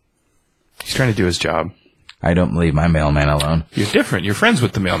alone. He's trying to do his job. I don't leave my mailman alone. You're different. You're friends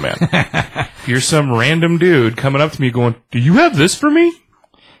with the mailman. If you're some random dude coming up to me going, "Do you have this for me?"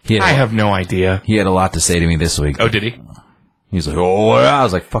 I have no idea. He had a lot to say to me this week. Oh, did he? He's like, "Oh," I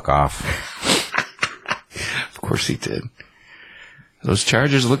was like, "Fuck off." Of course he did. Those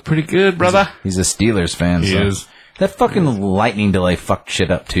Chargers look pretty good, brother. He's a Steelers fan. He is. That fucking lightning delay fucked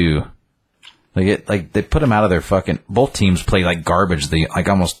shit up too. Like they put him out of their fucking. Both teams play like garbage. Like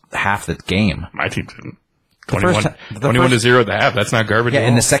almost half the game. My team didn't. 21 to 0 at the half. That's not garbage. Yeah, at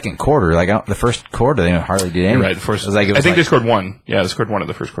in all. the second quarter, like the first quarter, they hardly did anything. You're right. The first, I think they scored one. Yeah, they scored one in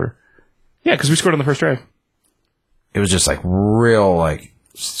the first quarter. Yeah, because we scored on the first drive. It was just like real like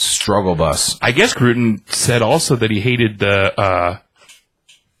struggle bus. I guess Gruden said also that he hated the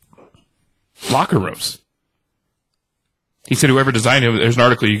locker rooms. He said whoever designed him, there's an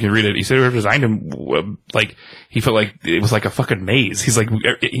article, you can read it. He said whoever designed him, like, he felt like it was like a fucking maze. He's like,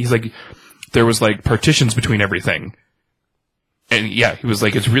 there was like partitions between everything. And yeah, he was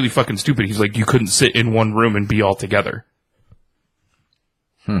like, it's really fucking stupid. He's like, you couldn't sit in one room and be all together.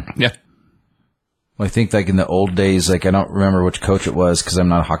 Yeah. Well, I think like in the old days, like I don't remember which coach it was because I'm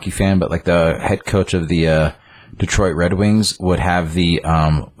not a hockey fan, but like the head coach of the Detroit Red Wings would have the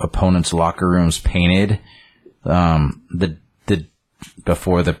opponents' locker rooms painted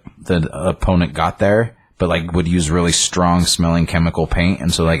before the opponent got there, but like would use really strong smelling chemical paint,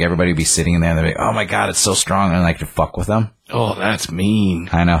 and so like everybody would be sitting in there and they'd be, "Oh my god, it's so strong," and like to fuck with them. Oh, that's mean.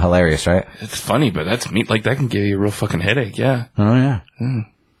 I know, hilarious, right? It's funny, but that's mean. Like that can give you a real fucking headache. Yeah. Oh yeah.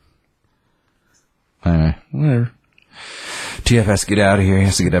 Anyway, Whatever. TF has to get out of here. He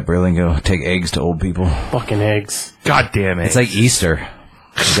has to get up early and go take eggs to old people. Fucking eggs. God damn it. It's like Easter.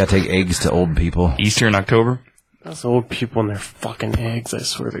 You gotta take eggs to old people. Easter in October. Those old people and their fucking eggs, I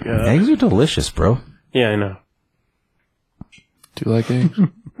swear to God. Eggs are delicious, bro. Yeah, I know. Do you like eggs?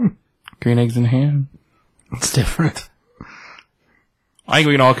 Green eggs and ham. It's different. I think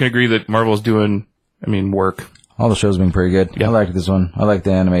we all can agree that Marvel's doing, work. All the shows have been pretty good. Yeah. I liked this one. I like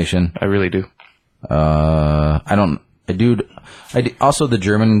the animation. I really do. Also the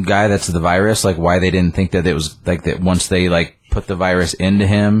German guy that's the virus, like why they didn't think that it was like that once they like put the virus into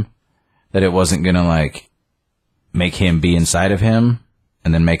him, that it wasn't gonna like make him be inside of him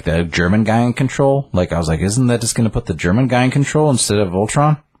and then make the German guy in control. Like I was like, isn't that just gonna put the German guy in control instead of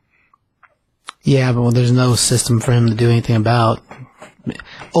Ultron? Yeah, but when there's no system for him to do anything about,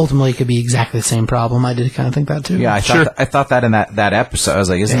 ultimately it could be exactly the same problem. I did kind of think that too. Yeah, I thought that in that episode. I was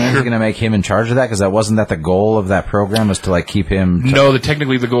like, isn't that going to make him in charge of that? Because that wasn't that the goal of that program was to like keep him. No,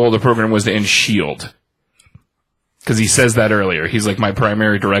 technically the goal of the program was to end S.H.I.E.L.D. Because he says that earlier. He's like, my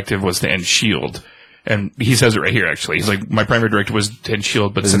primary directive was to end S.H.I.E.L.D. And he says it right here, actually. He's like, my primary directive was to end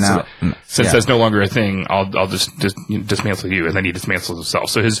S.H.I.E.L.D., but since that's no longer a thing, I'll just dismantle you. And then he dismantles himself.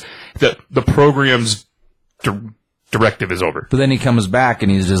 So the program's directive is over. But then he comes back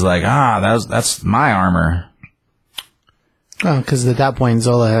and he's just like, that's my armor. Oh, because at that point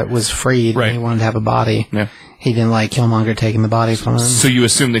Zola was freed Right. and he wanted to have a body. Yeah. He didn't like Killmonger taking the body from him. So you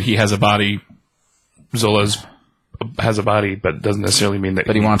assume that he has a body. Zola's has a body, but doesn't necessarily mean that.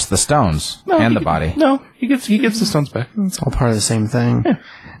 But he wants the stones and the body. No, he gets the stones back. It's all part of the same thing. Yeah.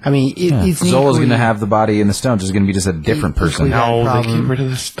 I mean, it's Zola's going to have the body and the stones. It's going to be just a different person. No, No, they keep rid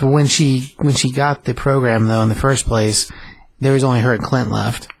of this. But when she got the program though in the first place, there was only her and Clint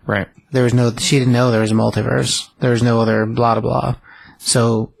left. Right. She didn't know there was a multiverse. There was no other blah blah blah.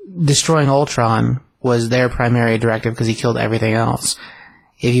 So destroying Ultron was their primary directive because he killed everything else.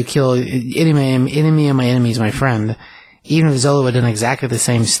 If you kill enemy of my enemy is my friend, even if Zola would have done exactly the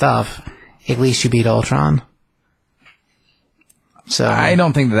same stuff, at least you beat Ultron. So I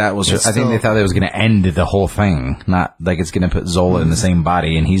don't think that was. I think they thought it was going to end the whole thing. Not like it's going to put Zola in the same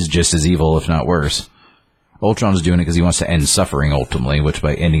body, and he's just as evil, if not worse. Ultron's doing it because he wants to end suffering ultimately, which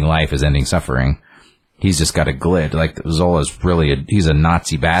by ending life is ending suffering. He's just got a glitch. Like Zola's really he's a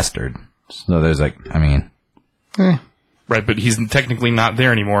Nazi bastard. So there's Right, but he's technically not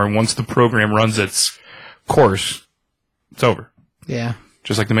there anymore. And once the program runs its course, it's over. yeah.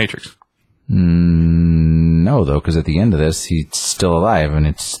 Just like the Matrix. No, though, because at the end of this, he's still alive and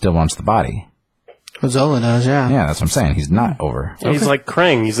it still wants the body. Well, Zola does, yeah. Yeah, that's what I'm saying. He's not over. He's like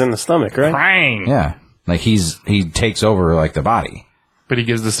Krang. He's in the stomach, right? Bang! Yeah, like he takes over like the body. But he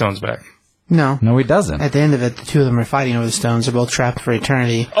gives the stones back. No. No, he doesn't. At the end of it, the two of them are fighting over the stones. They're both trapped for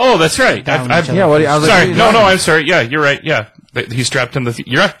eternity. Oh, that's right. Down with each other. Yeah, I was Sorry. like, No, I'm sorry. Yeah, you're right. Yeah. He's trapped in the...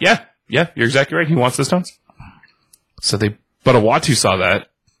 You're right. Yeah. Yeah, you're exactly right. He wants the stones. So they But Uatu saw that.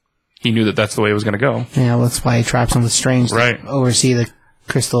 He knew that that's the way it was going to go. Yeah, well, that's why he traps them with Strange Right. to oversee the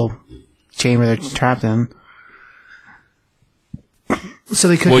crystal chamber they're trapped in. So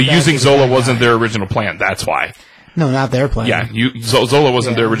they could. Well, using Zola wasn't their original plan. That's why. No, not their plan. Yeah, Zola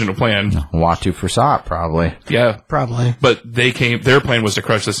wasn't their original plan. Watu for Sop, probably. Yeah. Probably. But their plan was to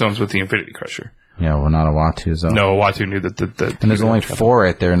crush the stones with the Infinity Crusher. Yeah, well, not a Watu, so. No, Uatu knew that. And there's only 4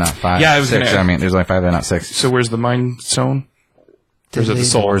 right there, not 5. Yeah, I was 6. gonna- I mean, there's only 5 there, not 6. So where's the Mind Stone? Or is it the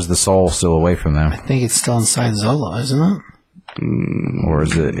soul? Or is the soul still away from them? I think it's still inside Zola, isn't it? Or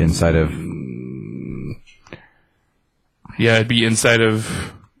is it inside of... Yeah, it'd be inside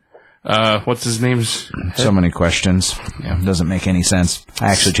of... what's his name's? So many questions. Yeah, doesn't make any sense.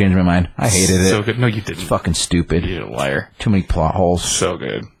 I actually changed my mind. I hated it. So good. No, you didn't. Fucking stupid. You're a liar. Too many plot holes. So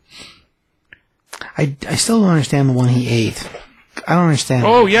good. I still don't understand the one he ate. I don't understand.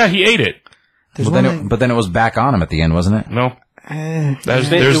 Oh, yeah, he ate it. There's But one then it was back on him at the end, wasn't it? No. I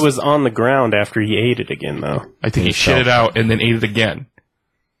think it was on the ground after he ate it again, though. I think he shit it out and then ate it again.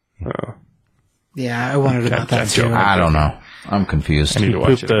 yeah, I wondered about that that's too. joking. I don't know. I'm confused. I need to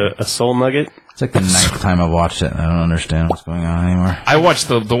watch Pooped it. a soul nugget. It's like the 9th time I've watched it, and I don't understand what's going on anymore. I watched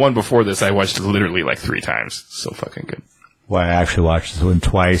the one before this. I watched it literally like 3 times. So fucking good. Well, I actually watched this one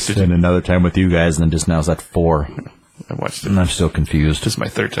twice and another time with you guys. And then just now it's at 4. I watched it. And I'm still confused. This is my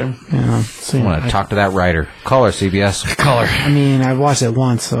 3rd time. Yeah, so, I want to talk to that writer. Call her, CBS. Color. I mean, I watched it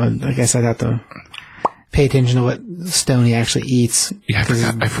once, so I guess I'd have to pay attention to what stone he actually eats. Yeah,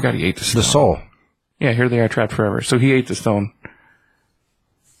 I forgot he ate the stone. The soul. Yeah, here they are trapped forever. So he ate the stone.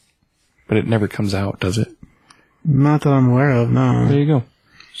 But it never comes out, does it? Not that I'm aware of, no. There you go.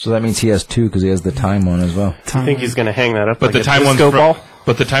 So that means he has 2 because he has the time one as well. I think he's going to hang that up But like the a time one's disco from, ball.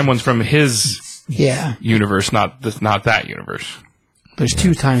 But the time one's from his Yeah. universe, not that universe. There's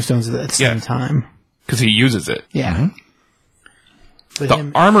 2 time stones at the same Yeah. time. Because he uses it. Yeah. But The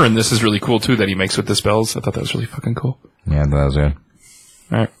him, armor in this is really cool too that he makes with the spells. I thought that was really fucking cool. Yeah, that was good.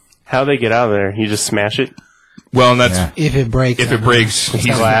 All right. How they get out of there? You just smash it? Well, and that's Yeah. if it breaks, if it breaks, he's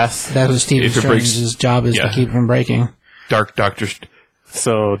Glass. that's what Stephen if it breaks- Strange's job is yeah. to keep it from breaking. Dark Doctor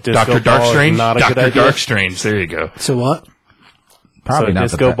So disco Doctor Dark ball Strange. is not a good Doctor idea. Dark Strange. There you go. So what? Probably So not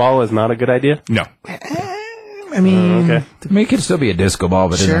disco the ball is not a good idea. No. I mean, Okay. I mean, it could still be a disco ball,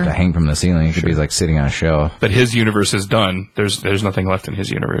 but it doesn't Sure. have to hang from the ceiling. It could be like sitting on a shelf. But his universe is done. There's nothing left in his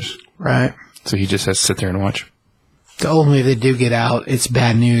universe. right. So he just has to sit there and watch. So ultimately, if they do get out, it's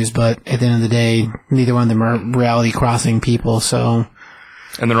bad news. But at the end of the day, neither one of them are reality crossing people. So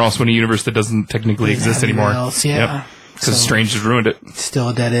And they're also in a universe that doesn't technically exist everywhere anymore. else, yeah. Because So- Strange has ruined it. it's still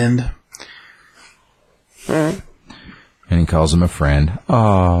a dead end. And he calls him a friend.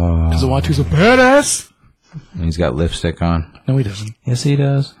 Oh. Does Uatu's a badass? And he's got lipstick on. No, he doesn't. Yes, he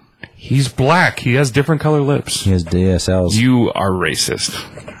does. He's black. He has different color lips. He has DSLs. You are racist.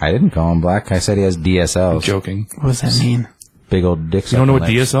 I didn't call him black. I said he has DSLs. Joking. What does that mean? Big old dicks. You don't know what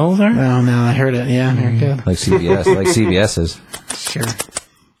DSLs are? Oh no, I heard it. Yeah, very good. Like CBS. Like CBS's. Sure.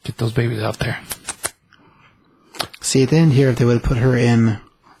 Get those babies out there. See, at the end here, if they would have put her in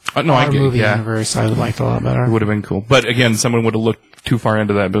No, I our get movie yeah. universe, I would have liked it a lot better. It would have been cool. But again, someone would have looked too far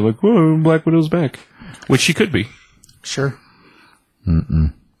into that and been like, whoa, Black Widow's back. Which she could be. Sure.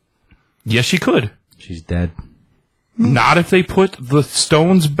 Yes, she could. She's dead. Not if they put the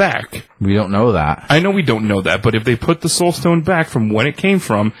stones back. We don't know that. I know we don't know that, but if they put the soul stone back from when it came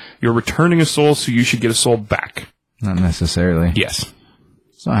from, you're returning a soul, so you should get a soul back. Not necessarily. Yes.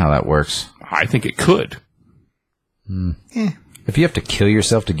 That's not how that works. I think it could. If you have to kill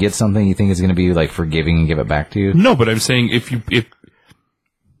yourself to get something, you think it's going to be like forgiving and give it back to you? No, but I'm saying if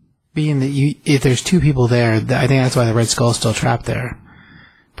Being that if there's 2 people there, I think that's why the Red Skull's still trapped there.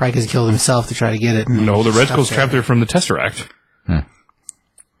 Probably because he killed himself to try to get it. And no, the he's Red stuck Skull's there. trapped there from the Tesseract.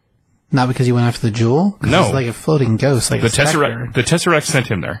 Not because he went after the jewel? 'Cause No. He's like a floating ghost, like The a specter. Tesseract sent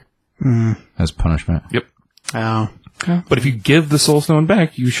him there. As punishment. Yep. Oh. But if you give the soul stone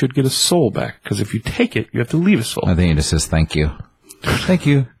back, you should get a soul back. Because if you take it, you have to leave a soul. I think he just says thank you. Thank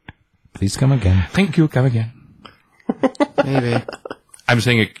you. Please come again. Thank you, come again. Maybe. I'm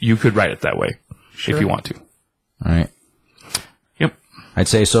saying you could write it that way if you want to. All right. Yep. I'd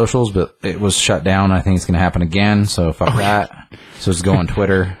say socials, but it was shut down. I think it's going to happen again, so fuck that. So just go on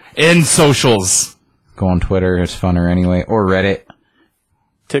Twitter. And socials. Go on Twitter. It's funner anyway. Or Reddit.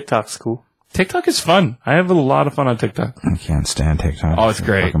 TikTok's cool. TikTok is fun. I have a lot of fun on TikTok. I can't stand TikTok. Oh, it's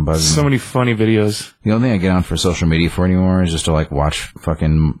great. Fucking bugs So me. many funny videos. The only thing I get on for social media for anymore is just to like watch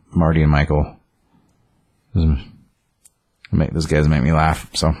fucking Marty and Michael. Those guys make me laugh,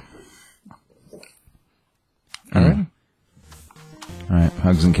 so. Alright. Alright,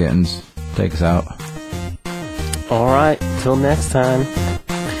 hugs and kittens. Take us out. All right, till next time.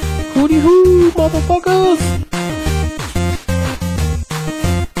 Hooty hoo, motherfuckers!